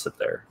and let it sit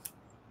there.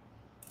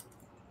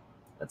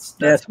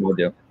 That's what we'll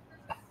do.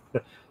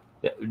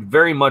 Yeah,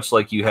 very much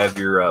like you have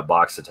your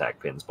box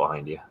attack pins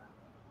behind you.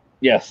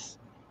 Yes,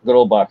 good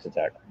old box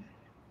attack.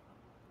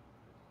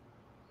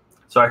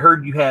 So I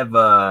heard you have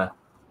a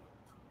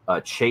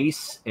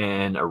chase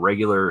and a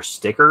regular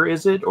sticker.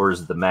 Is it, or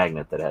is it the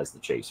magnet that has the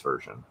chase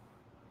version?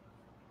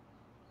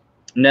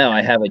 No,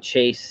 I have a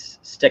chase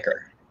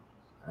sticker.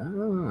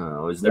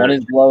 Oh, is there? One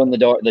is glow in the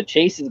dark. The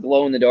chase is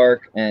glow in the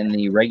dark, and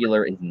the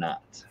regular is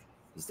not.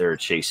 Is there a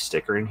chase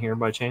sticker in here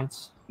by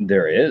chance?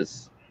 There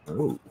is.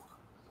 Oh,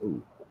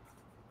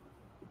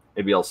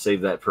 maybe I'll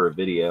save that for a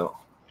video.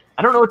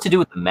 I don't know what to do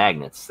with the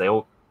magnets. They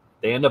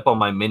end up on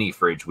my mini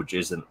fridge, which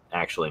isn't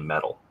actually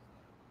metal.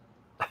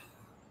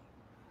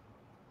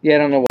 Yeah, I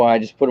don't know why. I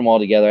just put them all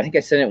together. I think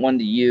I sent one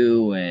to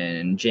you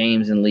and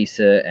James and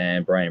Lisa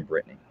and Brian and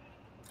Brittany.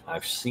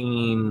 I've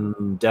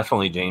seen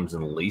definitely James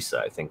and Lisa,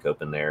 I think,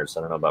 open theirs. I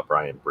don't know about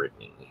Brian and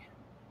Brittany.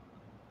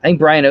 I think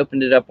Brian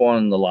opened it up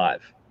on the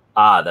live.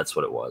 Ah, that's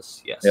what it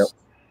was. Yes. Yep.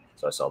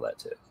 So I saw that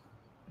too.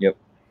 Yep.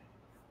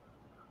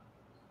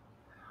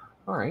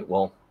 All right.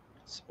 Well,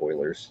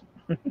 spoilers.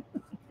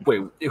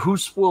 Wait, who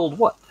spoiled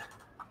what?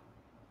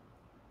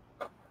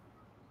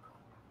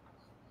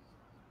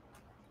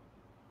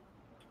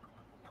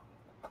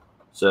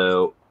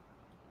 So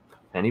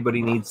anybody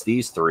needs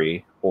these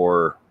 3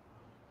 or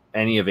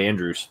any of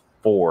Andrew's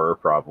 4,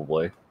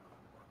 probably.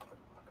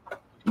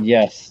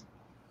 Yes.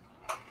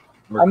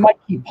 I might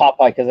keep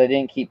Popeye because I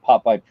didn't keep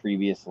Popeye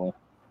previously.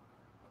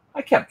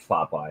 I kept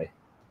Popeye,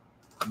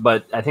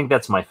 but I think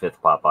that's my 5th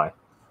Popeye.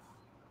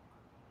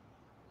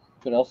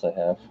 What else I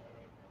have?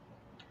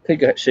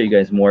 Could show you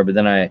guys more, but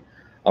then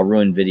I'll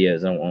ruin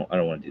videos. I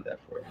don't want to do that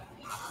for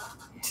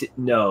you.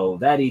 No,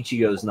 that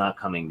Ichigo's not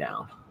coming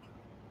down.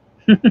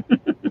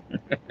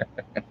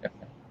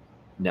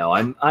 No,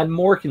 I'm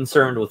more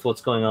concerned with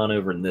what's going on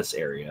over in this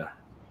area.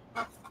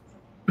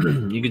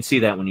 You can see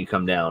that when you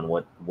come down.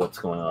 What's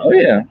going on? Oh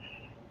yeah,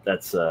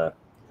 it's a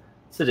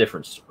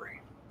different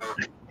story.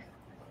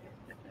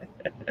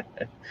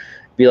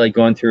 Be like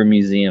going through a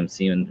museum,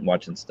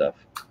 watching stuff.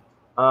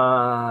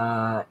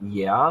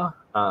 Yeah.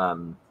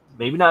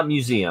 Maybe not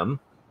museum.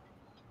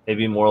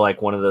 Maybe more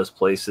like one of those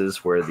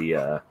places where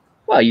the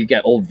well, you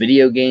got old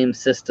video game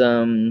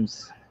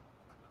systems.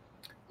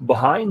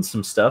 Behind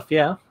some stuff,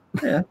 yeah.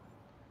 Yeah.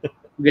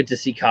 We get to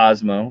see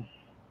Cosmo.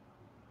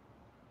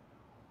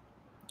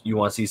 You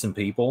want to see some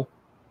people?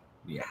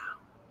 Yeah.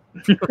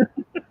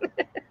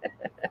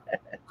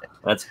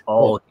 That's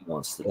all he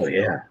wants to do. Oh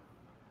yeah.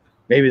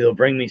 Maybe they'll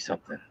bring me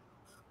something.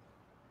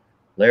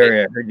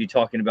 Larry, I heard you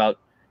talking about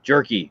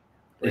jerky.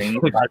 Bring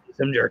me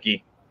some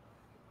jerky.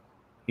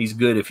 He's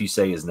good if you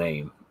say his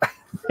name.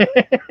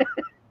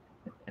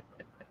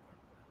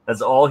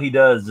 That's all he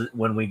does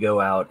when we go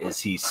out is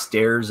he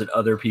stares at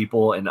other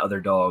people and other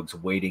dogs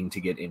waiting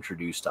to get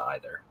introduced to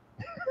either.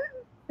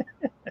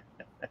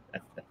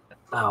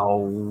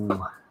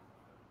 Oh.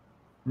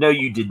 No,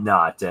 you did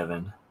not,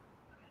 Devin.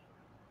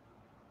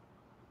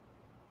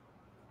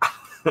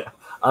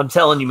 I'm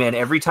telling you, man,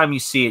 every time you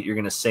see it, you're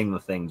going to sing the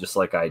thing just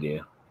like I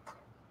do.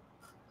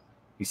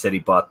 He said he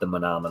bought the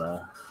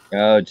Phenomena.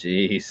 Oh,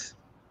 jeez.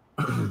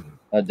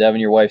 Devin,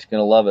 your wife's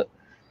going to love it.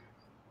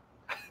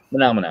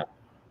 Phenomena.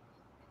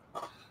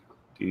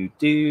 Do,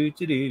 do,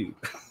 do, do.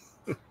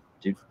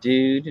 Do,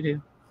 do, do,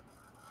 do.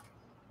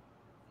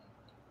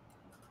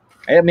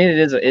 I mean, it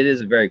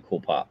is a very cool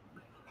pop.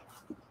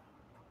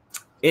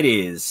 It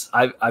is.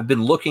 I've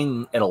been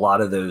looking at a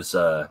lot of those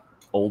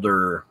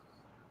older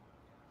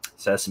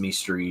Sesame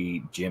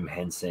Street, Jim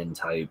Henson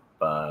type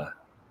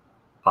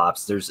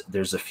pops.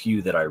 There's a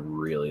few that I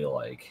really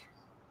like,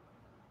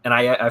 and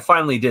I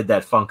finally did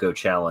that Funko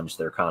challenge.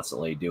 They're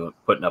constantly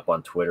putting up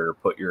on Twitter.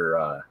 Put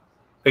your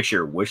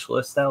picture wish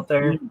list out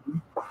there, and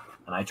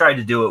I tried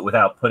to do it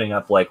without putting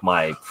up like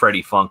my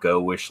Freddy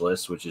Funko wish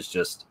list, which is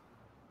just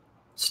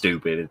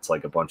stupid. It's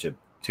like a bunch of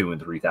 $2,000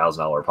 and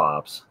 $3,000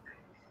 pops.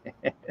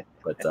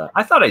 But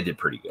I thought I did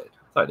pretty good.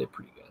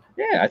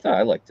 Yeah,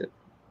 I liked it.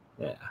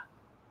 Yeah,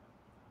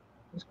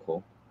 it was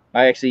cool.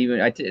 I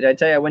actually I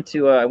tell you, I went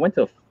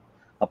to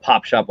a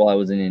pop shop while I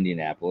was in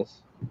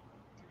Indianapolis.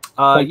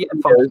 Yeah,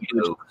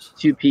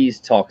 Two P's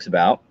talks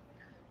about.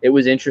 It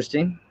was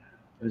interesting.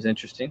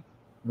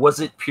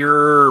 Was it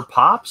pure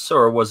pops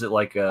or was it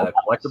like a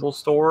collectible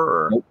store?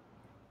 Or? Nope.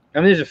 I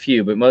mean, there's a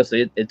few, but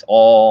mostly it's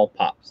all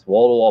pops,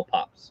 wall-to-wall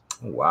pops.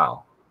 Oh,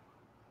 wow.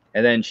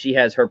 And then she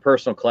has her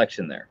personal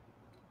collection there.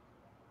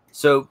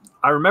 So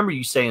I remember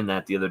you saying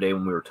that the other day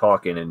when we were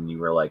talking, and you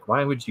were like,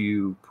 "Why would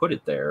you put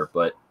it there?"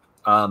 But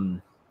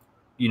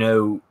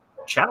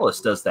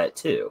Chalice does that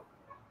too.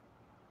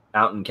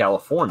 Out in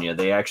California,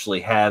 they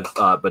actually have,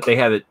 but they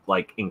have it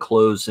like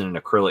enclosed in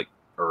an acrylic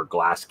or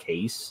glass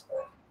case,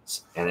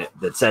 and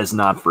that says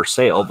 "not for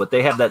sale." But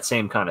they have that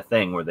same kind of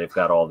thing where they've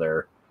got all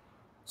their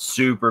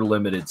super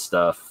limited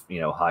stuff,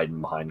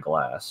 hiding behind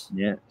glass.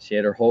 Yeah, she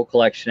had her whole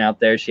collection out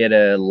there. She had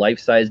a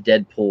life-size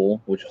Deadpool,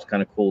 which was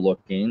kind of cool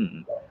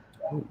looking.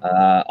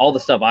 All the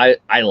stuff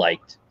I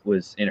liked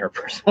was in her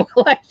personal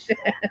collection.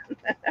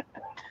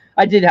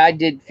 I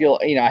did feel,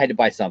 I had to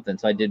buy something,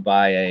 so I did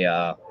buy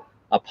a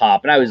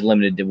pop, and I was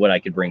limited to what I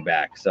could bring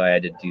back, so I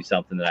had to do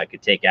something that I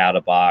could take out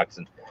a box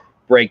and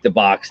break the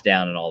box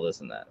down and all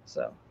this and that.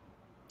 So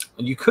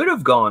you could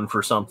have gone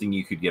for something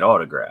you could get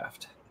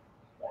autographed.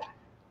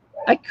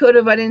 I could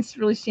have. I didn't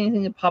really see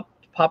anything that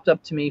popped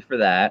up to me for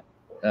that.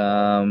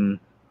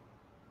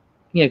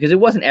 Because it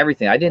wasn't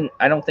everything. I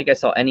don't think I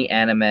saw any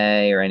anime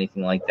or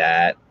anything like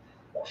that.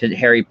 She had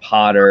Harry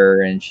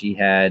Potter, and she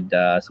had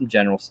some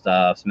general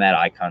stuff, some Mad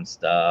Icon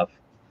stuff.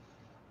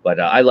 But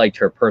I liked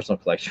her personal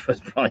collection.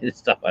 Was probably the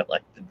stuff I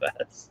liked the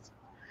best.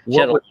 She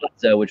had a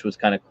Lotso, which was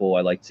kind of cool.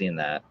 I liked seeing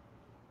that.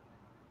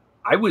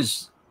 I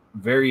was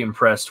very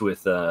impressed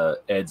with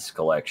Ed's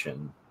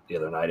collection the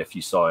other night. If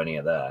you saw any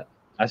of that.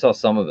 I saw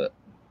some of it.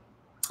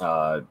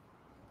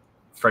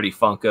 Freddy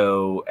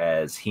Funko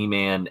as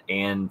He-Man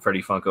and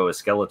Freddy Funko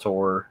as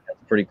Skeletor. That's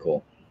pretty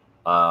cool.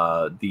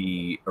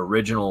 The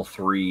original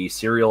 3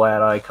 serial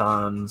ad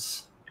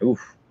icons.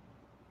 Oof.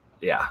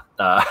 Yeah.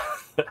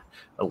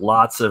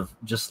 Lots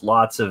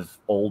of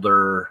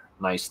older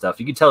nice stuff.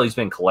 You can tell he's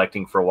been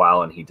collecting for a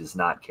while, and he does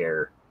not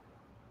care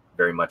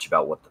very much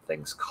about what the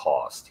things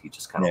cost. He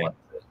just kind of likes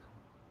it.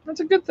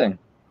 That's a good thing.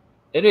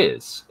 It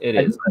is.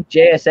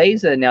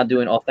 JSA's now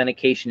doing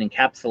authentication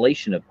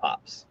encapsulation of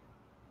pops.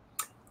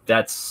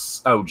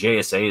 That's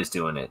JSA is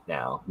doing it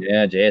now.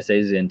 Yeah, JSA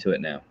is into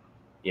it now.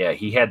 Yeah,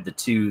 he had the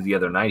 2 the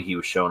other night he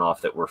was showing off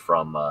that were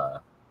from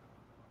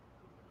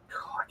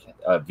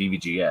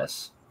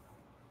VVGS.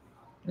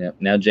 Yeah,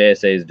 now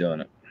JSA is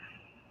doing it.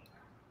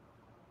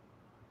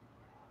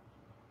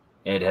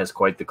 It has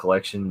quite the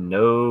collection,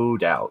 no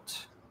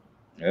doubt.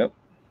 Yep.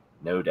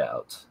 No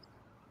doubt.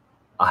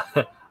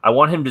 I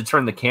want him to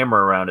turn the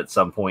camera around at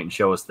some point and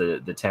show us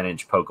the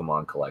 10-inch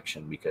Pokemon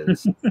collection,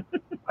 because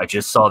I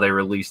just saw they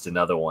released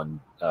another one,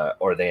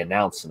 or they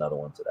announced another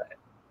one today.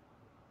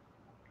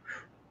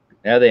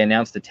 Now they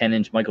announced the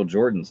 10-inch Michael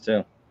Jordans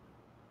too.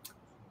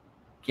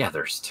 Yeah,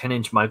 there's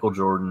 10-inch Michael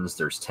Jordans,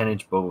 there's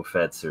 10-inch Boba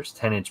Fett's, there's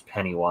 10-inch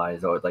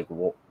Pennywise. Oh, like,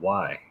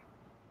 why?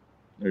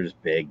 They're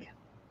just big.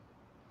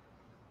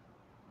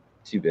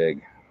 Too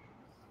big.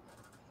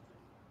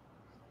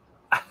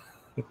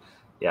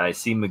 Yeah, I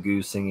see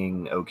Magoo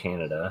singing "Oh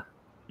Canada."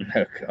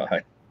 Oh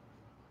God.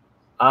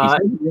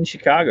 He's in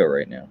Chicago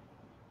right now.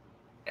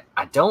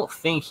 I don't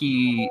think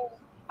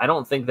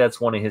that's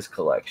one of his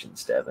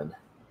collections, Devin.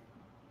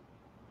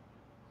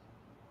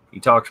 He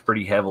talked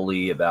pretty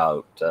heavily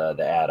about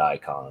the ad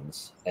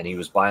icons, and he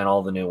was buying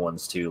all the new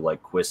ones too,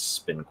 like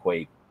Quisp and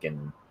Quake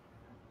and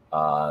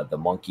the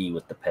monkey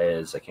with the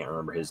Pez. I can't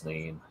remember his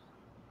name.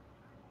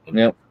 And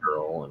yep.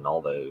 Girl and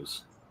all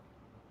those.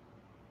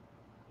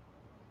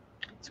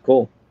 It's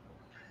cool.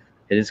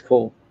 It is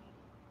cool.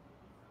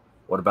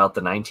 What about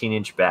the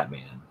 19-inch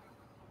Batman?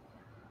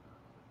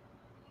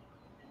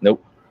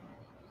 Nope.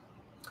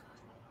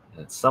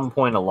 At some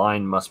point, a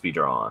line must be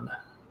drawn.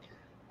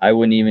 I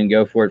wouldn't even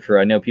go for it.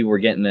 I know people were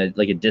getting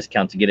a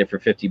discount to get it for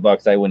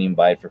 $50. I wouldn't even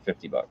buy it for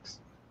 $50.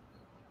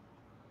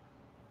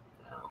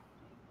 No.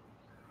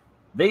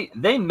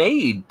 They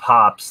made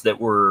pops that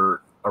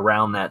were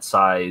around that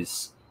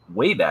size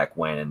way back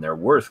when, and they're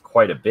worth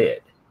quite a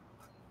bit.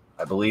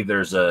 I believe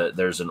there's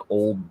an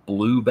old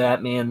blue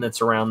Batman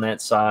that's around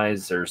that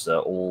size. There's an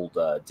old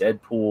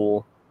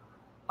Deadpool.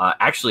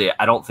 Actually,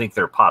 I don't think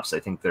they're pops. I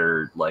think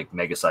they're like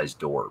mega-sized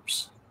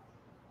Dorbs.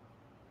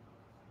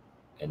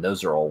 And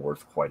those are all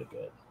worth quite a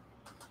bit.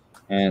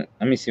 And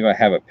let me see if I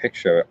have a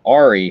picture of it.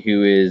 Ari,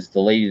 who is the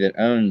lady that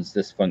owns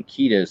this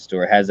Funkito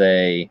store, has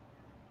a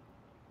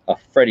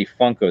Freddy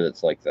Funko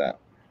that's like that.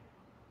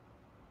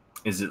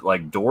 Is it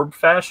like Dorb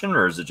fashion,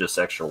 or is it just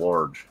extra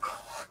large?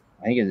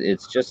 I think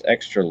it's just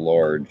extra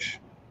large.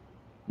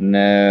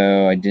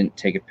 No, I didn't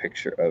take a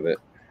picture of it.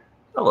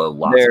 Hello,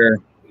 lots there.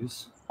 Of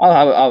videos. I'll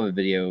have a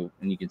video,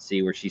 and you can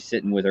see where she's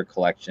sitting with her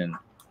collection.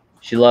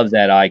 She loves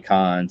that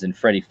icons and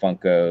Freddy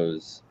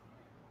Funkos.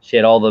 She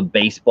had all the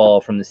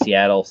baseball from the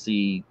Seattle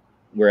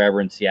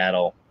wherever in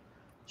Seattle.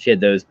 She had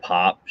those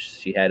pops.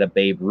 She had a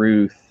Babe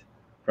Ruth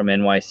from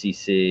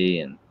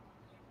NYCC, and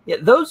yeah,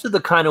 those are the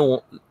kind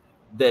of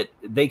that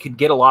they could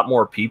get a lot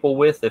more people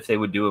with if they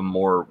would do them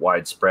more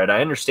widespread.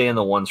 I understand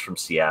the ones from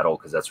Seattle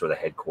because that's where the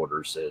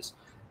headquarters is.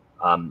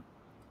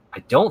 I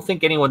don't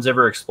think anyone's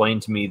ever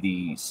explained to me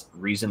the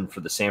reason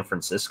for the San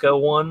Francisco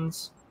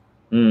ones.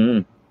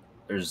 Mm-hmm.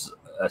 There's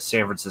a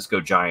San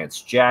Francisco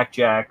Giants Jack.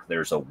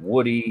 There's a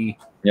Woody.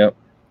 Yep.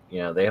 You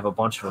know, they have a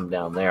bunch of them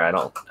down there. I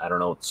don't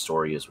know what the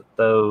story is with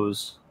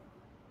those.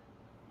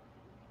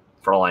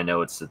 For all I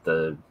know, it's that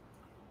the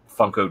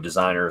Funko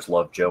designers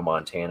love Joe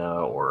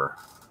Montana or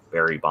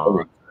Barry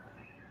Bond.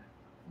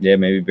 Yeah,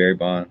 maybe Barry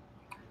Bond.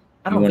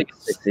 I don't think a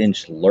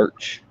 6-inch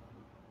Lurch.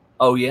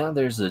 Oh yeah,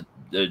 there's a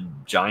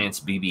Giants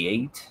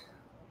BB-8.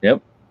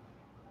 Yep.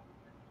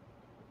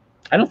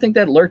 I don't think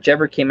that Lurch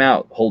ever came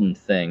out holding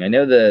thing. I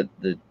know the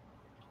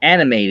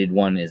animated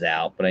one is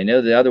out, but I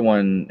know the other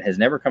one has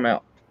never come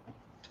out.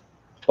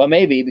 But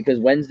maybe because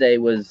Wednesday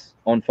was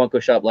on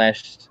Funko Shop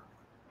last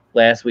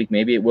week,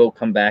 maybe it will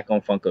come back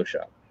on Funko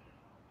Shop.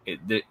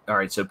 All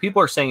right, so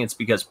people are saying it's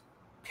because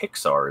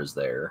Pixar is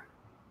there.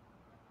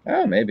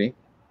 Oh, maybe.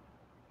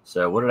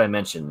 So what did I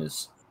mention?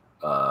 Is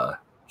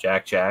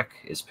Jack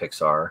is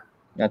Pixar.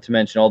 Not to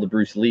mention all the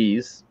Bruce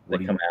Lees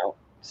that come out.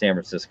 San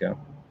Francisco.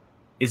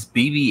 Is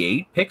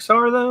BB-8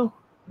 Pixar, though?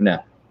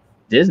 No.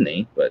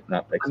 Disney, but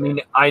not Pixar. I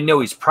mean, I know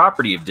he's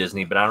property of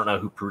Disney, but I don't know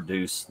who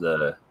produced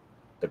the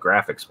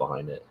graphics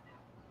behind it.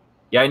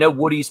 Yeah, I know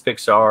Woody's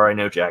Pixar. I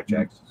know Jack's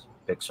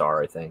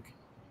Pixar, I think.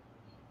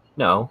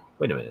 No,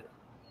 wait a minute.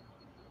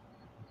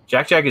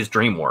 Jack is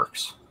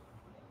DreamWorks.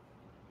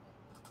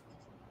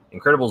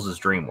 Incredibles is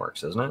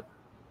DreamWorks, isn't it?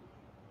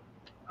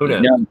 Who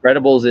knows? No,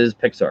 Incredibles is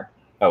Pixar.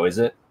 Oh, is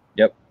it?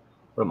 Yep.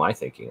 What am I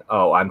thinking?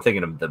 Oh, I'm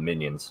thinking of the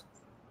Minions.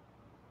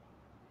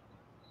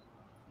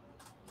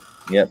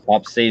 Yep,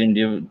 Pop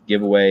Stadium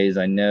giveaways.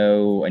 I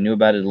knew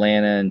about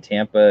Atlanta and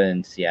Tampa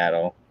and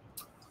Seattle.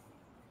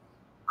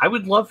 I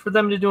would love for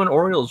them to do an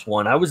Orioles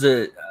one.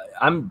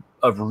 I'm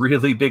a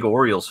really big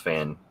Orioles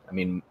fan. I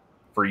mean,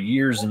 for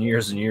years and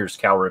years and years,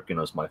 Cal Ripken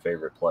was my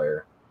favorite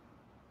player.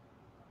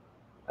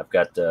 I've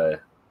got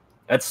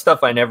that's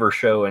stuff I never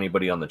show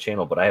anybody on the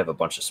channel, but I have a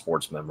bunch of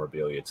sports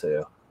memorabilia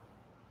too.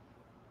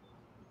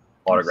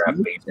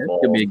 Autographed baseball.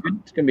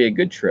 It's gonna be a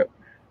good trip.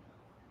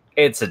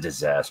 It's a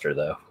disaster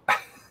though.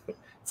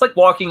 It's like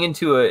walking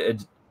into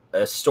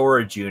a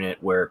storage unit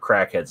where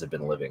crackheads have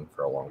been living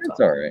for a long time. That's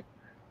all right.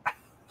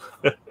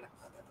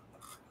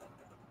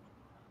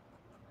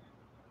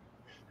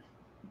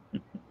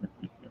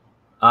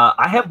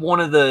 I have one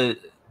of the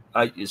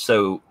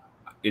so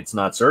it's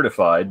not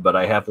certified, but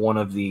I have one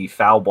of the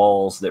foul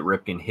balls that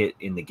Ripken hit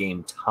in the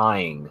game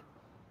tying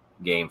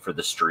game for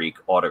the streak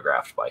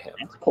autographed by him.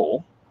 That's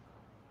cool.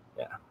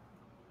 Yeah.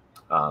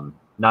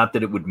 Not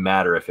that it would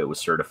matter if it was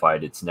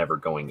certified. It's never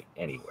going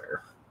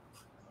anywhere.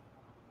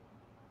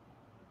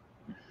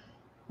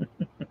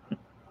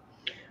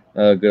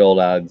 Good old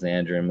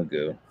Alexander and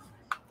Magoo.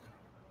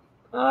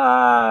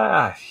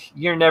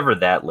 You're never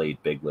that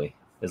late, Bigley.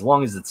 As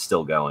long as it's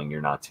still going,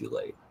 you're not too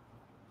late.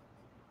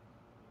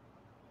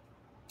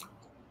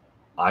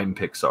 I'm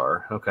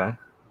Pixar. Okay.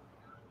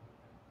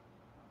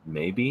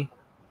 Maybe.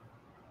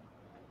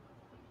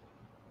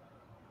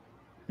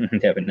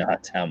 Yeah, but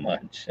not how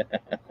much.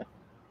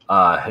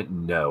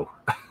 No.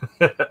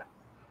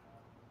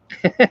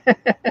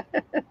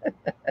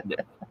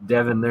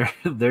 Devin,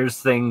 there's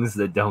things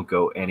that don't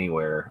go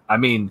anywhere. I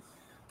mean,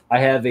 I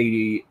have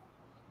a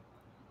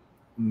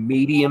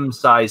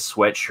medium-sized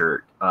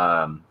sweatshirt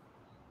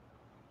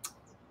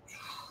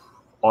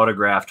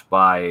autographed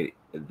by,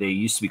 they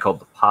used to be called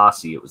the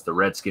Posse. It was the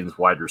Redskins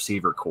wide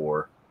receiver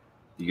corps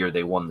the year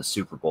they won the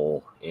Super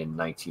Bowl in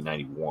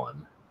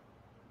 1991.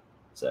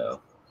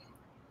 So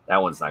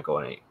that one's not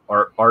going any.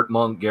 Art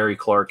Monk, Gary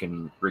Clark,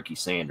 and Ricky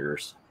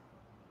Sanders.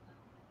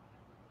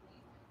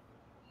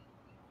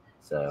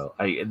 So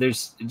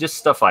there's just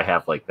stuff I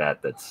have like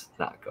that that's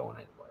not going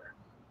anywhere.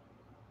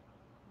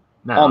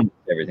 No,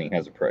 everything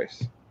has a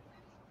price.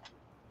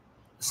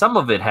 Some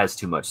of it has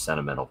too much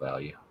sentimental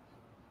value.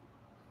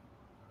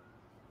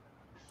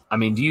 I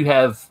mean, do you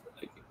have,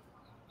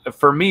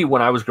 for me,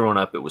 when I was growing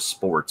up, it was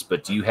sports,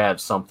 but do you have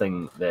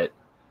something that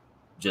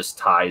just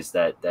ties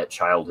that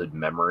childhood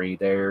memory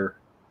there?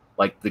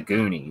 Like the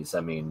Goonies,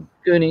 I mean.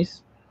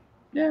 Goonies.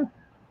 Yeah.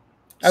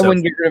 I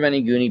wouldn't get rid of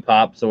any Goonie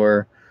Pops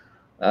or,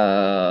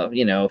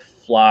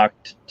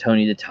 flocked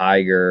Tony the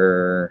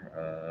Tiger.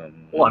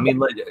 Well, I mean,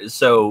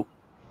 so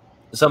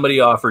somebody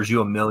offers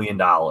you $1 million,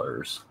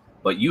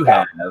 but you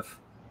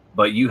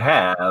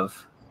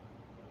have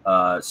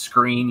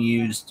screen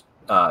used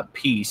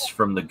piece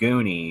from the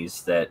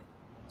Goonies that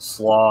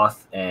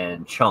Sloth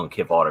and Chunk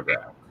have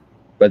autographed.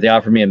 But they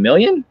offer me $1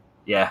 million?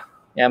 Yeah.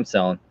 Yeah, I'm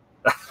selling.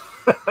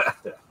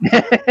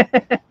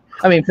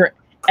 I mean, for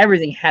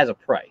everything has a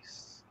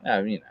price.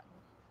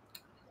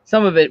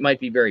 Some of it might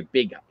be very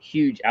big,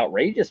 huge,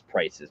 outrageous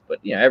prices, but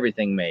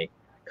everything may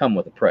come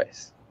with a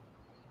price.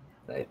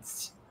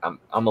 I'm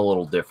a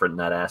little different in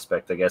that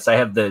aspect, I guess. I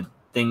have the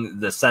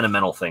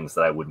sentimental things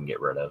that I wouldn't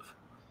get rid of.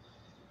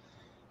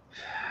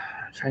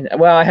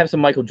 Well, I have some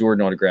Michael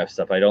Jordan autograph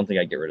stuff. I don't think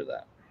I'd get rid of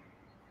that.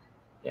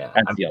 Yeah,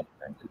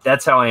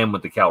 that's how I am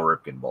with the Cal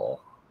Ripken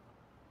ball.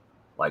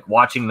 Like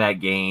watching that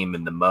game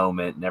and the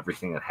moment and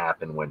everything that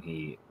happened when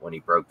he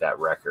broke that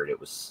record,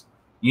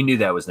 you knew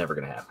that was never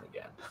going to happen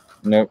again.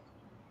 Nope,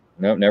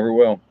 never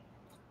will.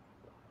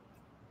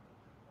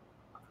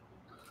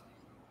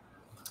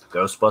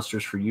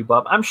 Ghostbusters for you,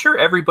 Bob. I'm sure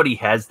everybody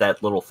has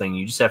that little thing.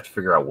 You just have to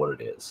figure out what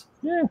it is.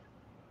 Yeah,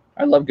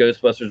 I love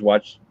Ghostbusters.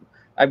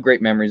 I have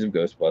great memories of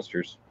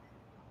Ghostbusters.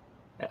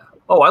 Yeah.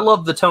 Oh, I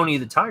love the Tony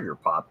the Tiger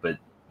pop, but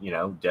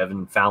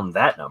Devin found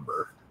that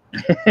number.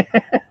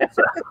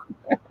 So,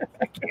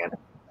 I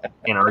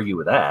can't argue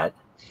with that.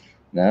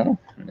 No.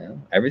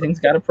 Everything's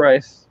got a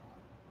price.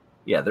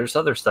 Yeah, there's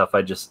other stuff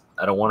I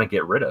don't want to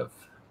get rid of.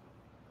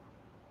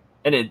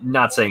 And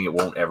not saying it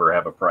won't ever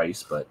have a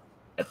price, but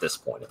at this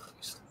point at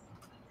least.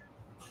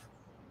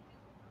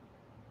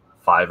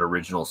 5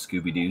 original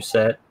Scooby-Doo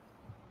set.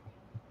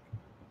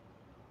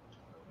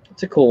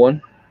 It's a cool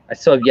one. I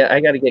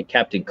got to get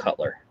Captain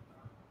Cutler.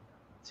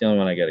 It's the only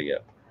one I got to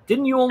get.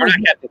 Didn't you only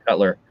get Captain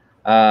Cutler?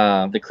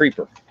 The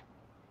Creeper.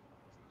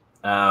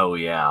 Oh,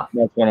 yeah.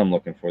 That's what I'm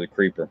looking for, the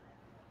Creeper.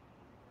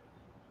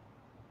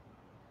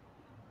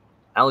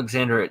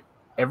 Alexander,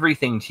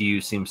 everything to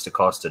you seems to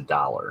cost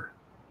 $1.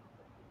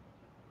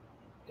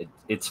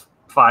 It's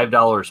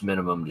 $5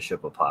 minimum to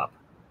ship a pop.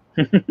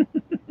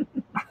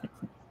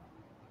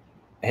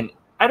 And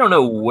I don't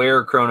know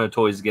where Chrono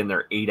Toys getting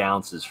their 8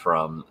 ounces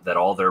from that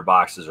all their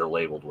boxes are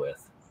labeled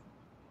with.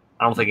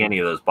 I don't think any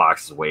of those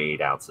boxes weigh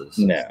 8 ounces.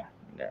 No.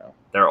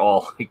 They're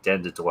all like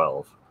 10 to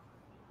 12.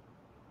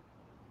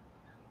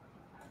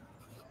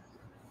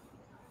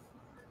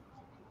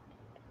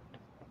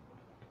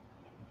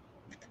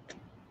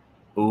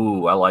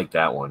 Ooh, I like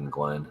that one,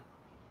 Glenn.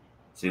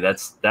 See,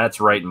 that's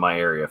right in my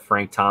area.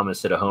 Frank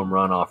Thomas hit a home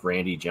run off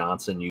Randy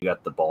Johnson. You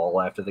got the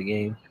ball after the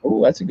game.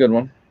 Oh, that's a good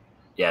one.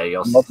 Yeah, he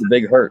also love the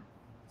big hurt.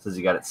 Says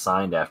he got it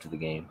signed after the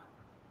game.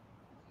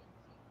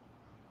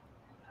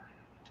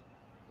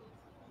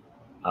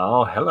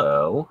 Oh,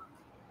 hello.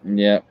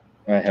 Yep,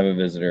 I have a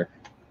visitor.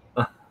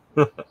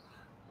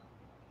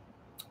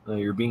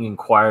 You're being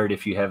inquired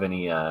if you have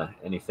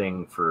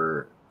anything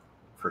for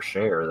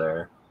share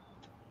there.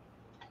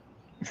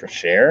 For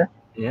share?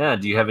 Yeah.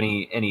 Do you have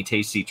any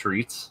tasty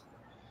treats?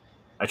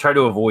 I try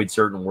to avoid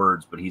certain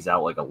words, but he's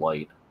out like a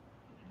light.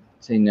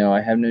 Say, no, I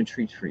have no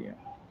treats for you.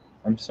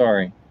 I'm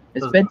sorry.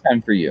 It's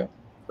bedtime for you.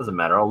 Doesn't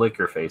matter. I'll lick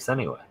your face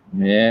anyway.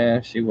 Yeah,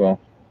 she will.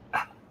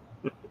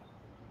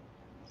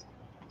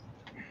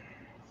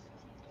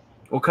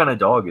 What kind of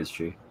dog is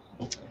she?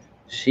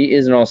 She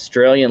is an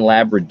Australian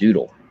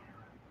Labradoodle.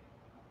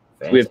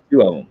 So we have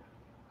 2 of them.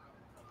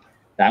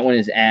 That one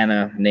is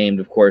Anna, named,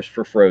 of course,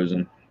 for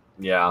Frozen.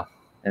 Yeah.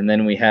 And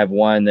then we have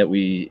one that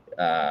we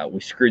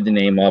screwed the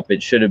name up.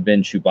 It should have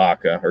been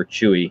Chewbacca or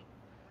Chewie,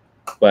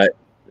 but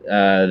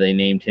they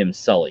named him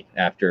Sully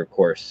after, of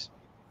course,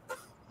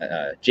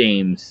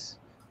 James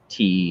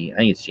T. I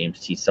think it's James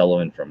T.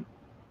 Sullivan from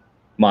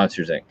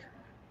Monsters Inc.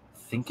 I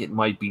think it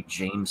might be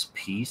James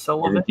P.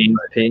 Sullivan. Is it James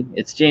P.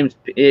 It's James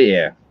P.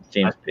 Yeah,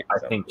 James P. I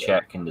think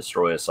chat can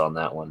destroy us on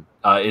that one.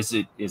 Is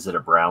it a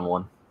brown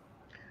one?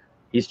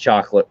 He's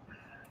chocolate.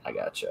 I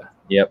gotcha.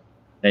 Yep.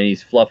 And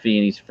he's fluffy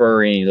and he's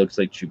furry and he looks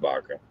like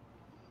Chewbacca.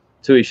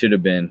 So he should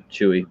have been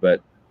Chewie,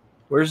 but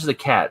where's the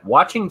cat?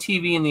 Watching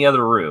TV in the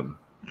other room.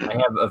 I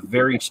have a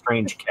very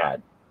strange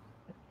cat.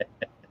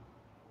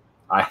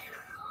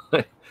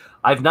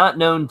 I've not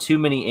known too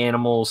many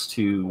animals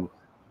to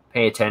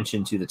pay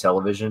attention to the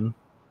television.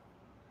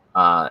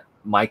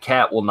 My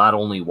cat will not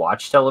only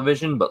watch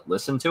television but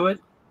listen to it.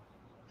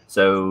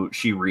 So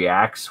she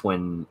reacts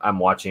when I'm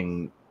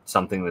watching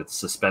something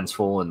that's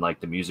suspenseful and like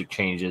the music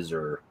changes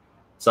or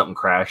something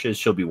crashes.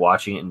 She'll be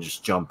watching it and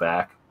just jump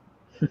back.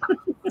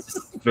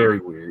 It's very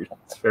weird.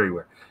 It's very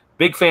weird.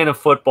 Big fan of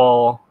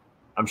football.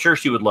 I'm sure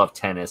she would love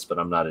tennis, but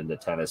I'm not into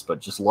tennis,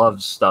 but just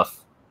loves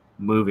stuff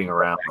moving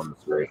around on the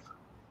screen.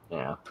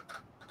 Yeah.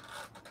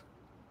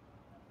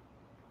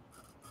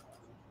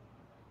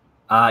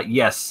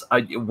 Yes.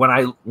 When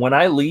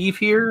I leave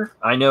here,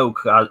 I know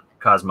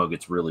Cosmo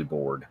gets really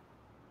bored.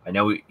 I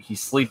know he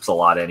sleeps a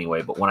lot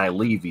anyway, but when I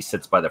leave, he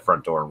sits by the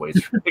front door and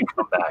waits for me to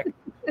come back.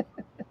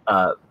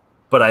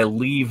 But I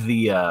leave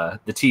the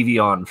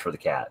TV on for the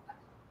cat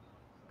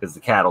because the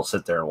cat will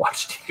sit there and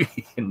watch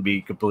TV and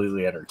be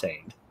completely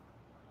entertained.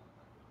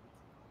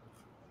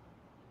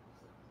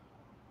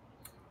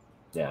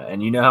 Yeah,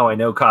 and you know how I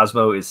know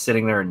Cosmo is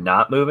sitting there and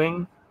not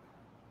moving?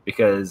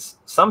 Because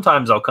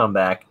sometimes I'll come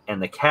back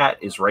and the cat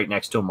is right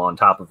next to him on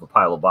top of a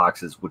pile of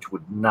boxes, which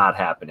would not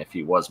happen if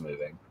he was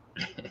moving.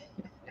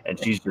 And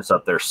she's just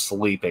up there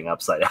sleeping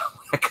upside down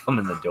when I come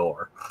in the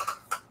door.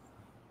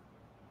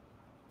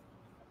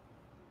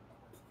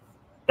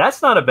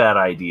 That's not a bad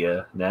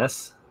idea,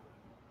 Ness.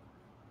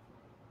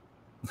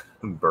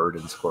 Bird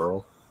and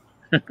squirrel.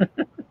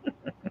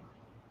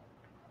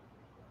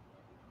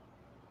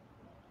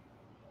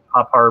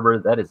 Hop Harbor,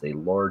 that is a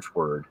large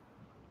word.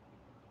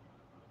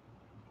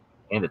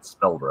 And it's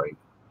spelled right.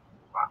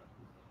 Wow.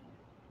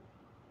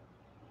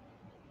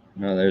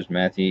 Oh, there's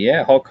Matthew.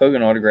 Yeah, Hulk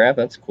Hogan autograph.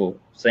 That's cool.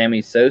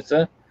 Sammy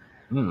Sosa.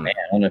 Man,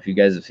 I don't know if you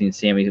guys have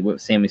seen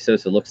what Sammy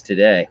Sosa looks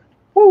today.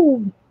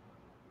 Woo!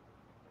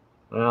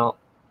 Well,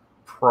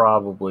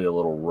 probably a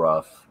little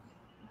rough.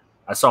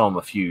 I saw him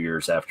a few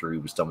years after he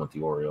was done with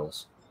the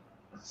Orioles.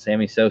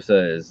 Sammy Sosa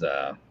is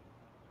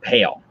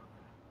pale.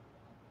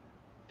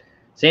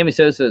 Sammy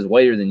Sosa is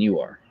whiter than you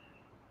are.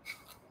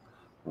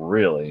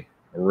 Really?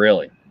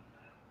 Really?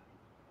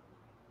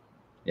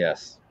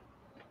 Yes.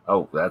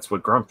 Oh, that's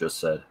what Grump just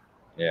said.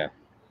 Yeah.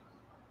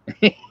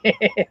 He's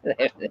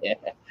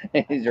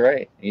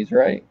right. He's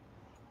right.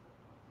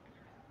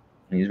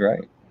 He's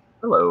right.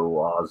 Hello,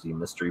 Aussie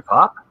Mystery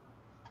Pop.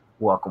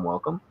 Welcome,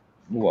 welcome.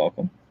 You're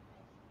welcome.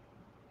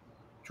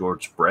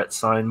 George Brett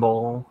sign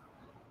ball.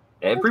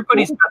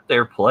 Everybody's got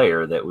their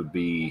player that would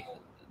be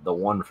the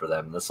one for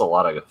them. There's a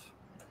lot of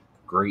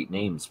great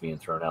names being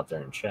thrown out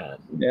there in chat.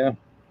 Yeah.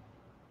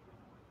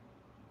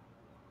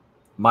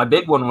 My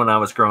big one when I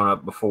was growing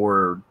up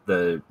before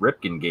the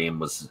Ripken game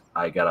was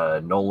I got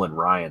a Nolan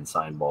Ryan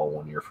sign ball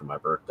one year for my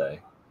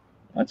birthday.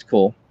 That's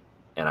cool.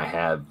 And I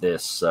have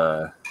this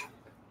a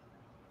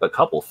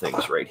couple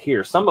things right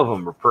here. Some of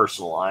them are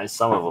personalized,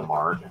 some of them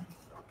aren't.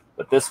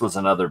 But this was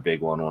another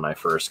big one when I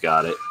first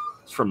got it.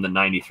 It's from the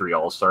 93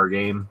 All-Star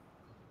game.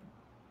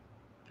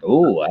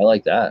 Oh, I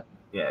like that.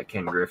 Yeah,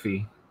 Ken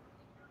Griffey.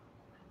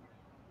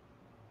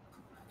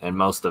 And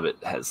most of it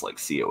has like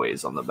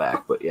COAs on the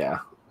back, but yeah.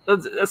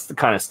 That's the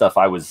kind of stuff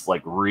I was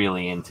like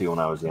really into when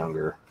I was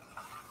younger.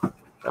 I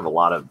have a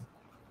lot of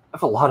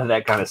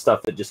that kind of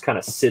stuff that just kind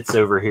of sits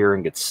over here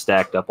and gets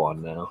stacked up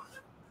on now.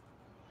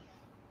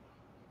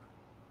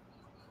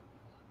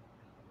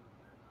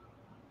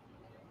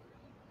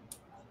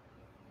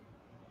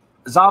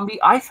 Zombie,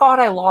 I thought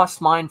I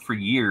lost mine for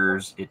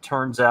years. It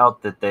turns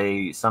out that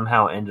they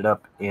somehow ended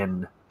up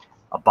in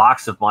a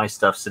box of my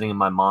stuff sitting in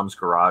my mom's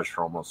garage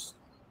for almost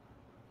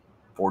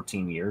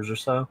 14 years or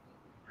so.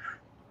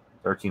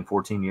 13,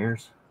 14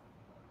 years.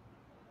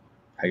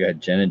 I got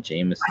Jenna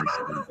Jameson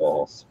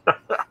balls.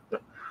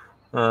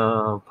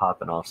 Oh,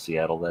 popping off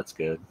Seattle. That's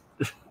good.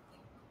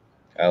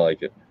 I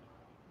like it.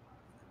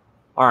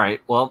 All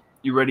right. Well,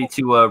 you ready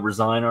to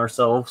resign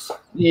ourselves?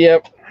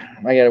 Yep.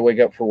 I got to wake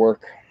up for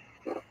work.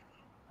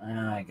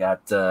 I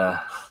got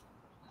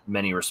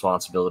many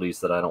responsibilities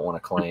that I don't want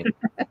to claim.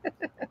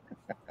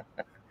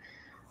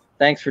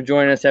 Thanks for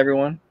joining us,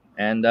 everyone,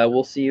 and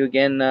we'll see you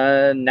again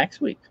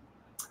next week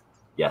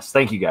Yes,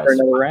 thank you guys for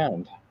another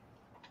round.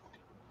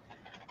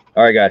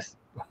 All right, guys.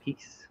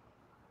 Peace.